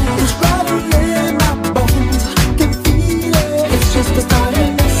alone. It's rattling in my bones. I can feel it. It's just the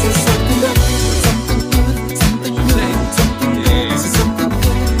tiredness is something that something good, something good, something good. This is something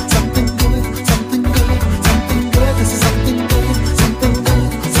good, something good, something good, something good. This is something good, something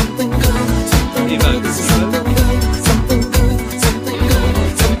good, something good, something good. This is something good, something good, something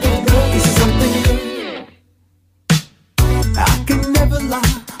good, something good. This is something good. I can never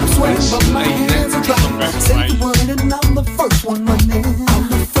lie. I'm sweating, but my hands are dry. Say the word and I'm the first one running. I'm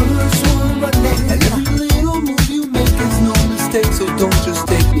the first one running. And every little move you make is no mistake. So don't just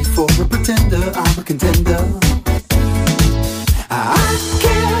take me for a pretender. I'm a contender. I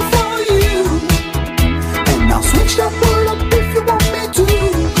care for you, and I'll switch that word up if you want me to.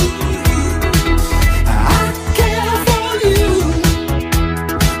 I care for you,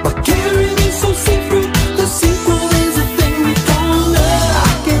 but caring is so sacred. The sequel is a thing we call love.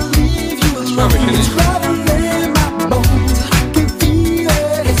 I can't leave you alone. It's rattling my bones. I can feel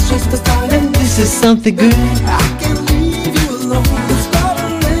it. It's just the start, and this is something good. I can't leave you alone. It's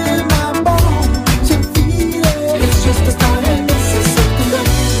rattling my bones. You feel it. It's just the start, and this is something good.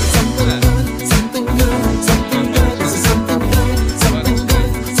 Something good. Something good. Something good. This is something good. Something good.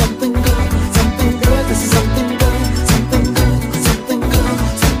 Something good. Something good. This is something good. Something good. Something good.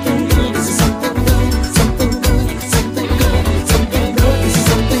 Something good. This is something good. Something good. Something good. Something good. This is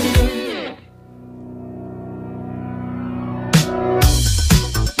something good.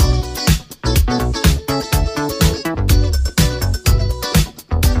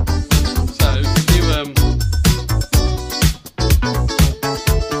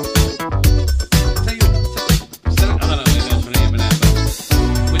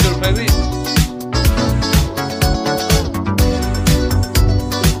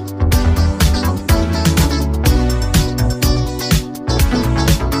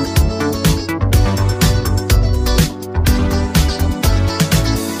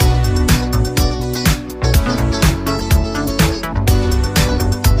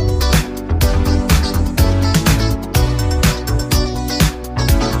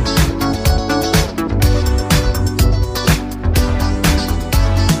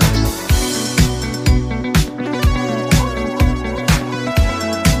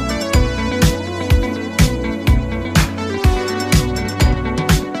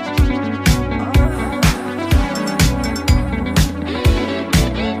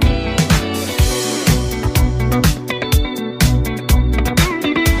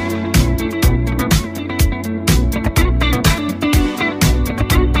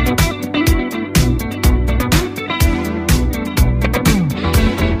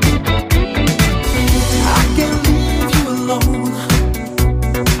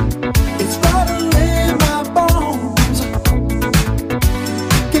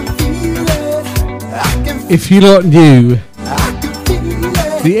 If you lot knew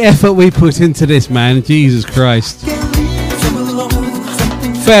the effort we put into this, man, Jesus Christ.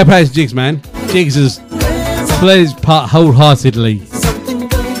 Fair play to Jigs, man. Jigs has played his part wholeheartedly.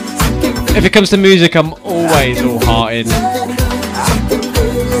 If it comes to music, I'm always all-hearted.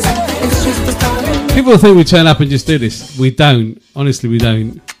 People think we turn up and just do this. We don't. Honestly, we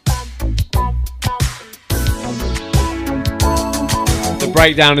don't. The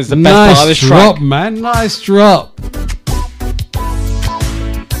breakdown is the best Nice part of this drop, track. man. Nice drop.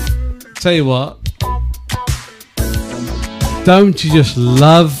 Tell you what. Don't you just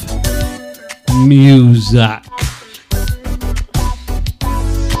love music?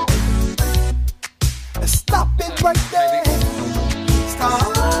 Stop it right there.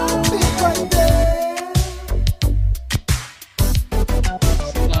 Stop it right there.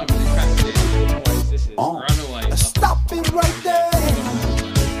 Stop it right there.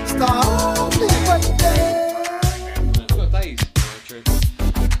 Stop it right there.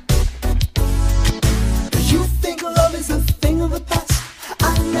 You think love is a thing of the past?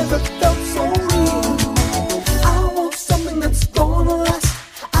 I never felt so real. I want something that's gonna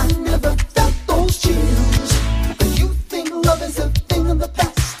last. I never felt those chills. You think love is a thing of the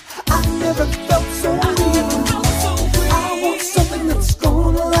past? I never felt so real. I want something that's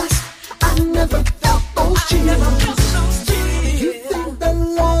gonna last. I never felt those chills. You think that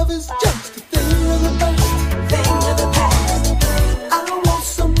love is just a thing of the past? Thing of the past. I want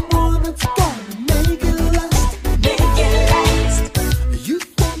someone that's gonna make it last. Make it last. You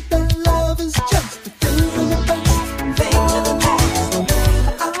think that love is just a thing of the past? Thing of the past.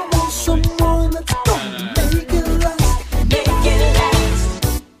 I want someone that's gonna make it last. Make it last.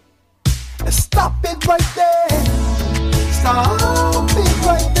 Stop it right there. Stop it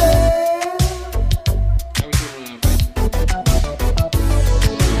right there.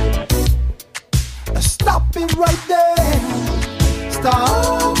 Stop it right there.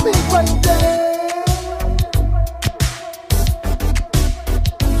 Stop it right there.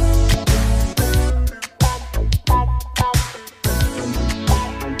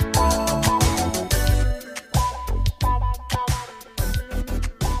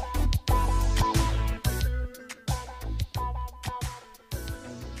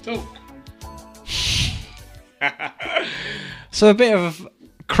 So a bit of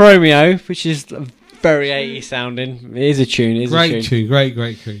Chromeo, which is very 80s sounding. It is a tune. It is Great a tune.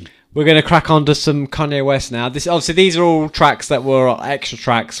 Great tune. We're going to crack on to some Kanye West now. This obviously these are all tracks that were extra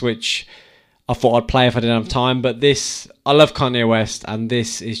tracks, which I thought I'd play if I didn't have time. But this, I love Kanye West, and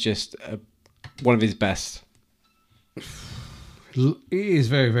this is just one of his best. It is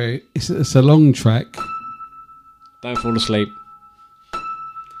very. It's a long track. Don't fall asleep.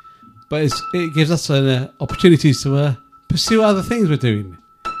 But it gives us opportunities to pursue other things we're doing.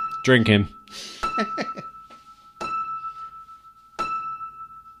 Drinking.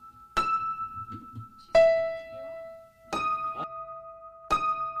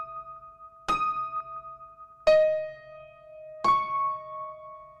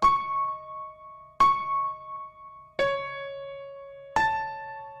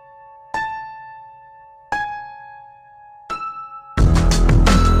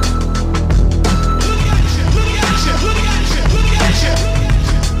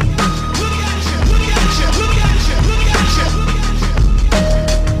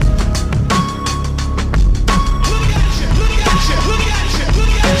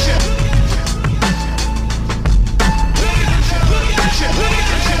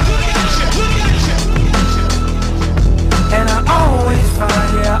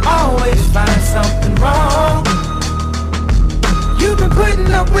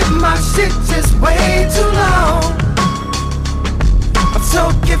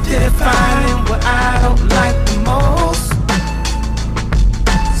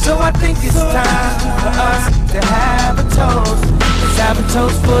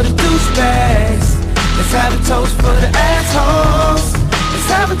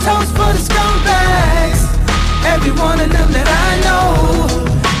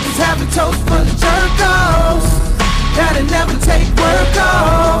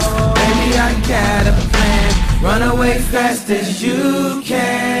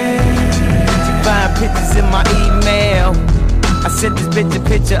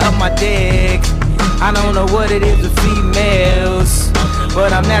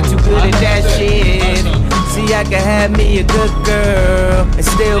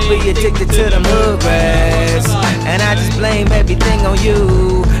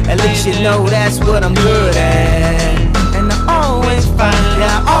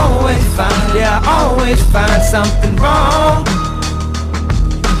 Something wrong.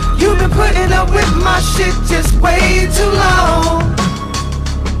 You've been been putting up with my shit just way too long.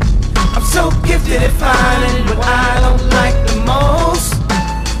 I'm so gifted at finding what I don't like the most.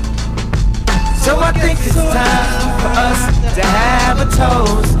 So I think it's time for us to have a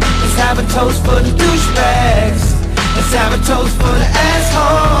toast. Let's have a toast for the douchebags. Let's have a toast for the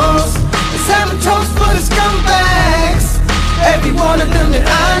assholes. Let's have a toast for the scumbags. Every one of them that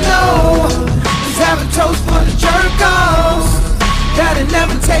I know. Let's have a toast for the jerk-offs that'll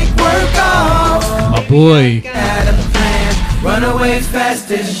never take work off. Oh boy. Got a plan. Run away as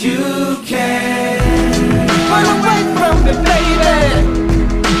fast as you can. Run away from me, baby.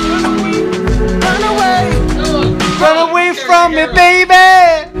 Run away. Run away from me,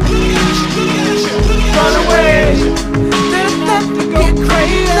 baby. Run away. There's nothing to get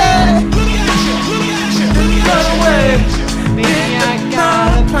crazy. Run away. Baby, I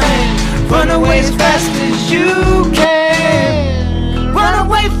got a plan. Run away as fast as you can. Run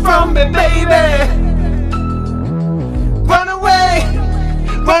away from me, baby. Run away.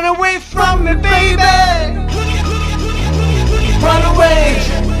 Run away from me, baby. Run away.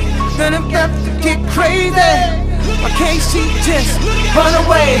 Then I'm got to get crazy. I can't see, just run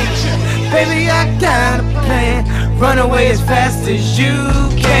away. Baby, I got a plan. Run away as fast as you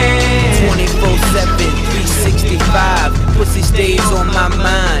can. 24/7, 365. Pussy stays on my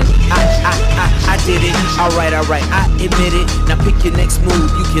mind. I did it. Alright, I admit it. Now pick your next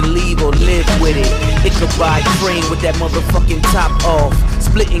move. You can leave or live with it. Ichabod Crane with that motherfucking top off.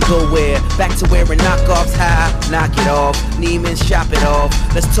 Split and go where? Back to wearing knockoffs high. Knock it off. Neiman, shop it off.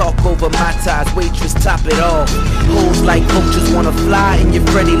 Let's talk over my ties. Waitress, top it off. Hoes like vultures wanna fly in your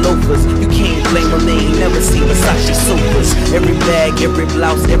Freddy loafers. You can't blame them. They ain't never seen Versace sofas. Every bag, every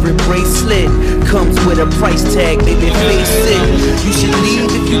blouse, every bracelet comes with a price tag. Baby, face it. You should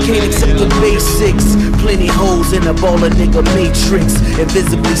leave if you can't accept the basics. Plenty hoes in a baller nigga matrix.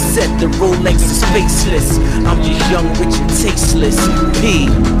 Invisibly set, the Rolex is faceless. I'm just young, rich, and tasteless. P.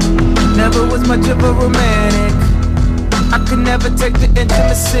 Never was much of a romantic. I could never take the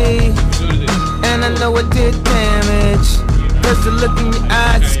intimacy. And I know it did damage. Cause the look in your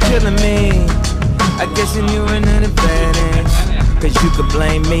eyes is killing me. I guess you knew an advantage. Cause you could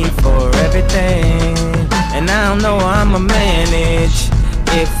blame me for everything. And I don't know how I'ma manage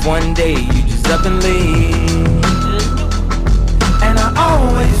if one day you just up and leave. And I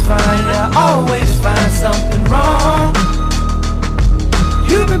always find something wrong.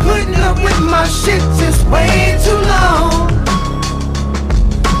 You've been putting up with my shit just way too long.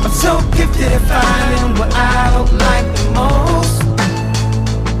 I'm so gifted at finding what I don't like the most.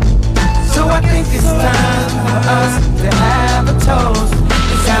 So I think it's time for us to have a toast.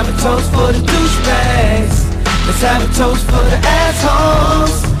 Let's have a toast for the douchebags. Let's have a toast for the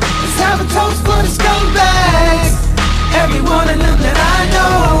assholes. Let's have a toast for the scumbags. Every one of them that I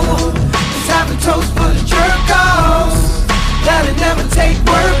know. Let's have a toast for the jerk-offs that'll never take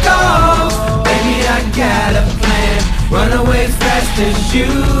work off. Baby, I got a plan. Run away as fast as you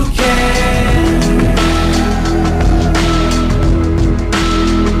can.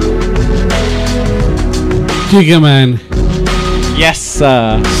 Giga Man. Yes,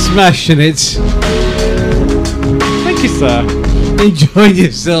 sir. Smashing it. Thank you, sir. Enjoying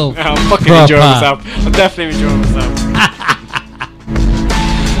yourself. I'm fucking Proper. enjoying myself. I'm definitely enjoying myself.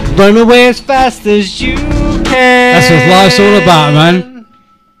 Run away as fast as you can. That's what life's all about, man.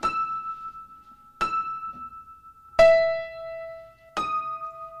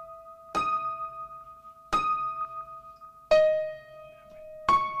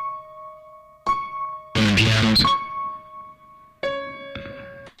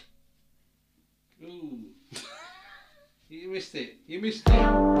 You missed it. You missed it.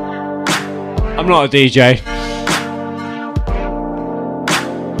 I'm not a DJ.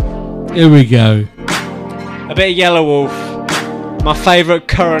 Here we go. A bit of Yellow Wolf. My favourite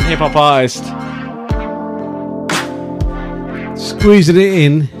current hip hop artist. Squeezing it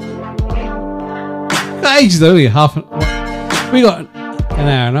in. Got ages though, we got an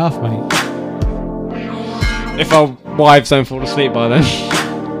hour and a half, mate. If our wives don't fall asleep by then.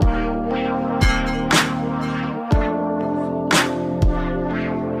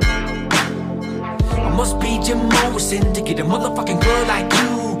 I must be Jim Morrison to get a motherfucking girl like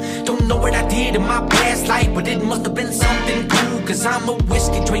you. Don't know what I did in my past life, but it must have been something cool. Cause I'm a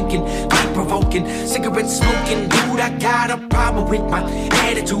whiskey drinking, pipe provoking, cigarette smoking dude. I got a problem with my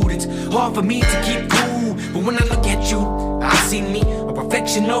attitude. It's hard for me to keep cool. But when I look at you, I see me, a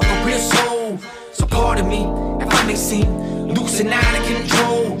reflection of a real soul. So pardon me if I may seem loose and out of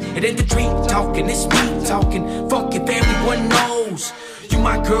control. It ain't the dream talking, it's me talking. Fuck if everyone knows you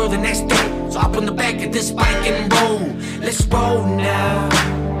my girl and that's that. So hop on the back of this bike and roll. Let's roll now.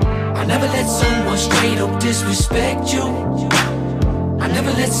 I let someone straight up disrespect you. I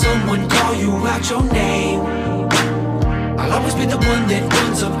never let someone call you out your name. I'll always be the one that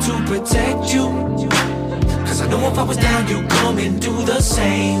runs up to protect you. Cause I know if I was down, you'd come and do the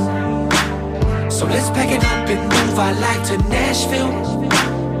same. So let's pack it up and move our life to Nashville.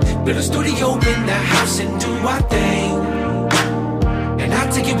 Build a studio in the house and do our thing. And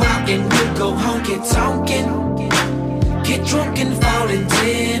I'll take you out and we'll go honky-tonkin'. Get drunk and fall in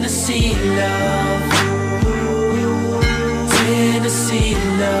Tennessee love. Tennessee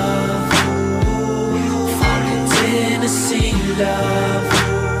love. Fall in Tennessee love.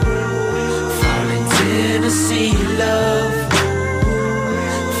 Fall in Tennessee love.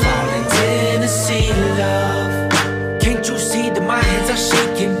 Fall in Tennessee love. Can't you see that my hands are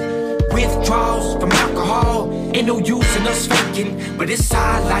shaking? Withdrawals from alcohol. Ain't no use in us faking. But it's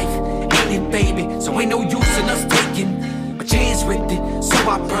our life, ain't it, baby? So ain't no use in us taking a chance with it. So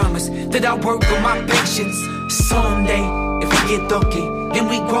I promise that I'll work on my patience. Someday, if we get lucky, then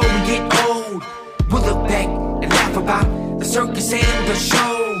we grow and get old, we'll look back and laugh about the circus and the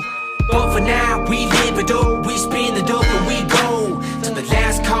show. But for now, we live it up, we spin it up and we go to the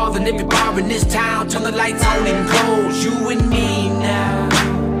last call in every bar in this town. Turn the lights on and close, you and me now.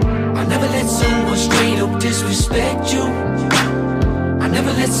 I never let someone straight up disrespect you. I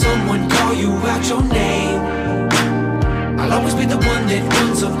never let someone call you out your name. I'll always be the one that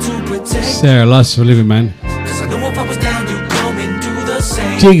runs up to protect. Sarah, life's for living, man. Cause I know if I was down, you'd come and do the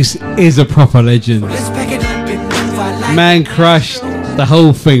same. Jigs is a proper legend. Let's pack it up and move our life. Man crushed the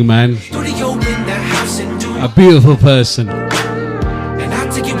whole thing, man. Studio in the house and do. A beautiful person. And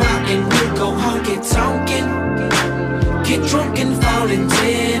I'll take you out and we'll go honky-tonkin'. Get drunk and fall in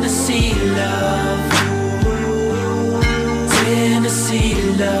Tennessee love. Tennessee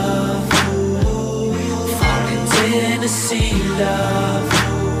love. Fall in Tennessee love.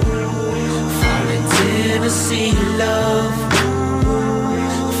 Fall in Tennessee love.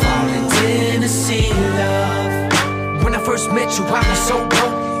 Fall in Tennessee love. When I first met you, I was so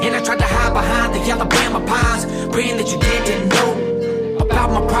broke, and I tried to hide behind the Alabama pines, praying that you didn't know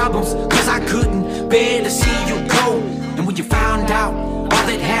about my problems, cause I couldn't bear to see you go. And when you found out all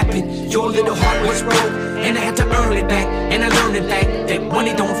that happened, your little heart was broke, and I had to earn it back, and I learned it back, that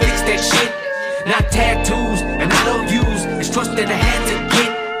money don't fix that shit. Not tattoos and I don't use, it's trust that I had to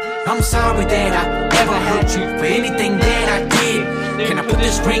get. I'm sorry that I ever hurt you for anything that I did. Can I put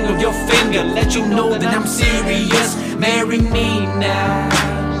this ring on your finger, let you know that I'm serious? Marry me now.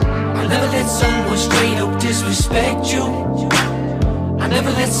 I never let someone straight up disrespect you. I never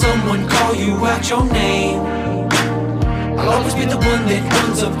let someone call you out your name. I'll always be the one that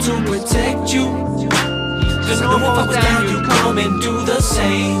runs up to protect you. Cause I know if I was down, you'd come and do the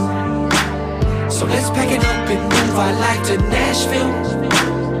same. So let's pack it up and move our life to Nashville.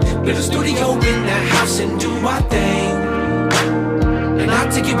 Build a studio in the house and do our thing. And I'll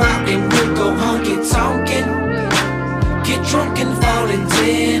take you out and we'll go honky-tonkin'. Get drunk and fall in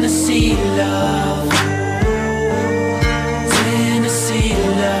Tennessee love. Tennessee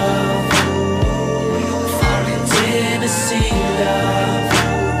love. Fall in Tennessee love.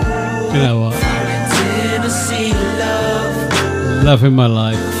 You know what? Fall in Tennessee love. Love in my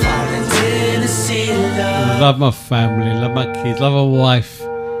life. Fall in Tennessee love. Love my family. Love my kids. Love my wife.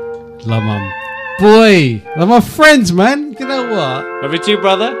 Love my boy. Love my friends, man. You know what? Love you too,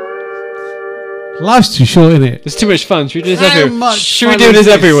 brother. Life's too short, isn't it? It's too much fun. Should we do this How every much Should we fun do is this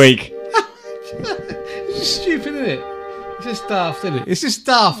this? every week? It's just stupid, isn't it? It's just daft, isn't it? It's just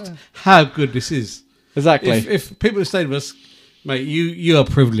daft how good this is. Exactly. If people have stayed with us, mate, you are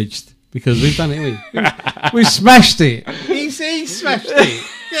privileged because we've done it. We smashed it. He smashed it.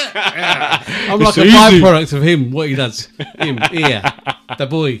 Yeah. I'm like a byproduct of him. What he does, him, the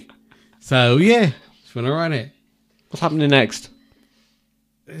boy. So yeah, just want to run it. What's happening next?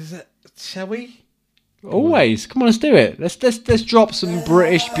 Shall we? Always. Come on, let's do it. Let's drop some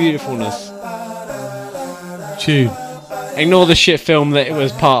British beautifulnfilm. Tune. Ignore the shit film that it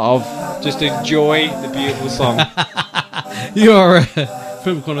was part of. Just enjoy the beautiful song. You are a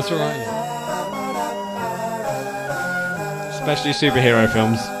film connoisseur, aren't you? Especially superhero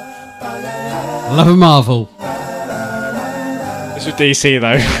films. Love and Marvel. It's with DC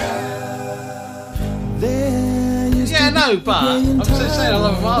though. Yeah, no, but I'm just saying I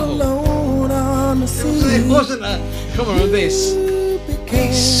love Marvel. It wasn't a come on with this.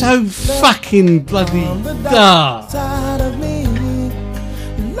 It's so fucking bloody dark.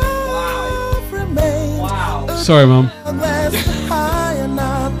 Wow. Sorry, Mum.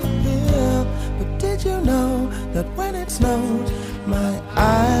 But did you know that when it snows, my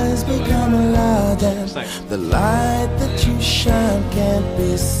eyes become large and the light that you shine can't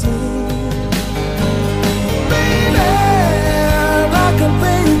be seen?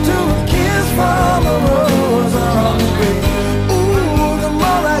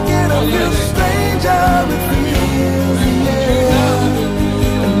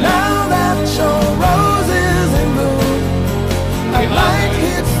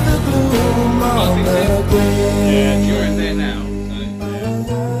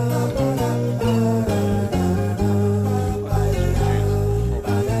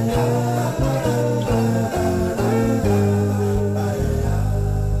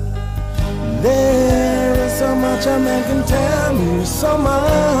 man can tell me so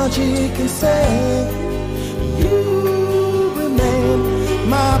much he can say. You remain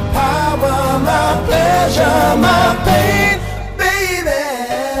my power, my pleasure, my pain, baby.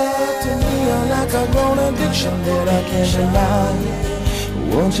 To me you're like a grown addiction that I can't deny.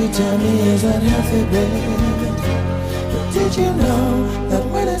 Won't you tell me is that healthy, baby? But did you know that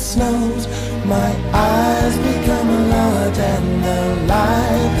when it snows, my eyes become a lot and the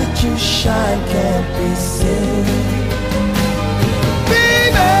light that you shine can't be seen?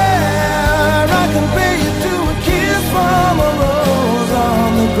 Baby, I can pay you to a kiss from a rose on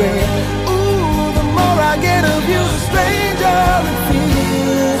the grave. Ooh, the more I get of you, the stranger it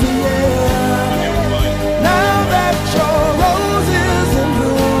feels, yeah. Now that your rose is in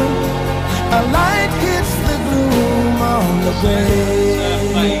bloom, a light hits the gloom on the grave.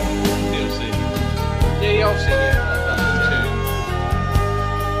 Yeah, I'll sing it.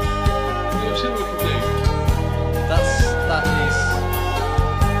 You'll see what we can do. That is.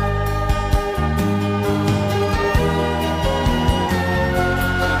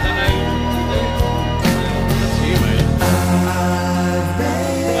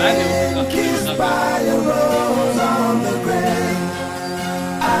 Kissed by a rose on the grave.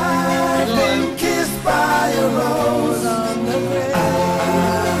 I've been kissed by a rose on the grave.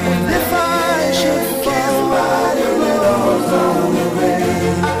 And if I should kiss by a rose on the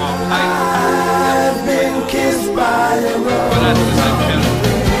grave, I've been kissed by a rose on the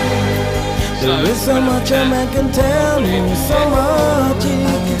grave. There is so much a man can tell me, so much he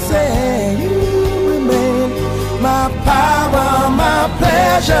can say. You remain my power, my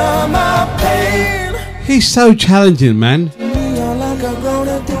pleasure, my pain. He's so challenging, man. You're like a grown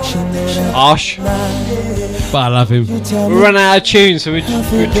addiction. Harsh. But I love him. We run out of tunes, so we're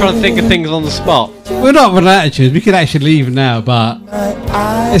trying to think of things on the spot. We're not running out of tunes. We could actually leave now, but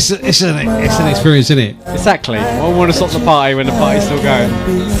it's an experience, isn't it? Exactly. I want to stop the party when the party's still going.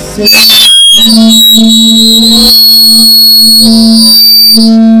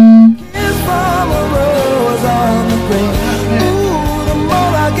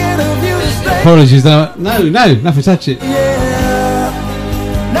 Apologies, no, nothing, touch it.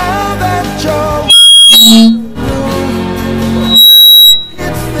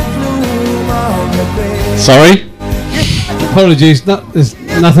 Sorry? Apologies, there's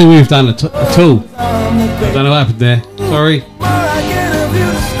nothing we've done at all. I don't know what happened there. Sorry.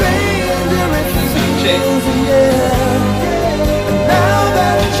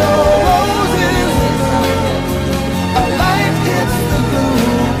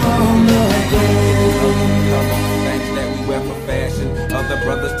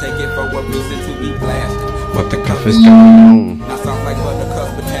 What the cuff is going on? I sound like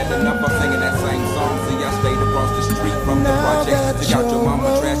Buttercup, but had enough of singing that same song. See, I stayed across the street from the projects. Took out your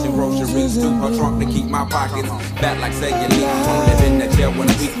mama trash and groceries to her trunk to keep my pockets fat like cellulite. Won't live in the jail 1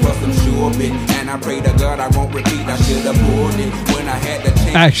 week for some sure bit. And I pray to God I won't repeat. I should have pulled it when I had the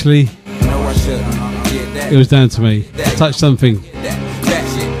chance. Actually, no, I shouldn't. It was down to me. I touched something.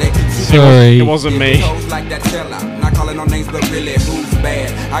 Sorry. It wasn't me. Not calling on names, but really who's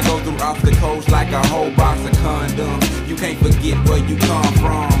bad? I go through obstacles like a whole box of condoms. You can't forget where you come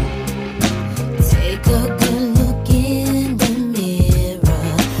from. Take a good look in the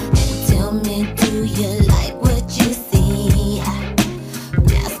mirror and tell me, do you like what you see?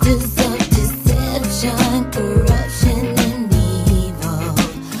 Masters of deception, corruption, and evil.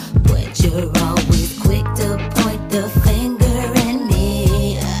 But you're always quick to point the finger at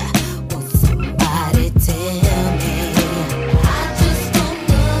me. Won't somebody tell me? I just don't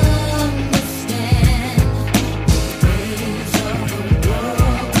understand the ways of the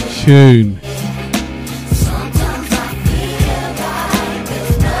world. Tune.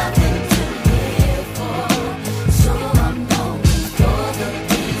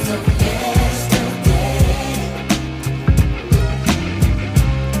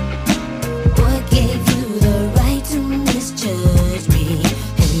 What gave you the right to misjudge me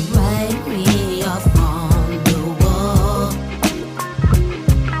and write me off on the wall?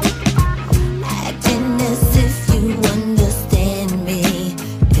 Acting as if you understand me.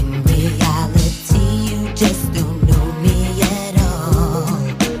 In reality,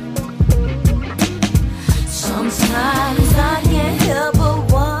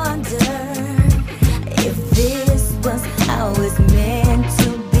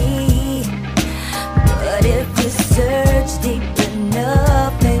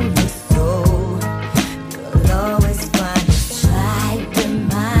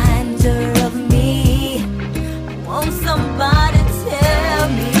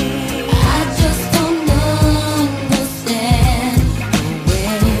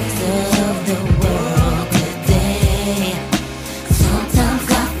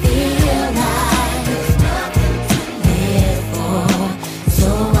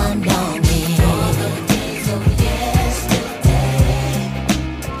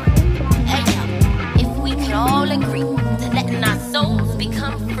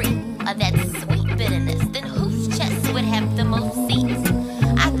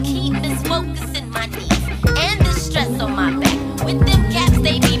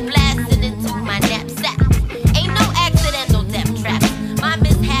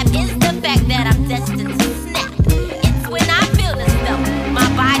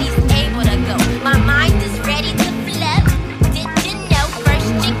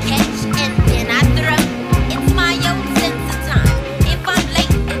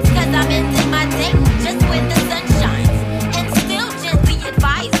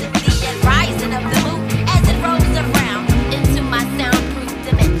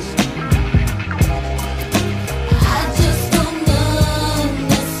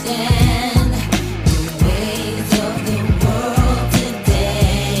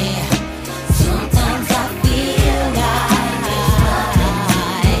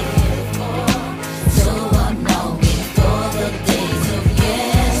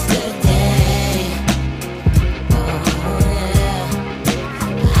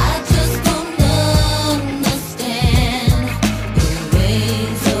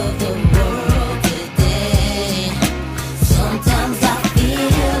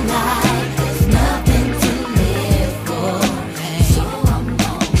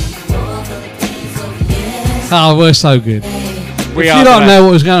 Oh, we're so good. We If are you don't today. know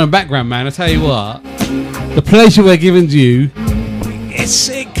what was going on in the background, man, I tell you what, the pleasure we're giving to you,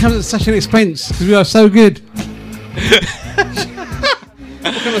 it comes at such an expense because we are so good.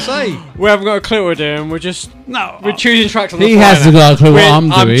 What can I say? We haven't got a clue what we're doing. We're choosing tracks on the He fly. hasn't now. got a clue what We're- I'm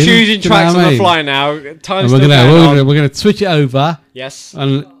doing. choosing Do you know tracks what I on the mean? fly now. Time's And still going on. we're gonna switch it over. Yes.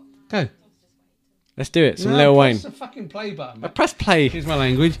 And go. Let's do it. Some No, Lil Wayne. press the fucking play button. Press play. Here's my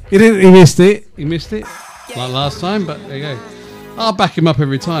language. He missed it. He missed it. Like last time, but there you go. I'll back him up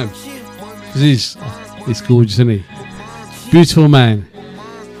every time. Because he's gorgeous, isn't he? Beautiful man.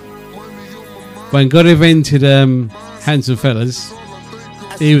 When God invented Handsome Fellas,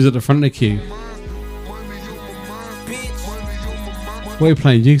 he was at the front of the queue. What are you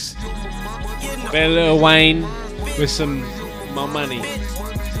playing, Jigs? Bit of Lil Wayne with some more money.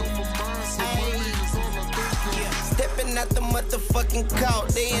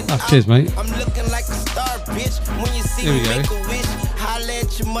 Oh, cheers, mate. I'm looking like a star, bitch. When you see Here we me go. make a wish, holla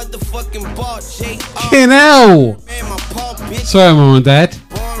at your motherfucking ball, Fucking hell! Sorry, Mum and Dad.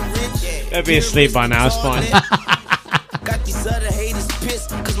 They'll be asleep by now. It's fine.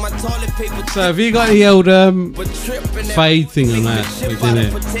 So, have you got the old fade thing on that? We did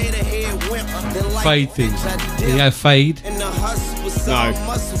it. Fade thing. You go fade? No.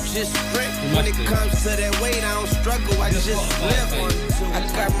 When it comes to that weight, I don't struggle, I just live. I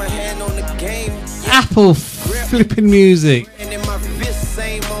got my hand on the game. Apple flipping music. And in my fist,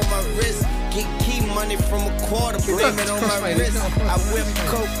 same on my wrist. Get key money from a quarter, blame it on my wrist. I whip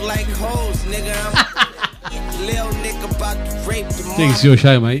coke like hoes, nigga. I'm Lil nigga about to rape the Jigs, it's your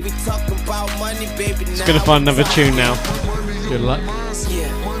show, mate. We talking about money, baby. Just gonna find another tune now. Good luck.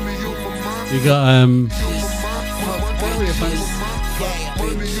 You got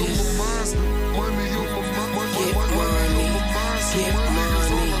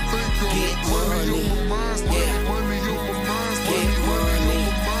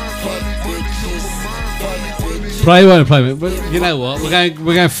Play won't play it, but you know what? We're going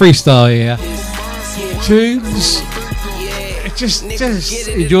freestyle here. Tunes, just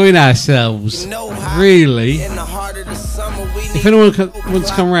enjoying ourselves. Really. If anyone wants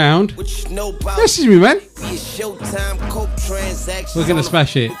to come round, message me, man. We're gonna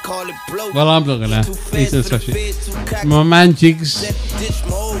smash it. Well, I'm not gonna. He's gonna smash it. My man Jigs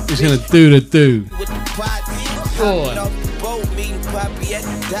is gonna do the do. Go on.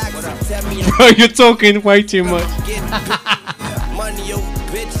 Bro, you're talking way too much. Money over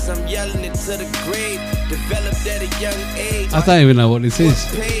bitches, I'm yelling it to the grave. Developed at a young age. I don't even know what this is.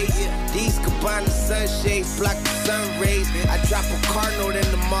 These combine the sunshades, block the sun rays. I drop a car note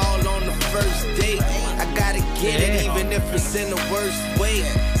in the mall on the first date. I gotta get it even if it's in the worst way.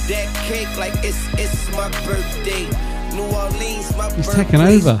 That cake like it's my birthday. New Orleans, my He's taking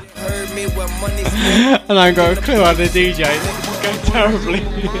over. Heard me when money's And I ain't got a clue how to DJ. This is going terribly.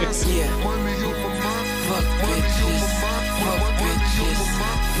 Fuck bitches, fuck bitches,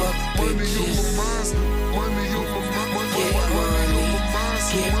 fuck bitches. Get money,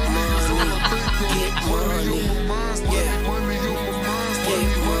 get money, get money, yeah. Get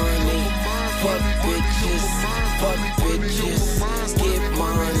money, fuck bitches, get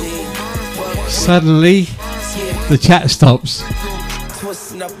money, fuck Suddenly, the chat stops.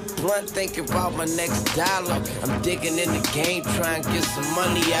 Twisting up a blunt, thinking about my next dollar. I'm digging in the game, trying to get some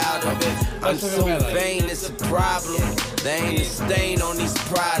money out of it. I'm so vain, it's a problem. There ain't a stain on these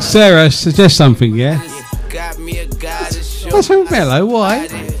products. Sarah, suggest something, yeah? Got me a guy to show. What's wrong with Mello? Why?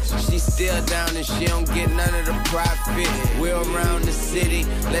 She's still down and she don't get none of the profit. We're around the city,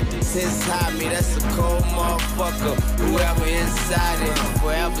 let the tents hide me. That's a cold motherfucker. Whoever inside it,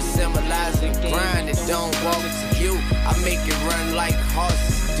 forever symbolizing grind. It don't walk to you. I make it run like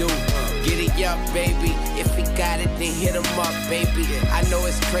horses do. Get it up, baby. If he got it, then hit him up, baby. I know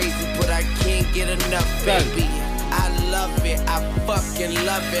it's crazy, but I can't get enough, baby. I love it, I fucking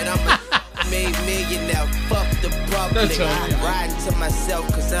love it. I'm a made millionaire, fuck the public. I'm riding to myself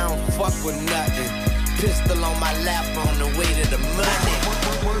cause I don't fuck with nothing. Pistol on my lap on the way to the money.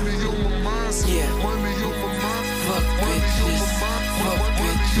 Yeah. Fuck bitches, fuck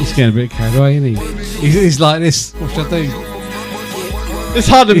bitches. He's getting a bit carried away, isn't he? He's like this. What should I do? It's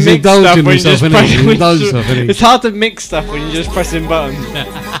hard to He's mix stuff indulging when you himself, just isn't press. he? He's indulging himself, isn't he? It's hard to mix stuff when you're just pressing buttons.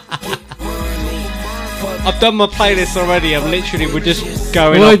 I've done my playlist already. I'm literally we're just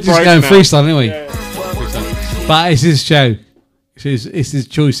going. We're off just broke going now. freestyle, aren't we? Freestyle. But it's his show. It's his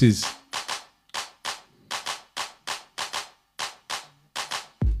choices.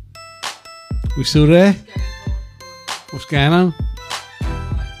 We still there? What's going on?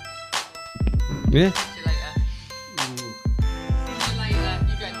 Yeah?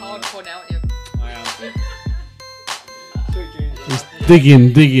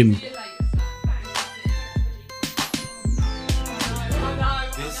 digging.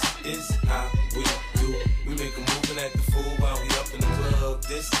 This is how we do. We make a move and act the fool while we up in the club.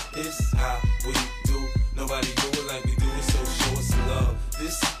 This is how we do. Nobody do it like we do it, so show us some love.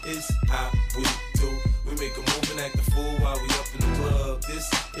 This is how we do. We make a move and act the fool while we up in the club. This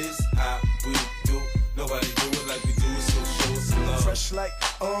is how we do. Nobody do it like we do it, so show us some love. Fresh like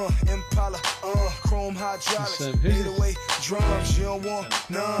Impala, chrome hydraulics, 808 drums. You don't want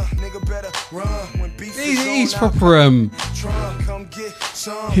none, nigga better run when beef is on. He's proper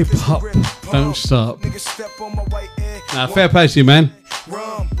hip hop. Don't stop. Nah, fair play to you, man.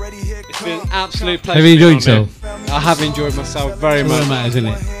 It's been an absolute pleasure. Have you enjoyed being on yourself? here. I have enjoyed myself very That's all much. that matters, isn't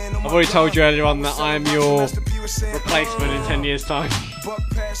it? I've already told you earlier on that I am your replacement in 10 years' time. What,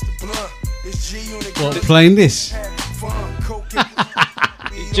 playing this?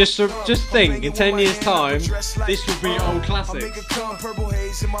 Just think, in 10 years' time, this will be old classics.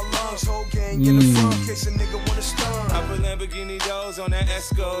 I put Lamborghini doors on that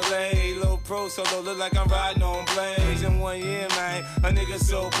Escalade. Low pro solo, look like I'm riding on blades. In 1 year, man, a nigga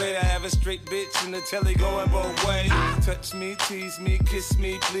so played. I have a straight bitch in the telly going both ways. Touch me, tease me, kiss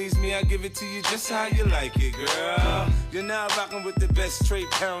me, please me. I give it to you just how you like it, girl. You're now rocking with the best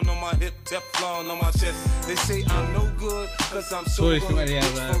straight pound on my hip, Teflon on my chest. They say I'm no good, cause I'm so good. Folks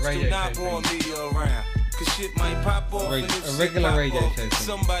do not want me around. Cause shit might pop off and if A regular shit radio pop show. off,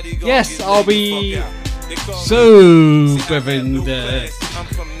 somebody go Yes, get I'll laid the be fuck out. They call me so Reverend I'm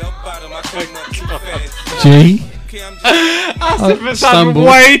from the bottom, I come up too fast. G. Asif has had Stumble.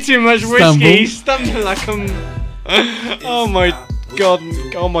 way too much whiskey. Stumble. Stumbling like I'm. Oh my god.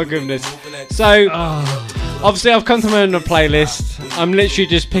 Oh my goodness. So, obviously, I've come to my own playlist. I'm literally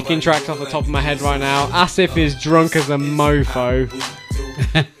just picking tracks off the top of my head right now. Asif is drunk as a mofo.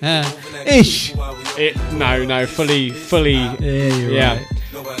 Ish. No, fully. Yeah, right.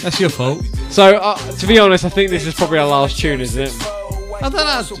 That's your fault. So, to be honest, I think this is probably our last tune, isn't it? I don't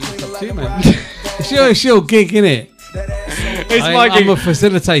know. It's up to you, man. It's your gig, innit? It's my gig. I'm a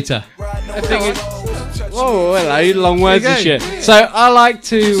facilitator. I think it's. Whoa, hello, long words and There you shit. So I like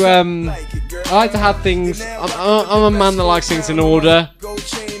to have things. I'm a man that likes things in order,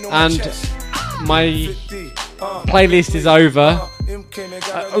 and my playlist is over.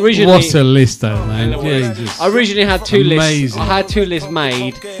 Originally, What a list, though, man. Jesus. I originally had two lists. Amazing. I had two lists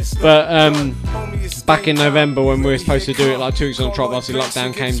made, but back in November when we were supposed to do it, like 2 weeks on the trot, obviously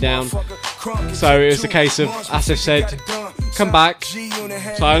lockdown came down. So it was a case of Asif said, "Come back."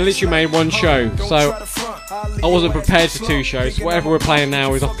 So I literally made one show. So I wasn't prepared for 2 shows. Whatever we're playing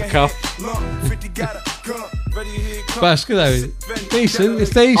now is off the cuff. But it's good, though. Decent.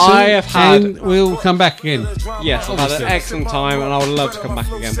 It's decent. I have had. And we'll come back again. Yes, I've had an excellent time, and I would love to come back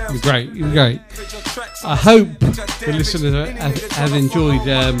again. You're great. You're great. I hope the listeners have enjoyed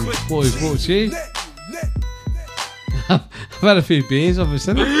what we've brought to you. I've had a few beers,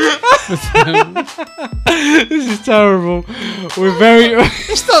 obviously. This is terrible. We're very.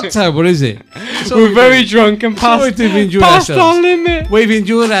 It's not terrible, is it? We're very drunk and past our limit. We've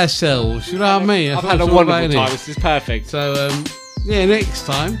enjoyed ourselves. You know what I mean? I've had a wonderful time. This is perfect. So, yeah, next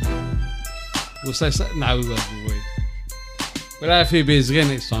time we'll say no. We won't. We'll have a few beers again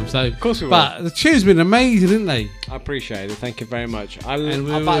next time. So, of course we will. But the tune's been amazing, didn't they? I appreciate it. Thank you very much. And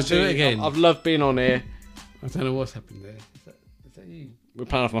we'll do it again. I've loved being on here. I don't know what's happened there. Is that you? We're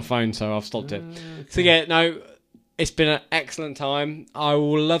playing off my phone, so I've stopped it. So yeah, no, it's been an excellent time. I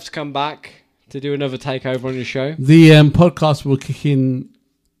will love to come back to do another takeover on your show. The podcast will kick in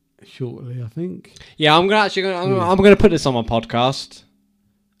shortly, I think. Yeah, I'm gonna put this on my podcast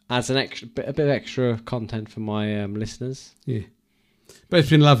as a bit of extra content for my listeners. Yeah, but it's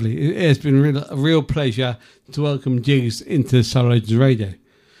been lovely. It's been a real pleasure to welcome Jigs into Soul Legends Radio.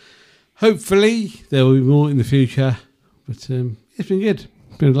 Hopefully there will be more in the future, but it's been good.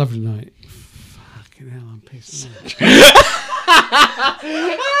 It's been a lovely night. Fucking hell, I'm pissed.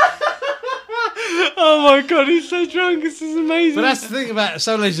 Oh my god, he's so drunk. This is amazing. But that's the thing about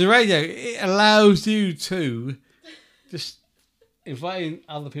Soul Legends Radio. It allows you to just invite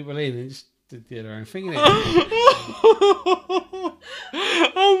other people in and just do their own thing.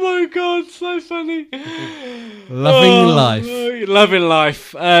 Oh my god, so funny. Loving life. Loving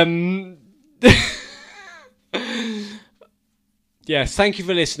life. Yes, thank you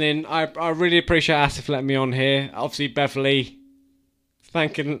for listening. I really appreciate Asif letting me on here. Obviously, Beverly,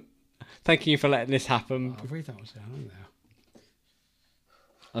 thanking you for letting this happen. I really don't know what's going on now.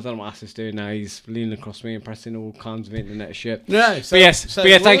 I don't know what Asif's doing now. He's leaning across me and pressing all kinds of internet shit. No, but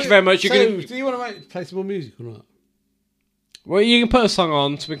thank you very much. Do you want to play some more music or not? Well, you can put a song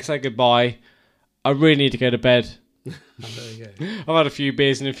on so we can say goodbye. I really need to go to bed. There you go. I've had a few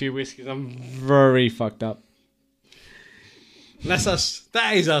beers and a few whiskeys. I'm very fucked up. That's us.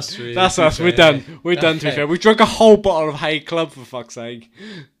 That is us. Really, That's to be us. We're fair. done. We're done. To be fair, we drank a whole bottle of Hay Club for fuck's sake.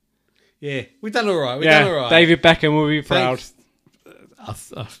 Yeah, we've done all right. We've done all right. David Beckham will be proud.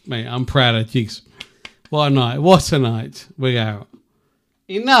 Mate, I'm proud of Jigs. What a night. What a night. We're out.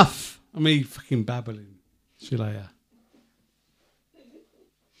 Enough. I mean, fucking babbling. See you later.